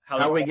 How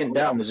are we getting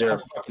down? Is there a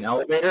fucking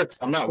elevator? 'Cause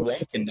I'm not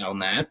walking down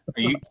that.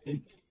 Are you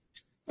kidding?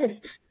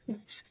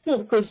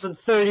 It was a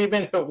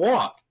 30-minute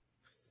walk.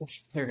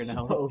 There an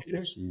So,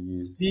 elevator?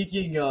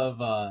 speaking of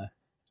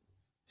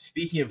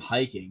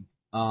hiking,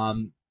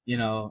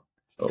 the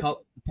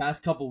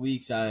past couple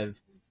weeks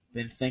I've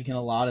been thinking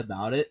a lot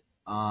about it.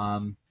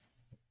 You've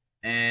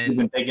And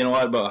been thinking a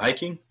lot about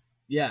hiking?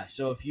 yeah,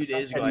 so a few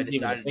days ago I Thinking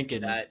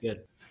decided is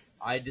good.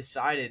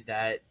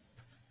 that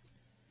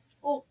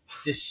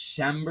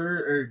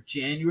December or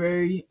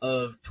January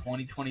of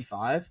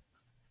 2025,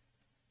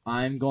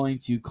 I'm going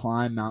to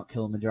climb Mount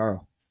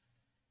Kilimanjaro.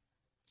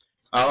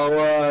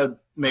 I'll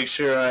make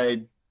sure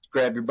I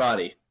grab your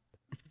body.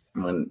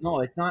 No,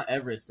 it's not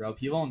Everest, bro.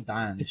 People don't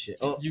die on this shit.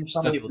 Oh,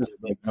 some people do,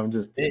 but I'm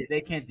just kidding.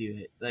 they can't do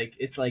it. Like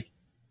it's like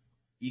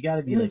you got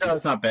to be No, like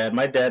it's not bad.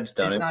 My dad's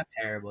done it's it. not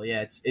terrible.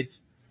 Yeah,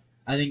 it's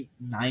I think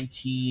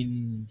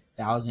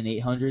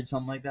 19,800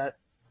 something like that.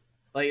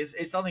 Like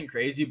it's nothing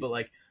crazy, but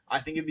like I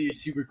think it'd be a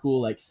super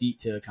cool like feat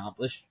to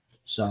accomplish.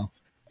 So All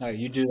right,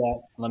 you do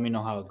that. Let me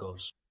know how it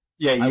goes.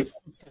 Yeah, I-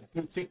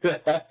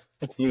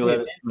 you let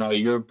us know.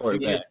 You're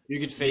important. Yeah. You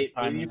could maybe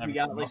FaceTime me. if we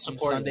got like some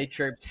Sunday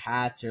Chirps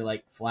hats or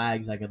like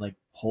flags, I could like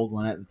hold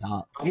one at the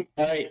top. All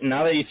right,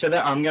 now that you said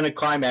that, I'm gonna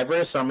climb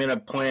Everest. I'm gonna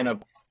plant a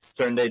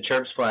Sunday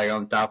Chirps flag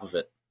on top of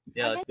it.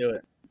 Yeah, let's do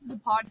it. The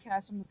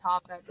podcast from the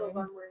top that day.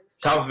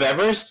 Top of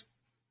Everest?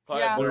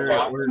 Probably Yeah. a better We're-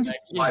 one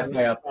next year. I think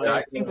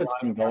that's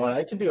going.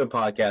 I can do a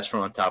podcast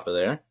from on top of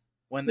there.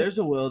 When there's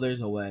a will,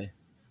 there's a way.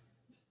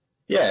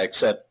 Yeah,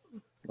 except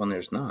when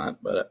there's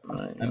not. But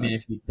I mean,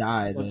 if you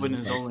die, Except then when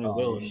it's there's like, only oh,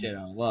 will. you're shit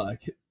out of luck.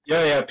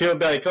 yeah. People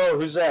be like, "Oh,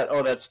 who's that?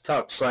 Oh, that's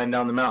Tuck sliding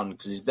down the mountain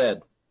because he's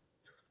dead."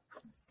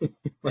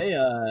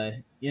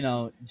 Hey,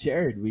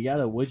 Jared, we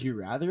got a would you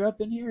rather up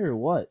in here or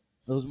what?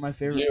 Those are my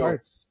favorite Yeah.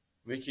 parts.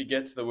 We could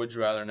get to the would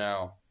you rather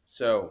now.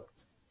 So,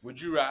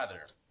 would you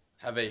rather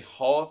have a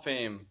Hall of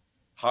Fame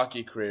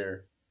hockey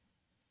career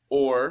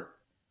or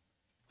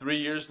 3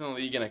 years in the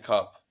league and a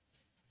cup?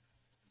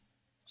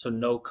 So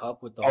no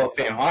cup with the Hall of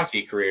Fame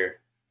hockey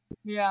career.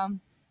 Yeah.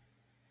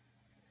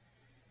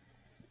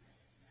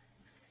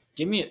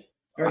 Give me it.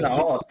 You're in the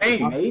Hall of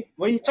Fame, mate.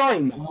 What are you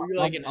talking about? You're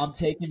like an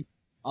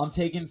I'm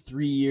taking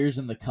 3 years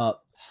in the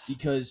cup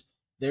because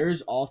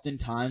there's often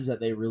times that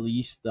they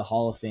release the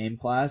Hall of Fame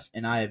class,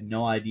 and I have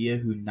no idea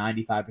who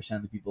 95%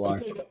 of the people are.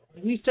 Are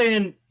you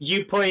saying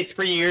you play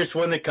 3 years,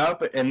 win the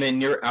cup, and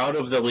then you're out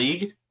of the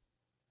league?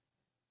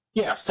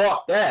 Yeah,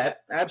 fuck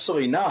that.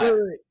 Absolutely not.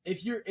 Wait.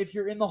 If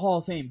you're in the Hall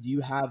of Fame, do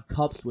you have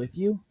cups with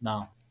you?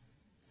 no.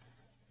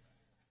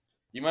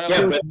 You might have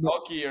Yeah, a but-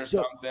 Kentucky or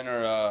so- something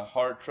or a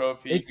Hart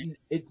Trophy.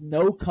 It's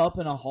no cup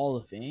in a Hall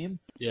of Fame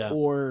Yeah.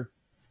 or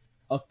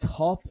a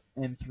cup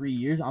in 3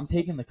 years. I'm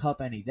taking the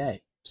cup any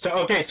day.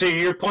 So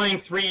you're playing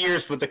 3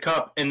 years with the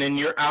cup, and then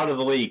you're out of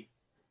the league.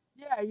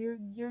 Yeah, you're.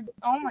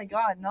 Oh my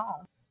God, no.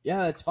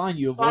 Yeah, it's fine.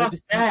 You avoid Fuck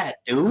the that,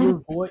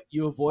 dude.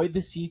 you avoid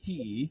the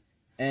CTE,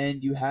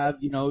 and you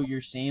have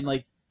your same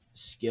like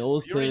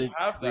skills you already to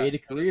have create that.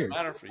 a So it doesn't career.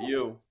 matter for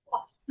you.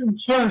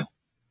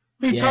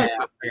 What are you Yeah, talking I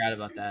about? forgot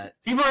about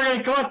that. People are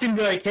gonna come up to you and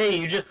be like, "Hey,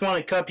 you just won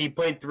a cup. You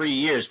played 3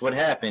 years. What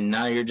happened?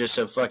 Now you're just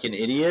a fucking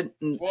idiot."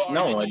 Well, I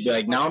No, mean, I'd you be like,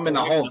 just "Now I'm in the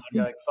Hall of Be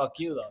Fame." like, fuck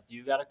you though. Do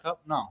you got a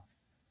cup? No.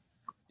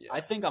 Yeah.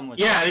 I think I'm with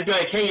Yeah, you. they'd be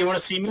like, "Hey, you want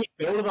to see me?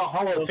 Go to the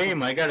Hall of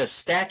Fame. I got a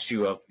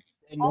statue of."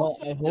 And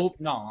Also- I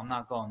hope no, I'm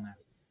not going there.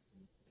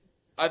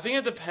 I think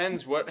it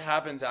depends what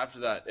happens after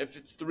that. If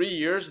it's 3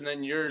 years and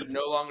then you're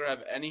no longer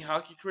have any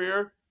hockey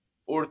career,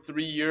 or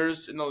 3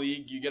 years in the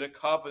league, you get a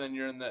cup and then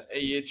you're in the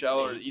AHL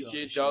or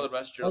ECHL the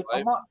rest of your like, I'm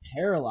life. not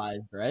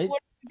paralyzed, right?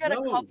 What if you get a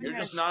No, cup in you're your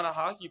just not a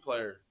hockey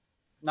player.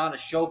 Not a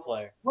show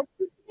player. What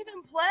if you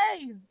didn't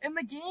play in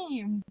the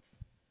game?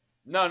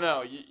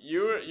 No,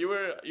 you were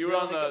You're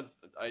on like the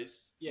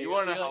ice. Yeah, you you're-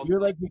 weren't a you're health.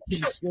 You're like a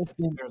consistent.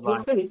 You're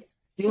lying.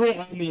 You were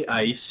on the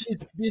ice.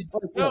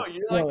 No,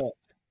 you're like-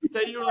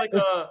 Say you're like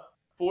a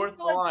fourth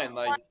Like, line,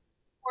 like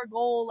Or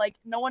goal, like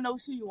no one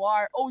knows who you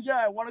are. Oh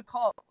yeah, I won a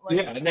cup. Like,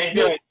 Yeah, and they'd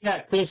be like,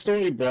 "Yeah, cool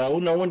story, bro.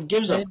 No one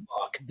gives a Then-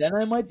 fuck." Then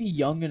I might be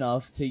young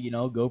enough to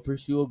go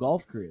pursue a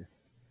golf career.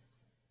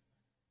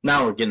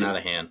 Now we're getting out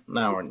of hand.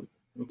 Now we're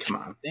come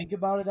on. Think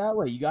about it that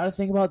way. You got to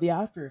think about the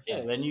after effects.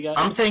 Yeah, then you got.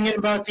 I'm thinking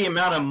about the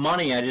amount of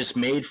money I just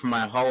made from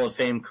my Hall of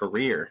Fame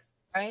career.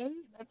 right?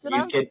 That's what You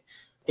I'm could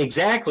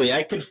exactly.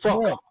 I could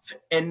fuck Yeah. off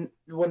and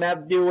wouldn't have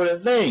to deal with a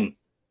thing.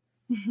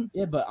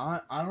 Yeah, but I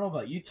don't know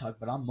about you, Tuck,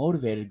 but I'm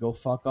motivated to go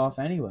fuck off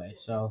anyway.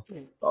 So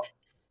Ugh,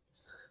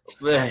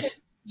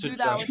 do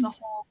that with the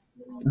whole.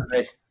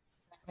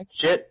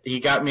 Shit,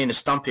 he got me in a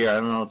stump here. I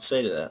don't know what to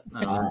say to that.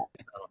 I don't know.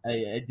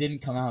 it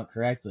didn't come out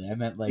correctly. I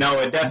meant like No,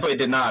 it definitely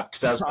did not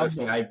because I was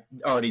listening. I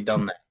already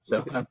done that.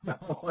 So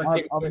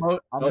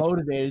I'm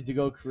motivated to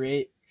go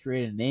create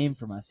a name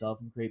for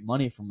myself and create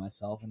money for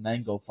myself, and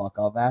then go fuck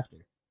off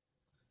after.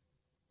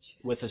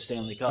 with the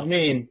Stanley I Cup.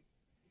 mean,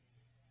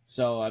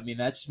 So I mean,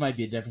 that just might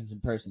be a difference in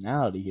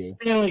personality here.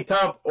 Stanley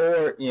Cup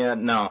or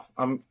no,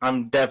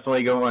 I'm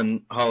definitely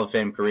going Hall of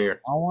Fame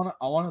career. I want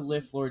to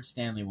lift Lord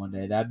Stanley one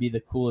day. That'd be the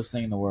coolest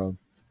thing in the world.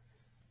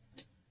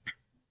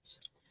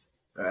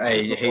 I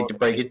hate to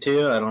break it to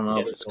you. I don't know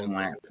if it's going to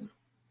happen.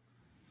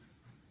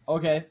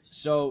 Okay,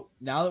 so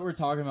now that we're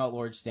talking about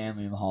Lord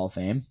Stanley in the Hall of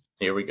Fame,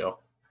 Here we go.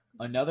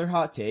 another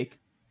hot take.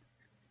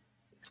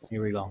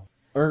 Here we go.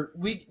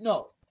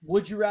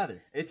 Would you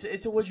rather? It's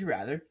a would you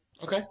rather.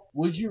 okay.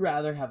 Would you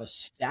rather have a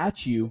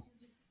statue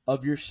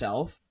of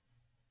yourself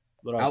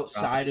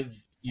outside of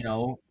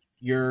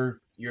your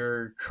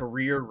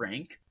career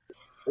rank,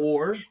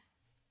 or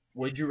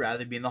would you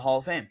rather be in the Hall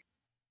of Fame?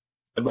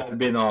 I'd rather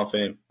be in the Hall of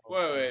Fame.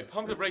 Wait.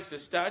 Pump the brakes. The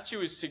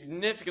statue is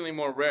significantly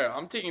more rare.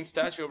 I'm taking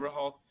statue over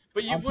Hall.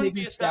 But you I'm wouldn't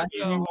be taking a statue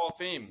statue. out of the Hall of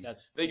Fame.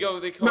 That's They go.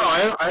 No,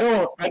 I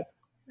don't.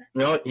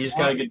 No, he's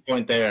got a good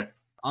point there.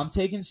 I'm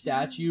taking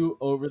statue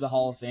over the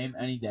Hall of Fame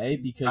any day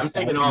because I'm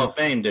taking Hall of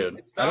Fame, dude.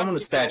 It's I don't not want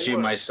to statue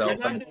before. myself. You're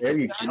not Like, getting are you a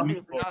kidding statue me?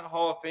 if you're not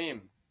Hall of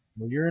Fame.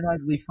 Well, you're an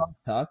ugly fuck,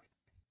 Tuck.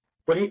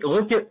 What do you,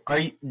 look at?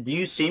 Do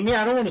you see me?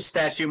 I don't want to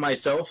statue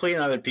myself. And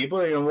other people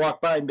are gonna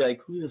walk by and be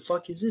like, "Who the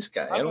fuck is this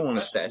guy?" I don't want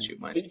to statue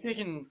myself.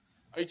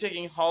 Are you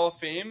taking Hall of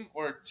Fame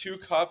or 2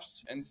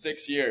 cups in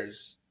 6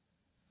 years?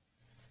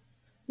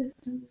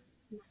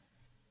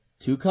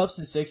 2 cups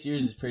in 6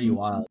 years is pretty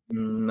wild.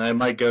 I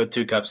might go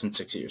 2 cups in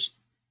 6 years.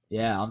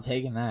 Yeah, I'm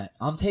taking that.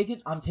 I'm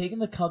taking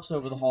the cups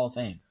over the Hall of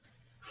Fame.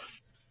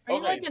 Are you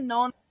Okay. like a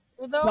known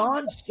though?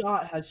 John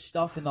Scott has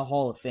stuff in the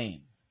Hall of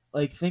Fame.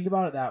 Like, think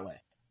about it that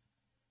way.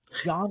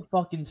 John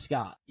fucking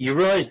Scott. You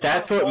realize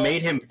that's what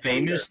made him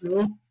famous,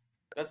 though?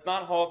 That's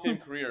not Hall of Fame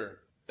career.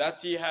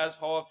 He has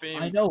Hall of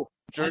Fame I know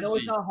jersey.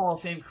 it's not a Hall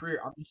of Fame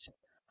career.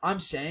 I'm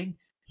saying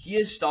he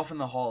has stuff in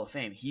the Hall of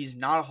Fame. He's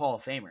not a Hall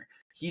of Famer.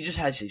 He just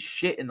has his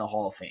shit in the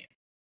Hall of Fame.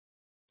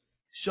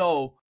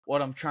 So,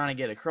 what I'm trying to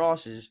get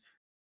across is,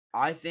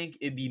 I think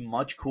it'd be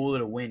much cooler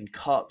to win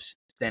cups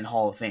than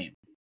Hall of Fame.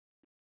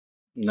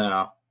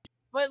 No.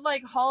 But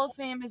like Hall of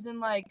Fame is in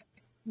like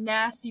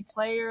nasty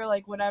player,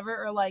 like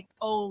whatever, or like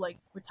like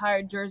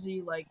retired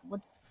jersey, like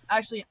what's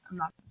actually I'm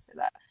not gonna say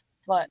that.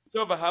 But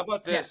Sova, how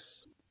about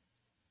this?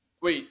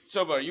 Wait,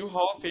 Sova, are you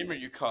Hall of Fame or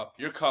you Cup?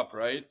 You're Cup,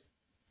 right?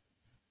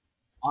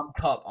 I'm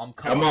cup. I'm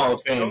Hall of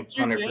Fame, Don't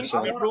you think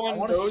 100%. everyone I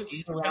wanna knows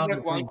skate around Henrik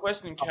with my-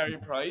 Lundqvist and Carey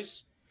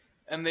Price,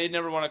 and they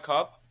never won a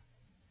cup?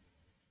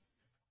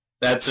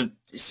 That's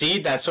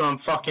what I'm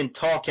fucking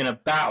talking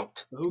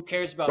about. who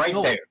cares about Right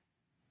No. there.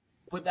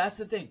 But that's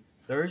the thing.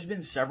 There's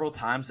been several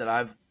times that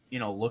I've,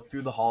 looked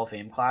through the Hall of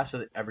Fame class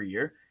every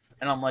year,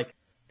 and I'm like,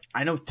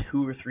 I know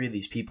 2 or 3 of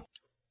these people.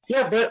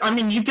 Yeah, but I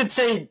mean, you could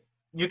say,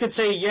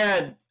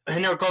 yeah,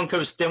 Henrik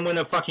Lundqvist didn't win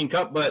a fucking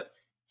cup, but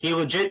he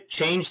legit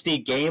changed the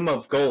game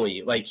of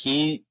goalie. Like,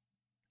 he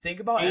Think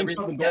about changed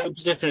how the everything. goalie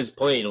position is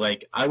played.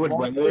 Like, I would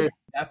rather. Lundqvist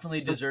definitely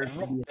deserves to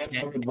be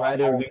a I would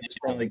rather win a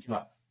Stanley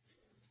Cup.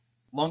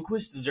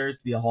 Lundqvist deserves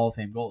to be a Hall of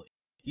Fame goalie.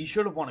 He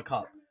should have won a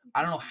cup.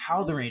 I don't know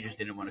how the Rangers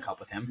didn't win a cup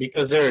with him.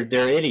 Because they're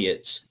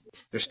idiots.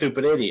 They're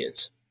stupid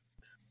idiots.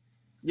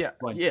 Yeah,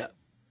 yeah.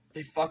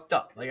 They fucked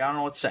up. Like, I don't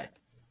know what to say.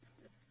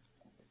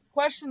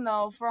 question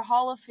though, for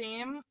Hall of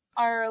Fame,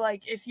 are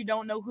like if you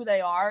don't know who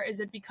they are, is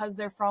it because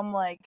they're from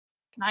like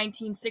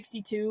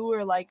 1962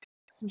 or like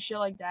some shit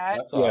like that?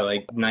 That's Yeah, all.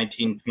 like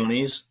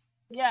 1920s.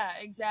 Yeah,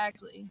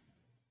 exactly.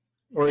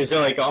 Or is it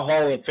like a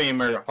Hall of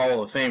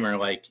Famer,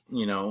 like,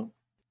 Yeah.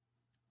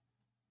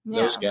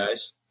 those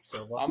guys?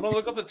 I'm gonna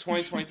look up the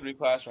 2023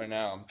 class right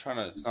now.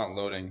 It's not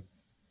loading.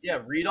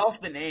 Yeah, read off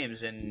the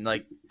names and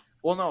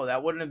well, no,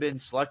 that wouldn't have been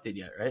selected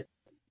yet, right?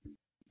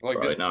 Like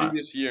Probably this not.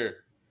 previous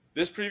year.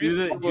 This previous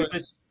Do the- year do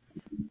was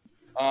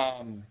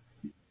who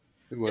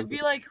It'd was be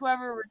it? like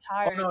whoever Oh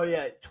retired. no,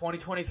 yeah,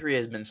 2023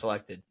 has been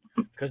selected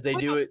because they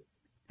do it.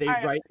 They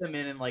Alright. write them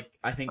in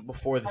I think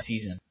before the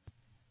season.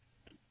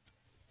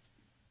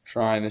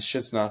 Trying, this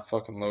shit's not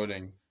fucking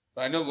loading.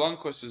 But I know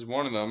Lundqvist is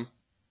one of them.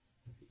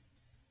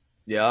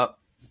 Yep.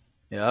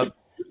 I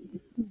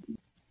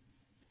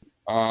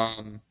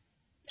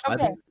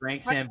Okay. think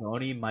Frank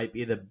Zamboni might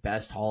be the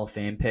best Hall of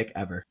Fame pick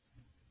ever.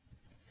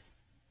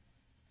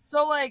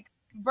 So like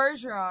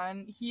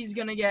Bergeron, he's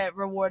gonna get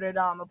rewarded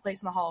a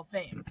place in the Hall of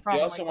Fame from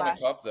He also like won a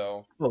last. cup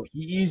though. Oh, he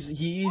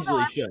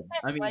easily should.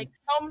 I mean, like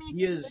so many,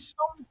 he there's is. so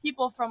many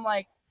people from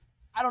like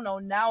I don't know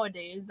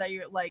nowadays that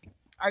you're like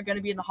are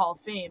gonna be in the Hall of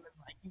Fame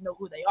and like you know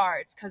who they are.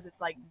 It's because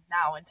it's like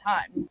now in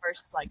time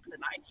versus like the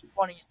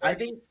 1920s.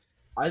 30s.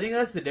 I think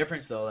that's the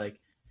difference though. Like,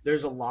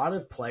 there's a lot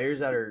of players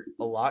that are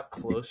a lot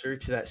closer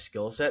to that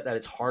skill set that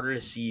it's harder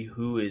to see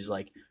who is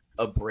like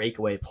a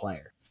breakaway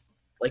player.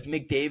 Like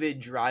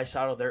McDavid,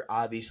 Draisaitl, they're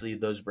obviously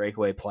those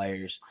breakaway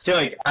players. So,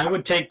 like, I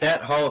would take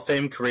that Hall of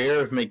Fame career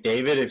of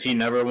McDavid if he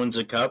never wins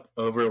a cup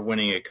over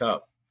winning a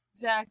cup.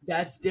 Exactly.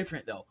 That's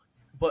different though.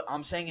 But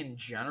I'm saying in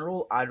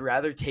general, I'd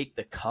rather take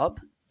the cup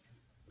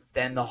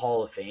than the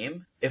Hall of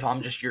Fame if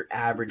I'm just your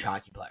average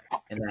hockey player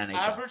in the NHL.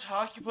 Average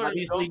hockey players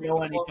Obviously, don't no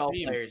make the Hall of NHL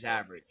Fame. player is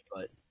average,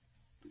 but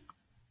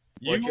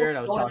You Jared,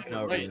 I was don't talking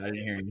over right. you. I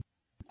didn't hear you.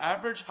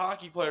 Average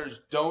hockey players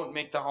don't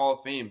make the Hall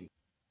of Fame.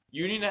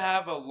 You need to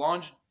have a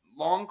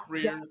long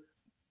career,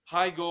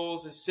 high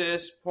goals,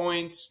 assists,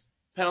 points,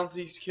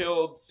 penalties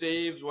killed,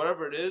 saves,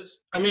 whatever it is.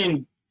 I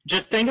mean,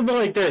 just think of it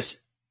like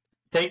this.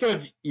 Think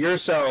of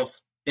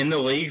yourself in the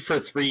league for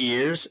 3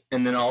 years,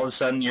 and then all of a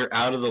sudden you're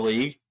out of the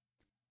league.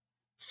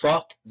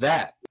 Fuck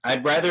that.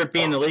 I'd rather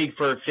be in the league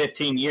for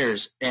 15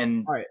 years.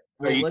 And All right, Are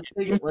well, you-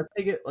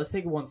 let's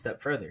take it one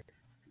step further.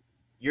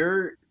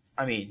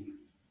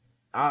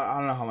 I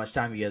don't know how much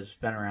time you guys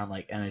spent around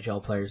like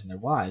NHL players and their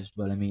wives,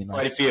 but I mean,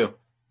 quite a like, few.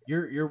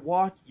 you're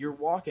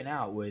walking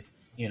out with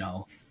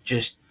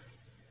just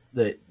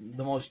the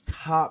most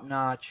top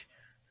notch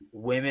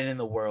women in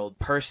the world,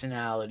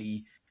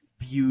 personality,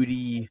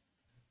 beauty,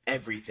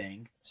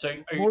 everything. So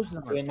are you Most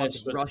of them are doing this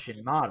fucking with-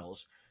 Russian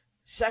models.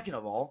 Second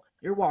of all,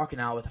 you're walking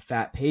out with a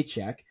fat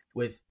paycheck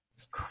with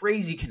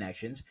crazy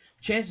connections.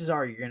 Chances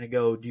are you're going to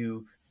go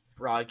do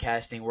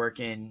broadcasting work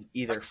in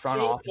either That's front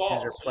so offices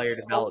or false. player It's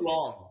so development.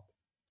 wrong.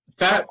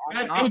 Fat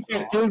Not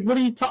paycheck, dude. What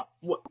are you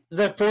talking?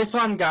 The fourth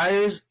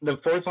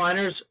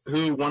liners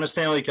who won a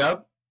Stanley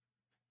Cup.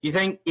 You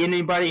think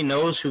anybody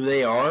knows who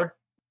they are?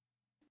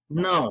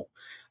 No.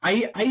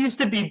 I used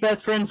to be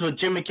best friends with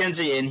Jim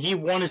McKenzie, and he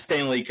won a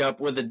Stanley Cup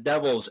with the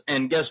Devils.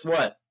 And guess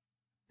what?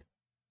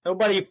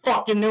 Nobody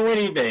fucking knew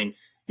anything.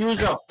 He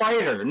was a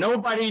fighter.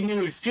 Nobody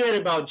knew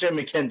shit about Jim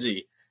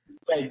McKenzie.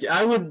 Like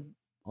I would.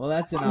 Well,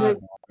 that's an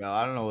oddball, bro.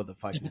 I don't know what the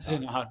fuck. It's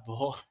an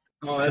oddball.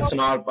 Oh, that's an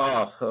odd.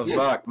 Oh,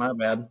 fuck, my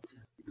bad.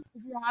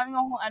 If you're having a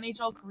whole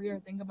NHL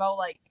career, think about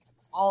like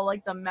all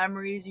like the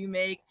memories you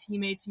make,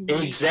 teammates you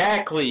make.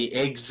 Exactly.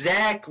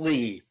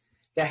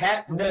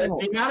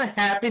 The amount of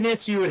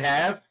happiness you would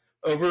have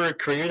over a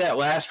career that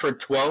lasts for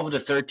 12 to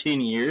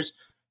 13 years,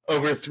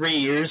 over 3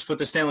 years with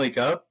the Stanley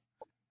Cup.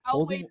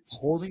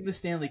 Holding the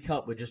Stanley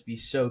Cup would just be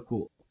so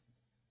cool.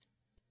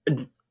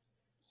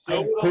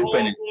 I'd poop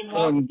in it.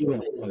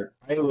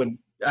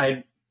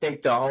 I'd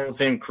take the Hall of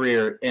Fame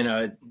career in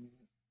a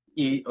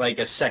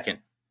second.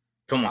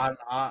 Come on.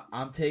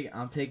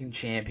 I'm taking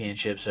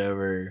championships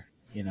over,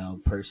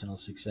 personal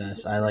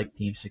success. I like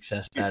team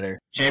success better.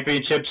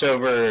 Championships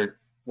over,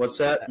 what's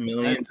that?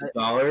 Millions of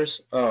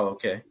dollars? Oh,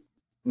 okay.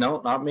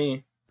 No, not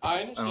me.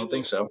 I don't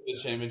think so. The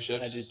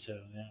championship. I did too,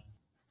 yeah.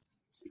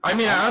 I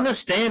mean, I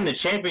understand the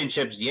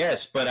championships,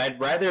 yes, but I'd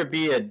rather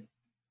be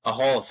a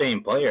Hall of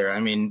Fame player. I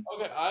mean,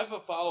 Okay, I have a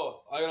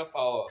follow-up. I got a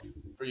follow-up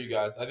for you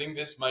guys. I think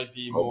this might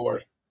be Oh, more.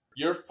 boy.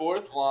 Your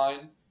fourth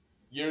line,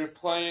 you're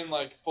playing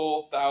like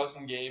full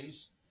 1,000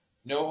 games,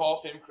 no Hall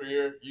of Fame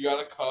career. You got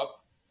a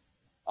cup,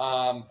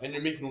 and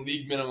you're making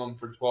league minimum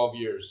for 12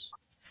 years.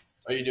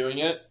 Are you doing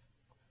it?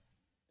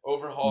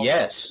 Over Hall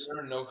Yes. of Fame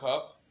career, no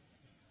cup.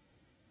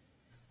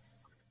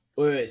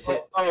 Wait, say,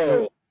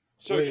 oh,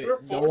 So wait,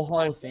 you're no fourth Hall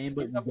line, of Fame,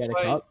 but you gonna get a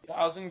play cup?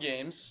 1,000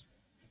 games.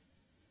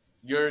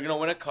 You're gonna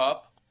win a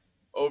cup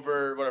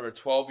over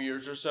 12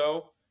 years or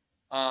so.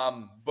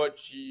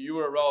 But you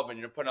are relevant.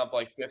 You're putting up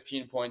like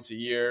 15 points a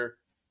year,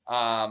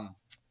 and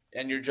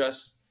you're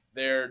just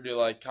there to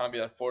like kind of be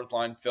that fourth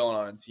line filling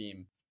on a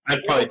team.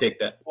 I'd probably take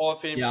that. Hall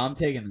of Fame. Yeah, I'm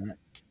taking that.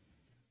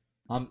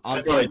 I'm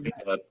I'd probably taking,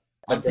 take that.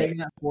 I'm taking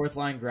that fourth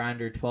line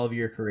grinder,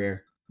 12-year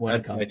career, win a I'd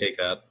cup probably take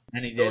that.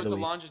 any So day of it's the a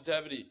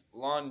week.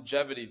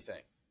 longevity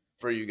thing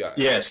for you guys.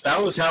 Yes,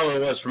 that was how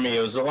it was for me.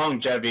 It was the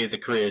longevity of the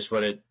career is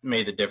what it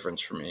made the difference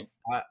for me.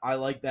 I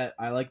like that.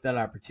 I like that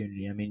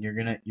opportunity. I mean, you're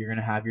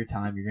gonna have your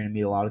time. You're gonna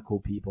meet a lot of cool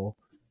people.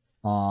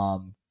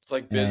 It's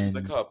like biz with the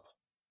And- cup.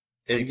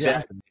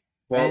 Exactly.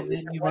 Well, and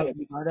then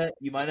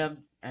you might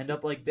end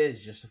up like Biz,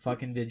 just a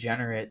fucking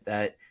degenerate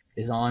that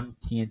is on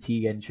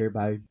TNT getting cheered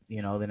by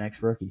the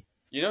next rookie.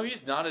 You know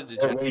he's not a Wayne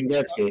degenerate.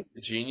 Gretzky. He's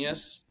a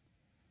genius.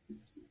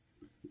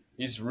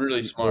 He's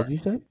really What smart. did you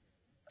say?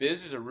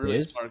 Biz is a really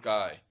Biz? smart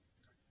guy.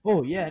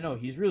 Oh yeah, no,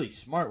 he's really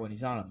smart when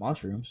he's on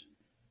mushrooms.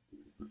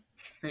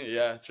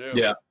 Yeah, true.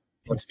 Yeah.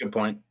 That's a good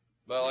point.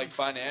 But like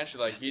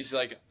financially, like he's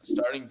like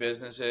starting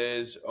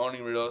businesses,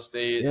 owning real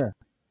estate. Yeah.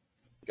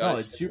 Got No,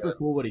 his it's shit super together.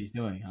 cool what he's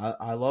doing.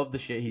 I love the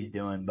shit he's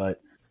doing,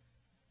 but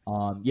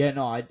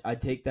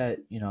I'd take that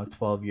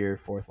 12-year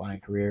fourth line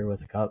career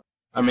with a cup.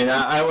 I mean,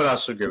 I would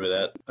also agree with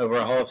that. Over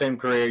a Hall of Fame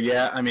career,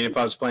 yeah. I mean, if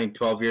I was playing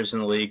 12 years in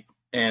the league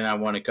and I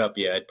won a cup,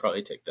 yeah, I'd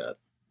probably take that.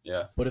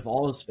 Yeah. But if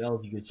all else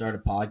fails, you could start a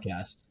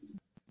podcast.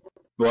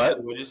 What?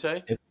 What would you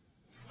say?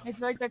 I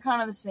feel like they're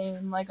kind of the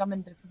same. Like I'm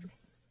indifferent.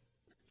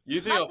 You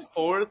think a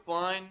fourth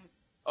line?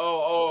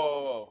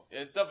 Oh.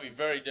 It's definitely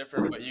very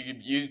different, but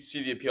you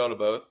see the appeal to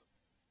both.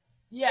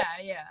 Yeah.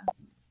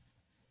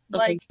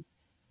 Like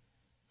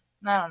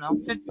I don't know.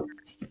 50.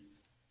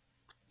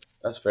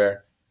 That's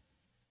fair.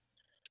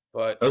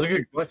 But That was a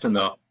good question,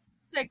 though.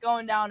 Sick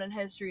going down in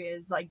history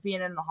is like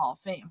being in the Hall of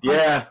Fame.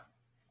 Yeah.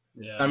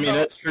 Yeah. I mean,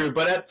 that's true.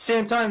 But at the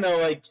same time, though,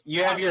 like,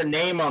 you have your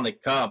name on the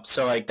cup.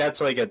 So, like, that's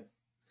the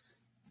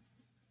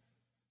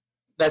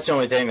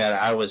only thing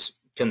that I was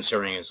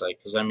concerning is, like,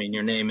 because, I mean,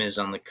 your name is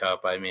on the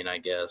cup. I mean, I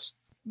guess.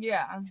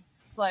 Yeah.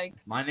 It's like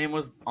My name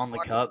was on the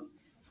cup.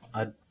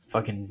 I'd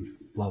fucking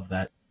love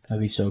that.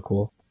 That'd be so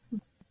cool.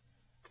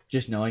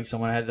 Just knowing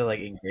someone had to like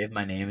engrave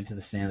my name into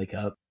the Stanley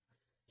Cup.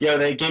 Yo,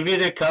 they give you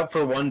the cup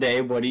for one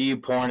day. What are you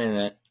pouring in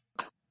it?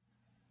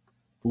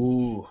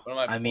 Ooh. what am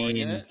I I pouring mean-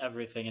 in it?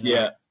 Everything in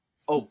Yeah. it.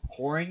 Oh,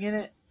 pouring in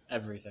it?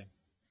 Everything.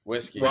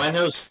 Whiskey. Well, I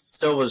know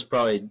Silva's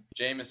probably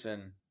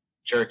Jameson.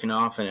 jerking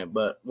off in it,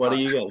 but what are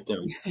you guys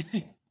doing?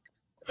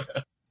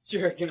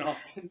 Jerking off.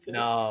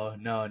 No,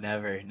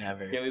 never.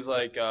 Kaylee's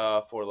like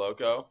Four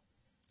Loko.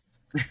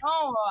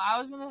 oh, I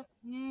was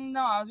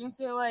gonna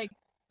say like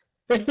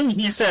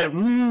You said,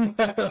 No,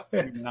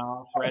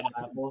 red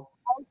apple.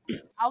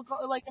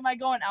 alcohol. Like, am I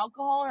going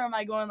alcohol or am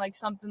I going like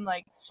something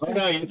like? Oh,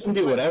 no, you can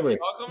do whatever. You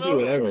can do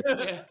whatever.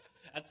 Yeah,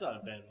 that's not a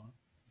bad one.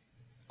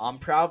 I'm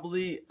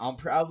probably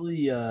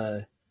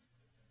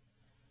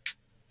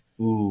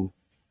ooh.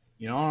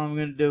 You know what I'm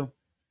gonna do?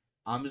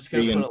 I'm just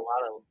gonna Vegan.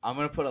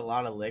 put a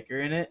lot of liquor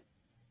in it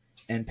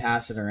and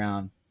pass it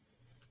around.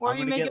 Or I'm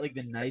you gonna make get it like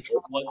the nice.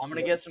 What- I'm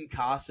gonna get some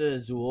Casa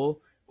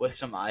Azul with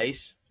some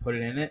ice, put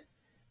it in it,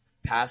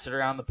 pass it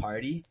around the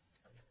party,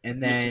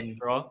 and then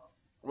straw.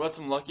 What about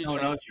some Lucky no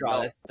Charms?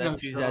 straw. That's No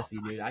too straw.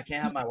 zesty, dude. I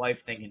can't have my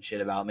wife thinking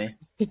shit about me.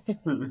 You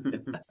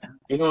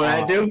know what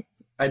I'd do?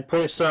 I'd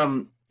pour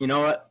some. You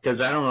know what?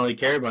 Because I don't really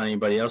care about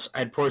anybody else.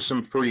 I'd pour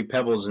some Fruity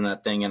Pebbles in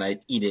that thing, and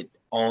I'd eat it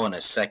all in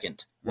a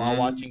second. While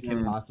watching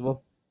Kim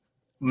Possible.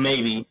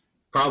 Maybe.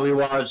 Probably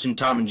watching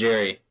Tom and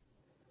Jerry.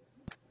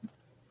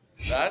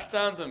 That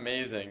sounds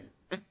amazing.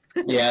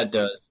 Yeah, it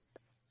does.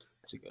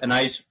 A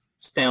nice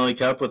Stanley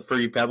Cup with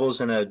Fruity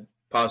Pebbles and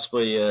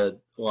possibly a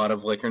lot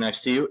of liquor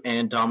next to you,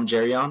 and Tom and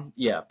Jerry on.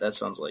 Yeah, that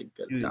sounds like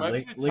good. Dude,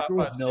 Might time. do liquor top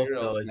with five milk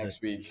cereals though is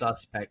next a week.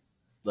 suspect.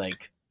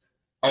 Like,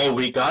 Oh,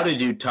 we got to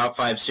do top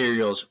 5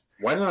 cereals.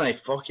 Why didn't I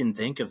fucking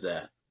think of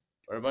that?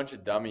 We're a bunch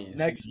of dummies.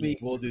 next week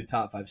we'll do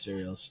top 5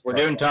 cereals. We're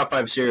doing top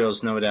 5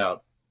 cereals, no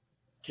doubt.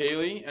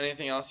 Kaylee,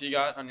 anything else you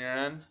got on your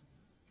end?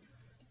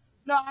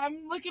 No,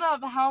 I'm looking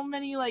up how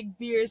many like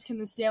beers can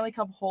the Stanley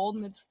Cup hold,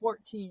 and it's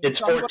 14. It's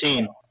So I'm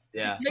 14.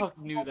 Yeah. I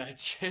knew that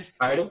shit.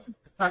 I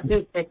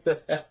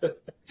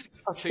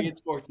I think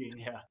it's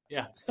 14.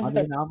 Yeah. I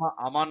mean,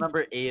 I'm on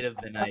number 8 of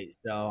the night,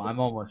 so I'm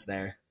almost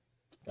there.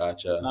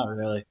 Gotcha. Not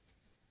really.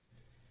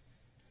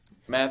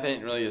 Math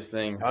ain't really his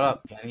thing. Shut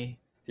up, Kenny.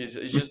 He's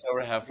just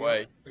over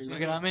halfway. Are you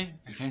looking at me?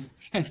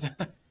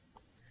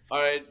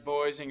 All right,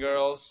 boys and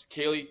girls.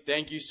 Kaylee,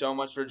 thank you so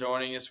much for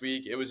joining this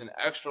week. It was an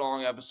extra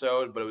long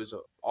episode, but it was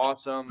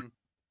awesome.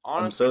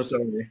 I'm Honestly, so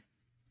sorry.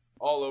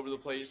 all over the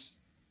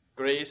place.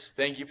 Grace,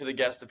 thank you for the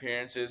guest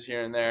appearances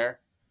here and there.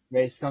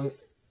 Grace, come.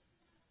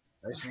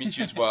 Nice to meet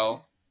you as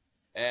well.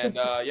 And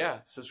yeah,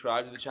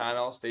 subscribe to the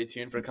channel. Stay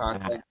tuned for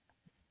content.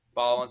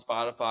 Follow on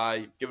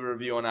Spotify. Give a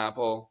review on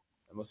Apple.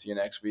 And we'll see you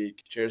next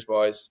week. Cheers,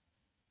 boys.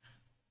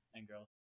 And girls.